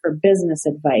come here for business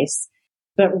advice,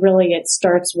 but really it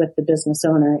starts with the business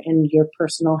owner and your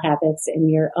personal habits and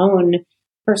your own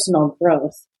personal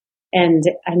growth. And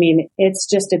it's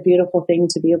just a beautiful thing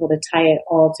to be able to tie it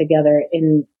all together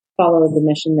and follow the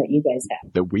mission that you guys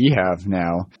have. That we have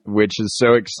now, which is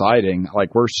so exciting.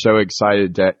 Like, we're so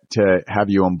excited to have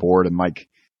you on board and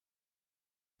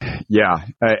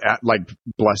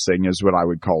blessing is what I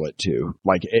would call it too.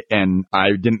 And I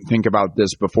didn't think about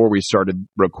this before we started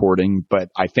recording, but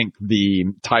I think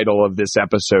the title of this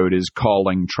episode is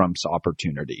Calling Trumps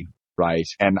Opportunity. Right.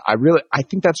 And I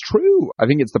think that's true. I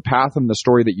think it's the path and the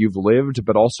story that you've lived,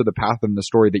 but also the path and the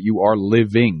story that you are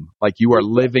living. Like you are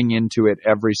living into it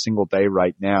every single day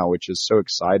right now, which is so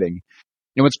exciting.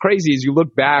 And what's crazy is you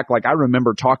look back, like I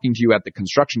remember talking to you at the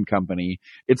construction company.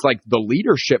 It's like the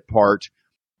leadership part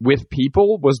with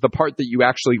people was the part that you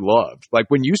actually loved. Like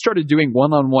when you started doing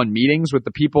one-on-one meetings with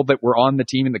the people that were on the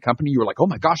team in the company, you were like, oh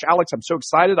my gosh, Alex, I'm so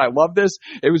excited. I love this.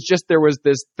 It was just, there was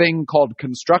this thing called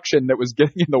construction that was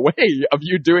getting in the way of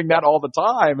you doing that all the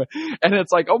time. And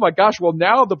it's like, oh my gosh, well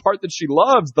now the part that she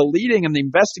loves, the leading and the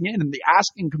investing in and the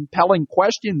asking compelling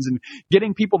questions and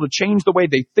getting people to change the way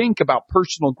they think about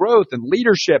personal growth and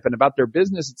leadership and about their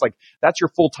business. It's like, that's your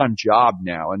full-time job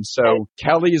now. And so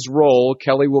Kelly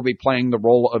will be playing the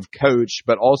role of coach,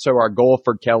 but also our goal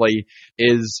for Kelly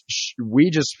is we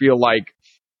just feel like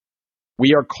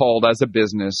we are called as a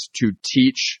business to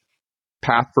teach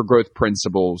Path for Growth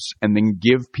principles and then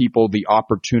give people the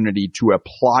opportunity to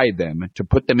apply them, to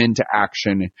put them into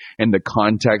action in the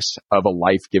context of a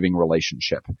life-giving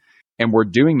relationship. And we're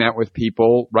doing that with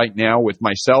people right now, with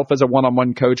myself as a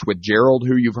one-on-one coach, with Gerald,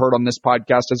 who you've heard on this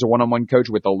podcast as a one-on-one coach,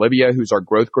 with Olivia, who's our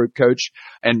growth group coach,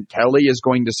 and Kelly is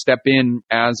going to step in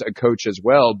as a coach as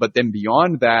well. But then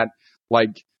beyond that,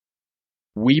 like,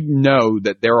 we know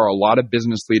that there are a lot of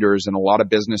business leaders and a lot of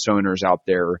business owners out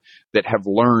there that have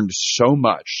learned so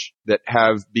much, that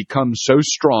have become so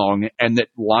strong, and that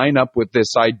line up with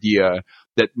this idea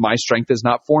that my strength is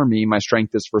not for me, my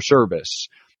strength is for service.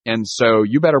 And so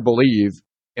you better believe,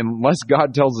 unless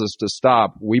God tells us to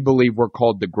stop, we believe we're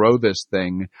called to grow this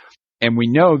thing. And we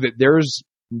know that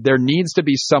there needs to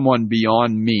be someone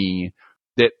beyond me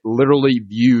that literally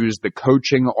views the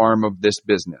coaching arm of this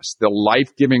business, the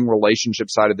life-giving relationship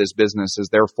side of this business, as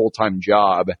their full-time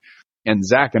job. And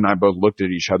Zach and I both looked at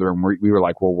each other and we were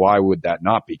like, well, why would that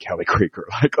not be Kelly Krieger?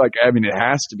 I mean, it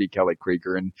has to be Kelly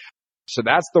Krieger. And so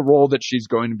that's the role that she's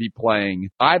going to be playing.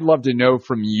 I'd love to know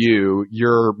from you,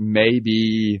 you're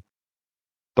maybe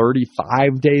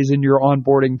 35 days in your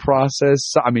onboarding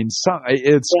process. I mean,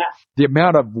 the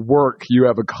amount of work you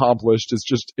have accomplished is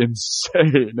just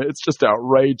insane. It's just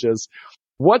outrageous.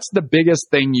 What's the biggest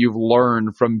thing you've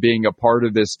learned from being a part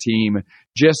of this team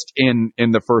just in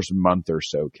the first month or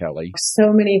so, Kelly?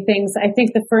 So many things. I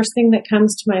think the first thing that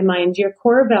comes to my mind, your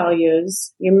core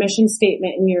values, your mission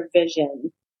statement, and your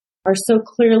vision are so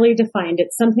clearly defined.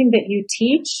 It's something that you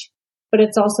teach, but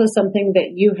it's also something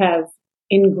that you have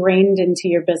ingrained into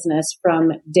your business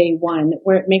from day one,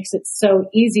 where it makes it so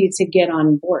easy to get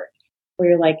on board,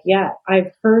 where you're like, yeah,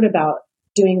 I've heard about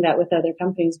doing that with other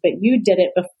companies, but you did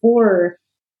it before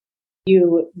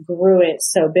you grew it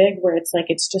so big, where it's like,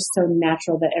 it's just so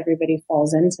natural that everybody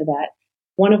falls into that.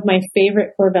 One of my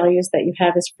favorite core values that you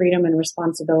have is freedom and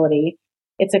responsibility.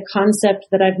 It's a concept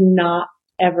that I've not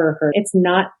ever heard. It's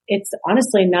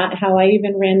honestly not how I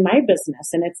even ran my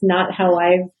business, and it's not how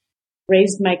I've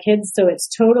raised my kids. So it's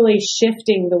totally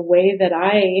shifting the way that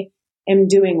I am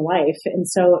doing life. And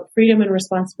so freedom and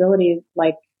responsibility,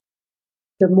 like,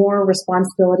 the more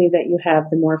responsibility that you have,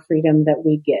 the more freedom that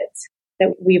we get,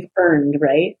 that we've earned,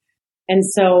 right? And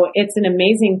so it's an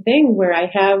amazing thing where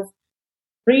I have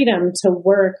freedom to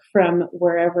work from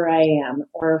wherever I am,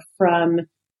 or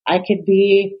I could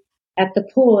be at the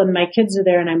pool and my kids are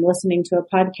there and I'm listening to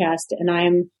a podcast and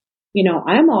I'm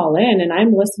all in and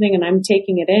I'm listening and I'm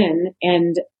taking it in,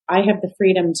 and I have the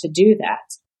freedom to do that.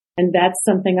 And that's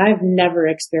something I've never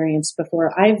experienced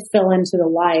before. I've fell into the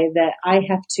lie that I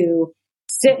have to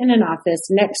sit in an office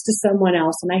next to someone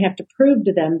else and I have to prove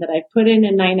to them that I put in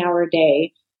a 9-hour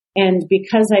day. And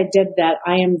because I did that,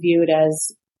 I am viewed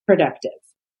as productive,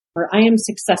 or I am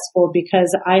successful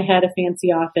because I had a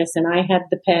fancy office and I had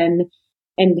the pen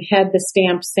and had the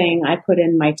stamp saying I put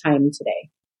in my time today.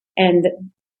 And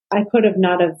I could have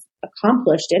not have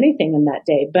accomplished anything in that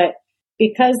day, but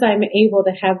because I'm able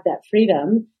to have that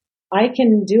freedom, I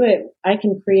can do it. I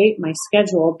can create my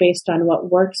schedule based on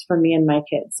what works for me and my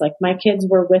kids. Like, my kids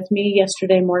were with me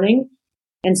yesterday morning,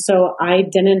 and so I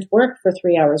didn't work for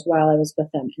 3 hours while I was with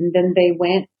them. And then they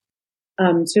went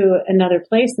to another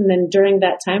place. And then during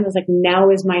that time, I was like, now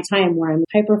is my time where I'm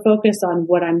hyper focused on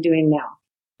what I'm doing now.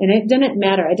 And it didn't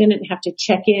matter. I didn't have to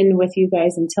check in with you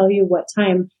guys and tell you what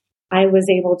time. I was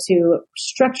able to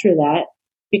structure that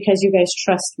because you guys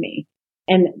trust me.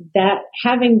 And that,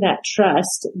 having that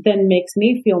trust then makes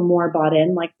me feel more bought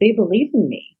in, like they believe in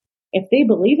me. If they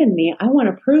believe in me, I want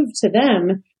to prove to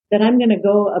them that I'm going to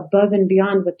go above and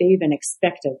beyond what they even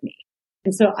expect of me.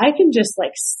 And so I can just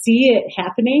like see it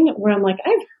happening where I'm like,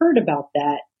 I've heard about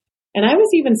that. And I was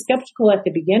even skeptical at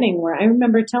the beginning, where I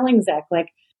remember telling Zach, like,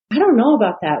 I don't know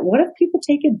about that. What if people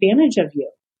take advantage of you?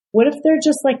 What if they're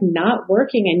just like not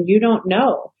working and you don't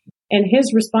know? And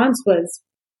his response was,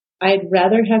 I'd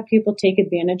rather have people take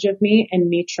advantage of me and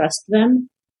me trust them.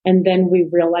 And then we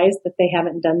realize that they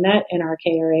haven't done that in our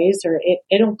KRAs, or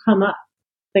it'll come up.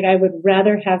 Like, I would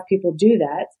rather have people do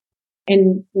that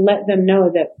and let them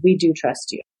know that we do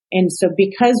trust you. And so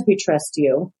because we trust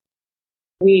you,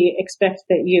 we expect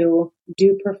that you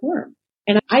do perform.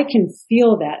 And I can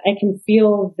feel that. I can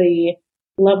feel the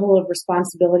level of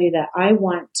responsibility that I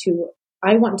want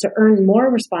to earn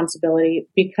more responsibility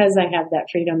because I have that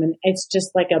freedom. And it's just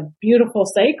like a beautiful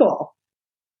cycle.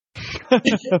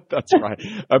 That's right.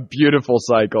 A beautiful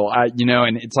cycle.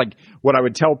 And it's like, what I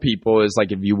would tell people is,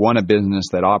 like, if you want a business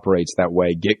that operates that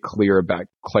way, get clear about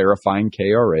clarifying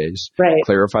KRAs, right?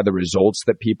 Clarify the results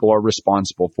that people are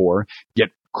responsible for, get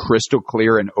crystal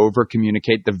clear and over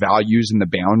communicate the values and the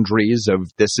boundaries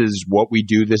of this is what we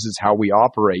do, this is how we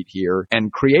operate here,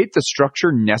 and create the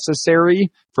structure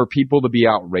necessary for people to be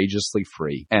outrageously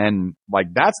free. And like,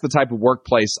 that's the type of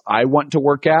workplace I want to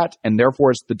work at. And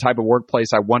therefore it's the type of workplace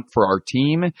I want for our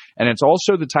team. And it's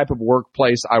also the type of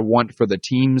workplace I want for the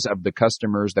teams of the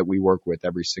customers that we work with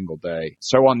every single day.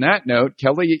 So on that note,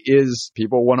 Kelly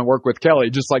people want to work with Kelly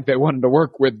just like they wanted to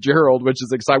work with Gerald, which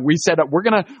is exciting. We said, we're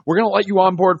going to let you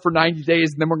on board for 90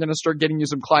 days and then we're going to start getting you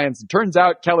some clients. It turns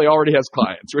out Kelly already has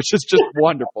clients, which is just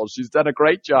wonderful. She's done a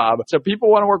great job. So people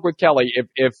want to work with Kelly.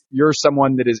 If you're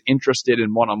someone that is interested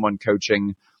in one-on-one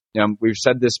coaching, we've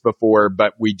said this before,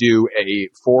 but we do a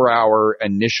 4-hour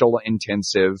initial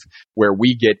intensive where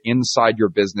we get inside your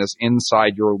business,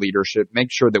 inside your leadership, make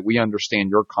sure that we understand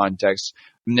your context.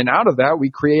 And then out of that, we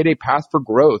create a path for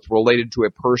growth related to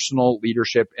a personal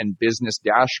leadership and business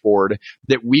dashboard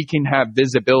that we can have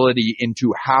visibility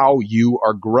into how you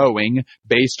are growing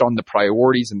based on the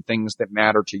priorities and things that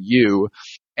matter to you.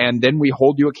 And then we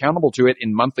hold you accountable to it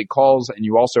in monthly calls. And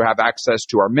you also have access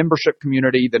to our membership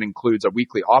community that includes a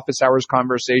weekly office hours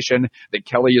conversation that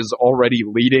Kelly is already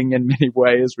leading in many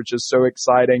ways, which is so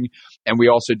exciting. And we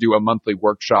also do a monthly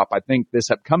workshop. I think this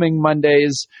upcoming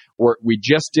Mondays, we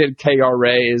just did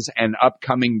KRAs, and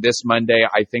upcoming this Monday,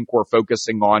 I think we're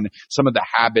focusing on some of the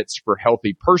habits for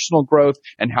healthy personal growth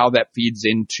and how that feeds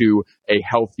into a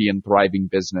healthy and thriving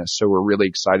business. So we're really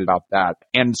excited about that.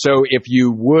 And so if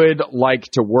you would like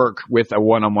to work with a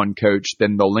one-on-one coach,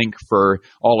 then the link for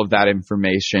all of that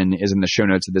information is in the show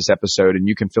notes of this episode, and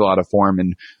you can fill out a form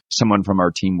and someone from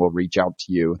our team will reach out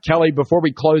to you. Kelly, before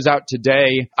we close out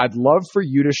today, I'd love for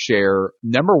you to share,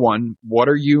 number one, what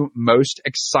are you most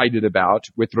excited about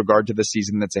with regard to the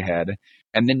season that's ahead?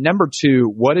 And then number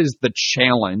two, what is the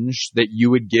challenge that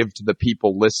you would give to the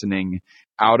people listening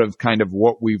out of kind of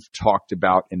what we've talked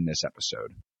about in this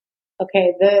episode?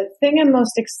 Okay, the thing I'm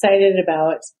most excited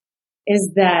about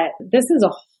is that this is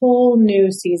a whole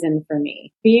new season for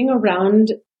me. Being around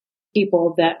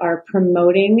people that are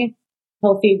promoting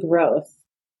healthy growth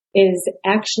is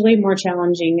actually more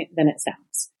challenging than it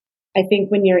sounds. I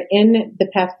think when you're in the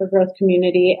Path for Growth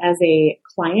community as a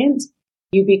client,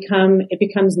 it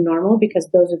becomes normal because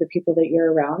those are the people that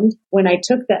you're around. When I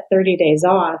took that 30 days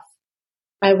off,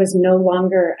 I was no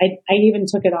longer, I even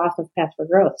took it off of Path for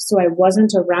Growth. So I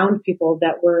wasn't around people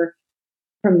that were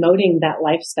promoting that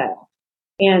lifestyle.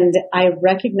 And I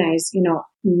recognize,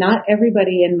 not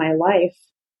everybody in my life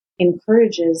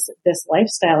encourages this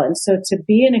lifestyle. And so to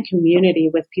be in a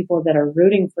community with people that are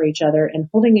rooting for each other and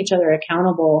holding each other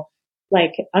accountable,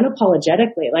 like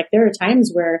unapologetically, like there are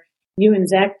times where you and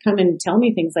Zach come and tell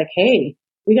me things like, hey,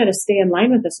 we got to stay in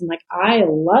line with this. I'm like, I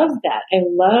love that. I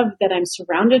love that I'm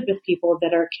surrounded with people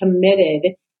that are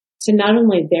committed to not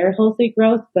only their healthy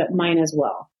growth, but mine as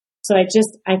well. So I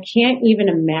can't even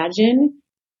imagine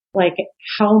like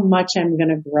how much I'm going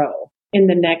to grow in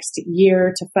the next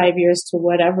year to 5 years to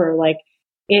whatever. Like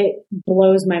it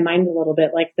blows my mind a little bit.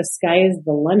 Like the sky is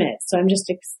the limit. So I'm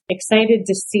just excited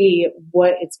to see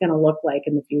what it's going to look like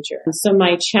in the future. So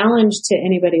my challenge to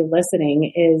anybody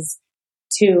listening is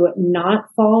to not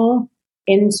fall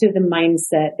into the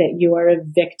mindset that you are a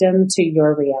victim to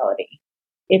your reality.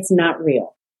 It's not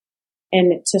real.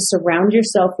 And to surround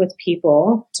yourself with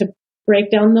people, to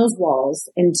break down those walls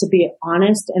and to be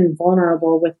honest and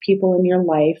vulnerable with people in your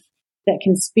life that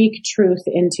can speak truth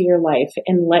into your life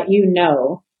and let you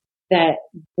know that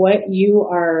what you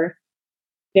are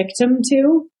victim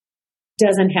to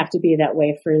doesn't have to be that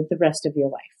way for the rest of your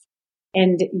life.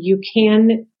 And you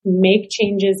can make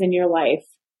changes in your life,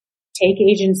 take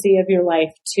agency of your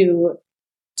life to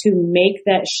make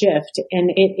that shift. And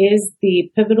it is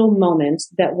the pivotal moment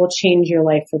that will change your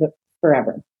life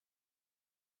forever.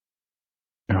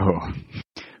 Oh,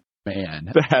 man,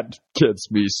 that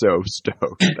gets me so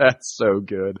stoked. That's so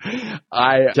good.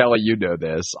 Kelly, you know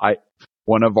this.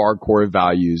 One of our core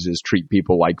values is treat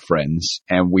people like friends.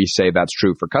 And we say that's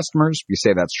true for customers. We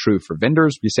say that's true for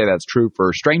vendors. We say that's true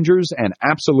for strangers. And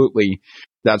absolutely,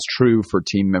 that's true for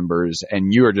team members.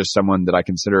 And you are just someone that I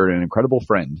consider an incredible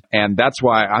friend. And that's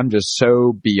why I'm just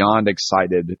so beyond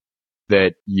excited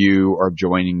that you are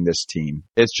joining this team.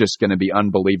 It's just going to be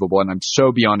unbelievable. And I'm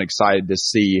so beyond excited to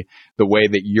see the way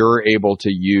that you're able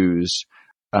to use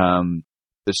the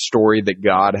story that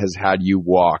God has had you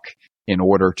walk in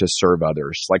order to serve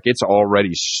others. Like it's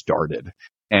already started.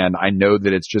 And I know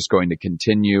that it's just going to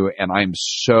continue. And I'm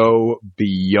so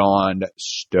beyond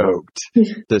stoked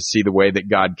to see the way that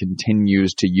God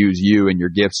continues to use you and your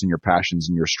gifts and your passions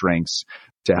and your strengths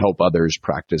to help others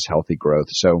practice healthy growth.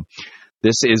 So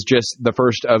This is just the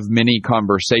first of many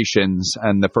conversations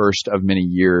and the first of many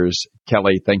years.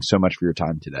 Kelly, thanks so much for your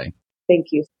time today. Thank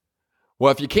you.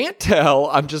 Well, if you can't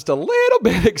tell, I'm just a little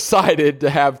bit excited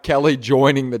to have Kelly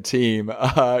joining the team.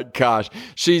 Gosh,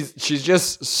 she's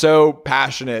just so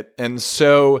passionate and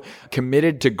so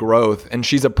committed to growth, and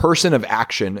she's a person of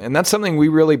action. And that's something we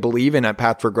really believe in at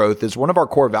Path for Growth. Is one of our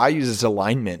core values is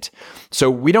alignment.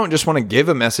 So we don't just want to give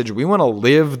a message, we want to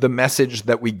live the message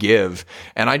that we give.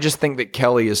 And I just think that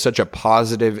Kelly is such a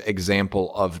positive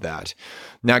example of that.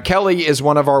 Now, Kelly is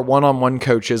one of our one-on-one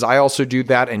coaches. I also do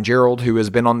that, and Gerald, who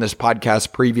has been on this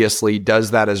podcast previously,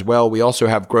 does that as well. We also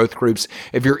have growth groups.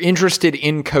 If you're interested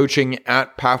in coaching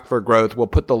at Path for Growth, we'll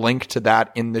put the link to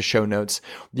that in the show notes.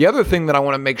 The other thing that I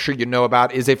want to make sure you know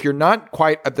about is if you're not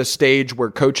quite at the stage where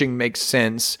coaching makes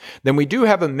sense, then we do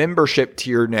have a membership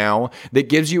tier now that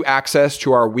gives you access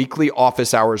to our weekly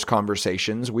office hours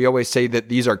conversations. We always say that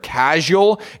these are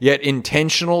casual yet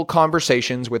intentional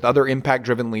conversations with other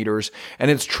impact-driven leaders,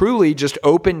 and it's truly just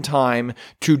open time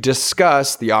to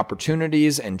discuss the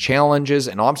opportunities and challenges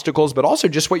and obstacles, but also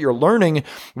just what you're learning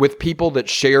with people that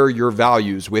share your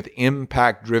values, with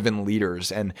impact-driven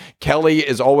leaders. And Kelly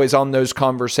is always on those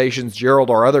conversations. Gerald,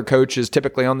 our other coach, is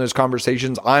typically on those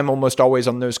conversations. I'm almost always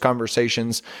on those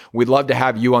conversations. We'd love to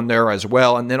have you on there as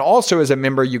well. And then also as a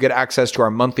member, you get access to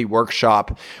our monthly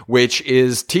workshop, which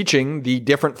is teaching the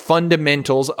different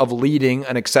fundamentals of leading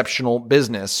an exceptional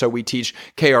business. So we teach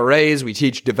KRAs, we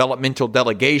teach developmental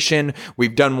delegation.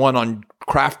 We've done one on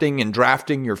crafting and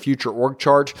drafting your future org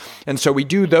chart. And so we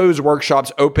do those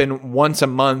workshops open once a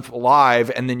month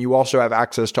live, and then you also have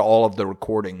access to all of the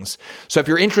recordings. So if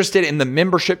you're interested in the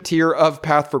membership tier of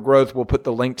Path for Growth, we'll put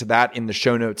the link to that in the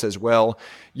show notes as well.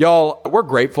 Y'all, we're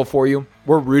grateful for you.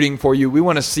 We're rooting for you. We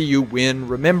want to see you win.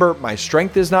 Remember, my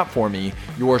strength is not for me.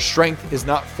 Your strength is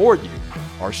not for you.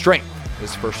 Our strength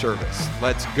is for service.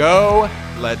 Let's go.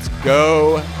 Let's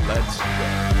go. Let's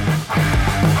go.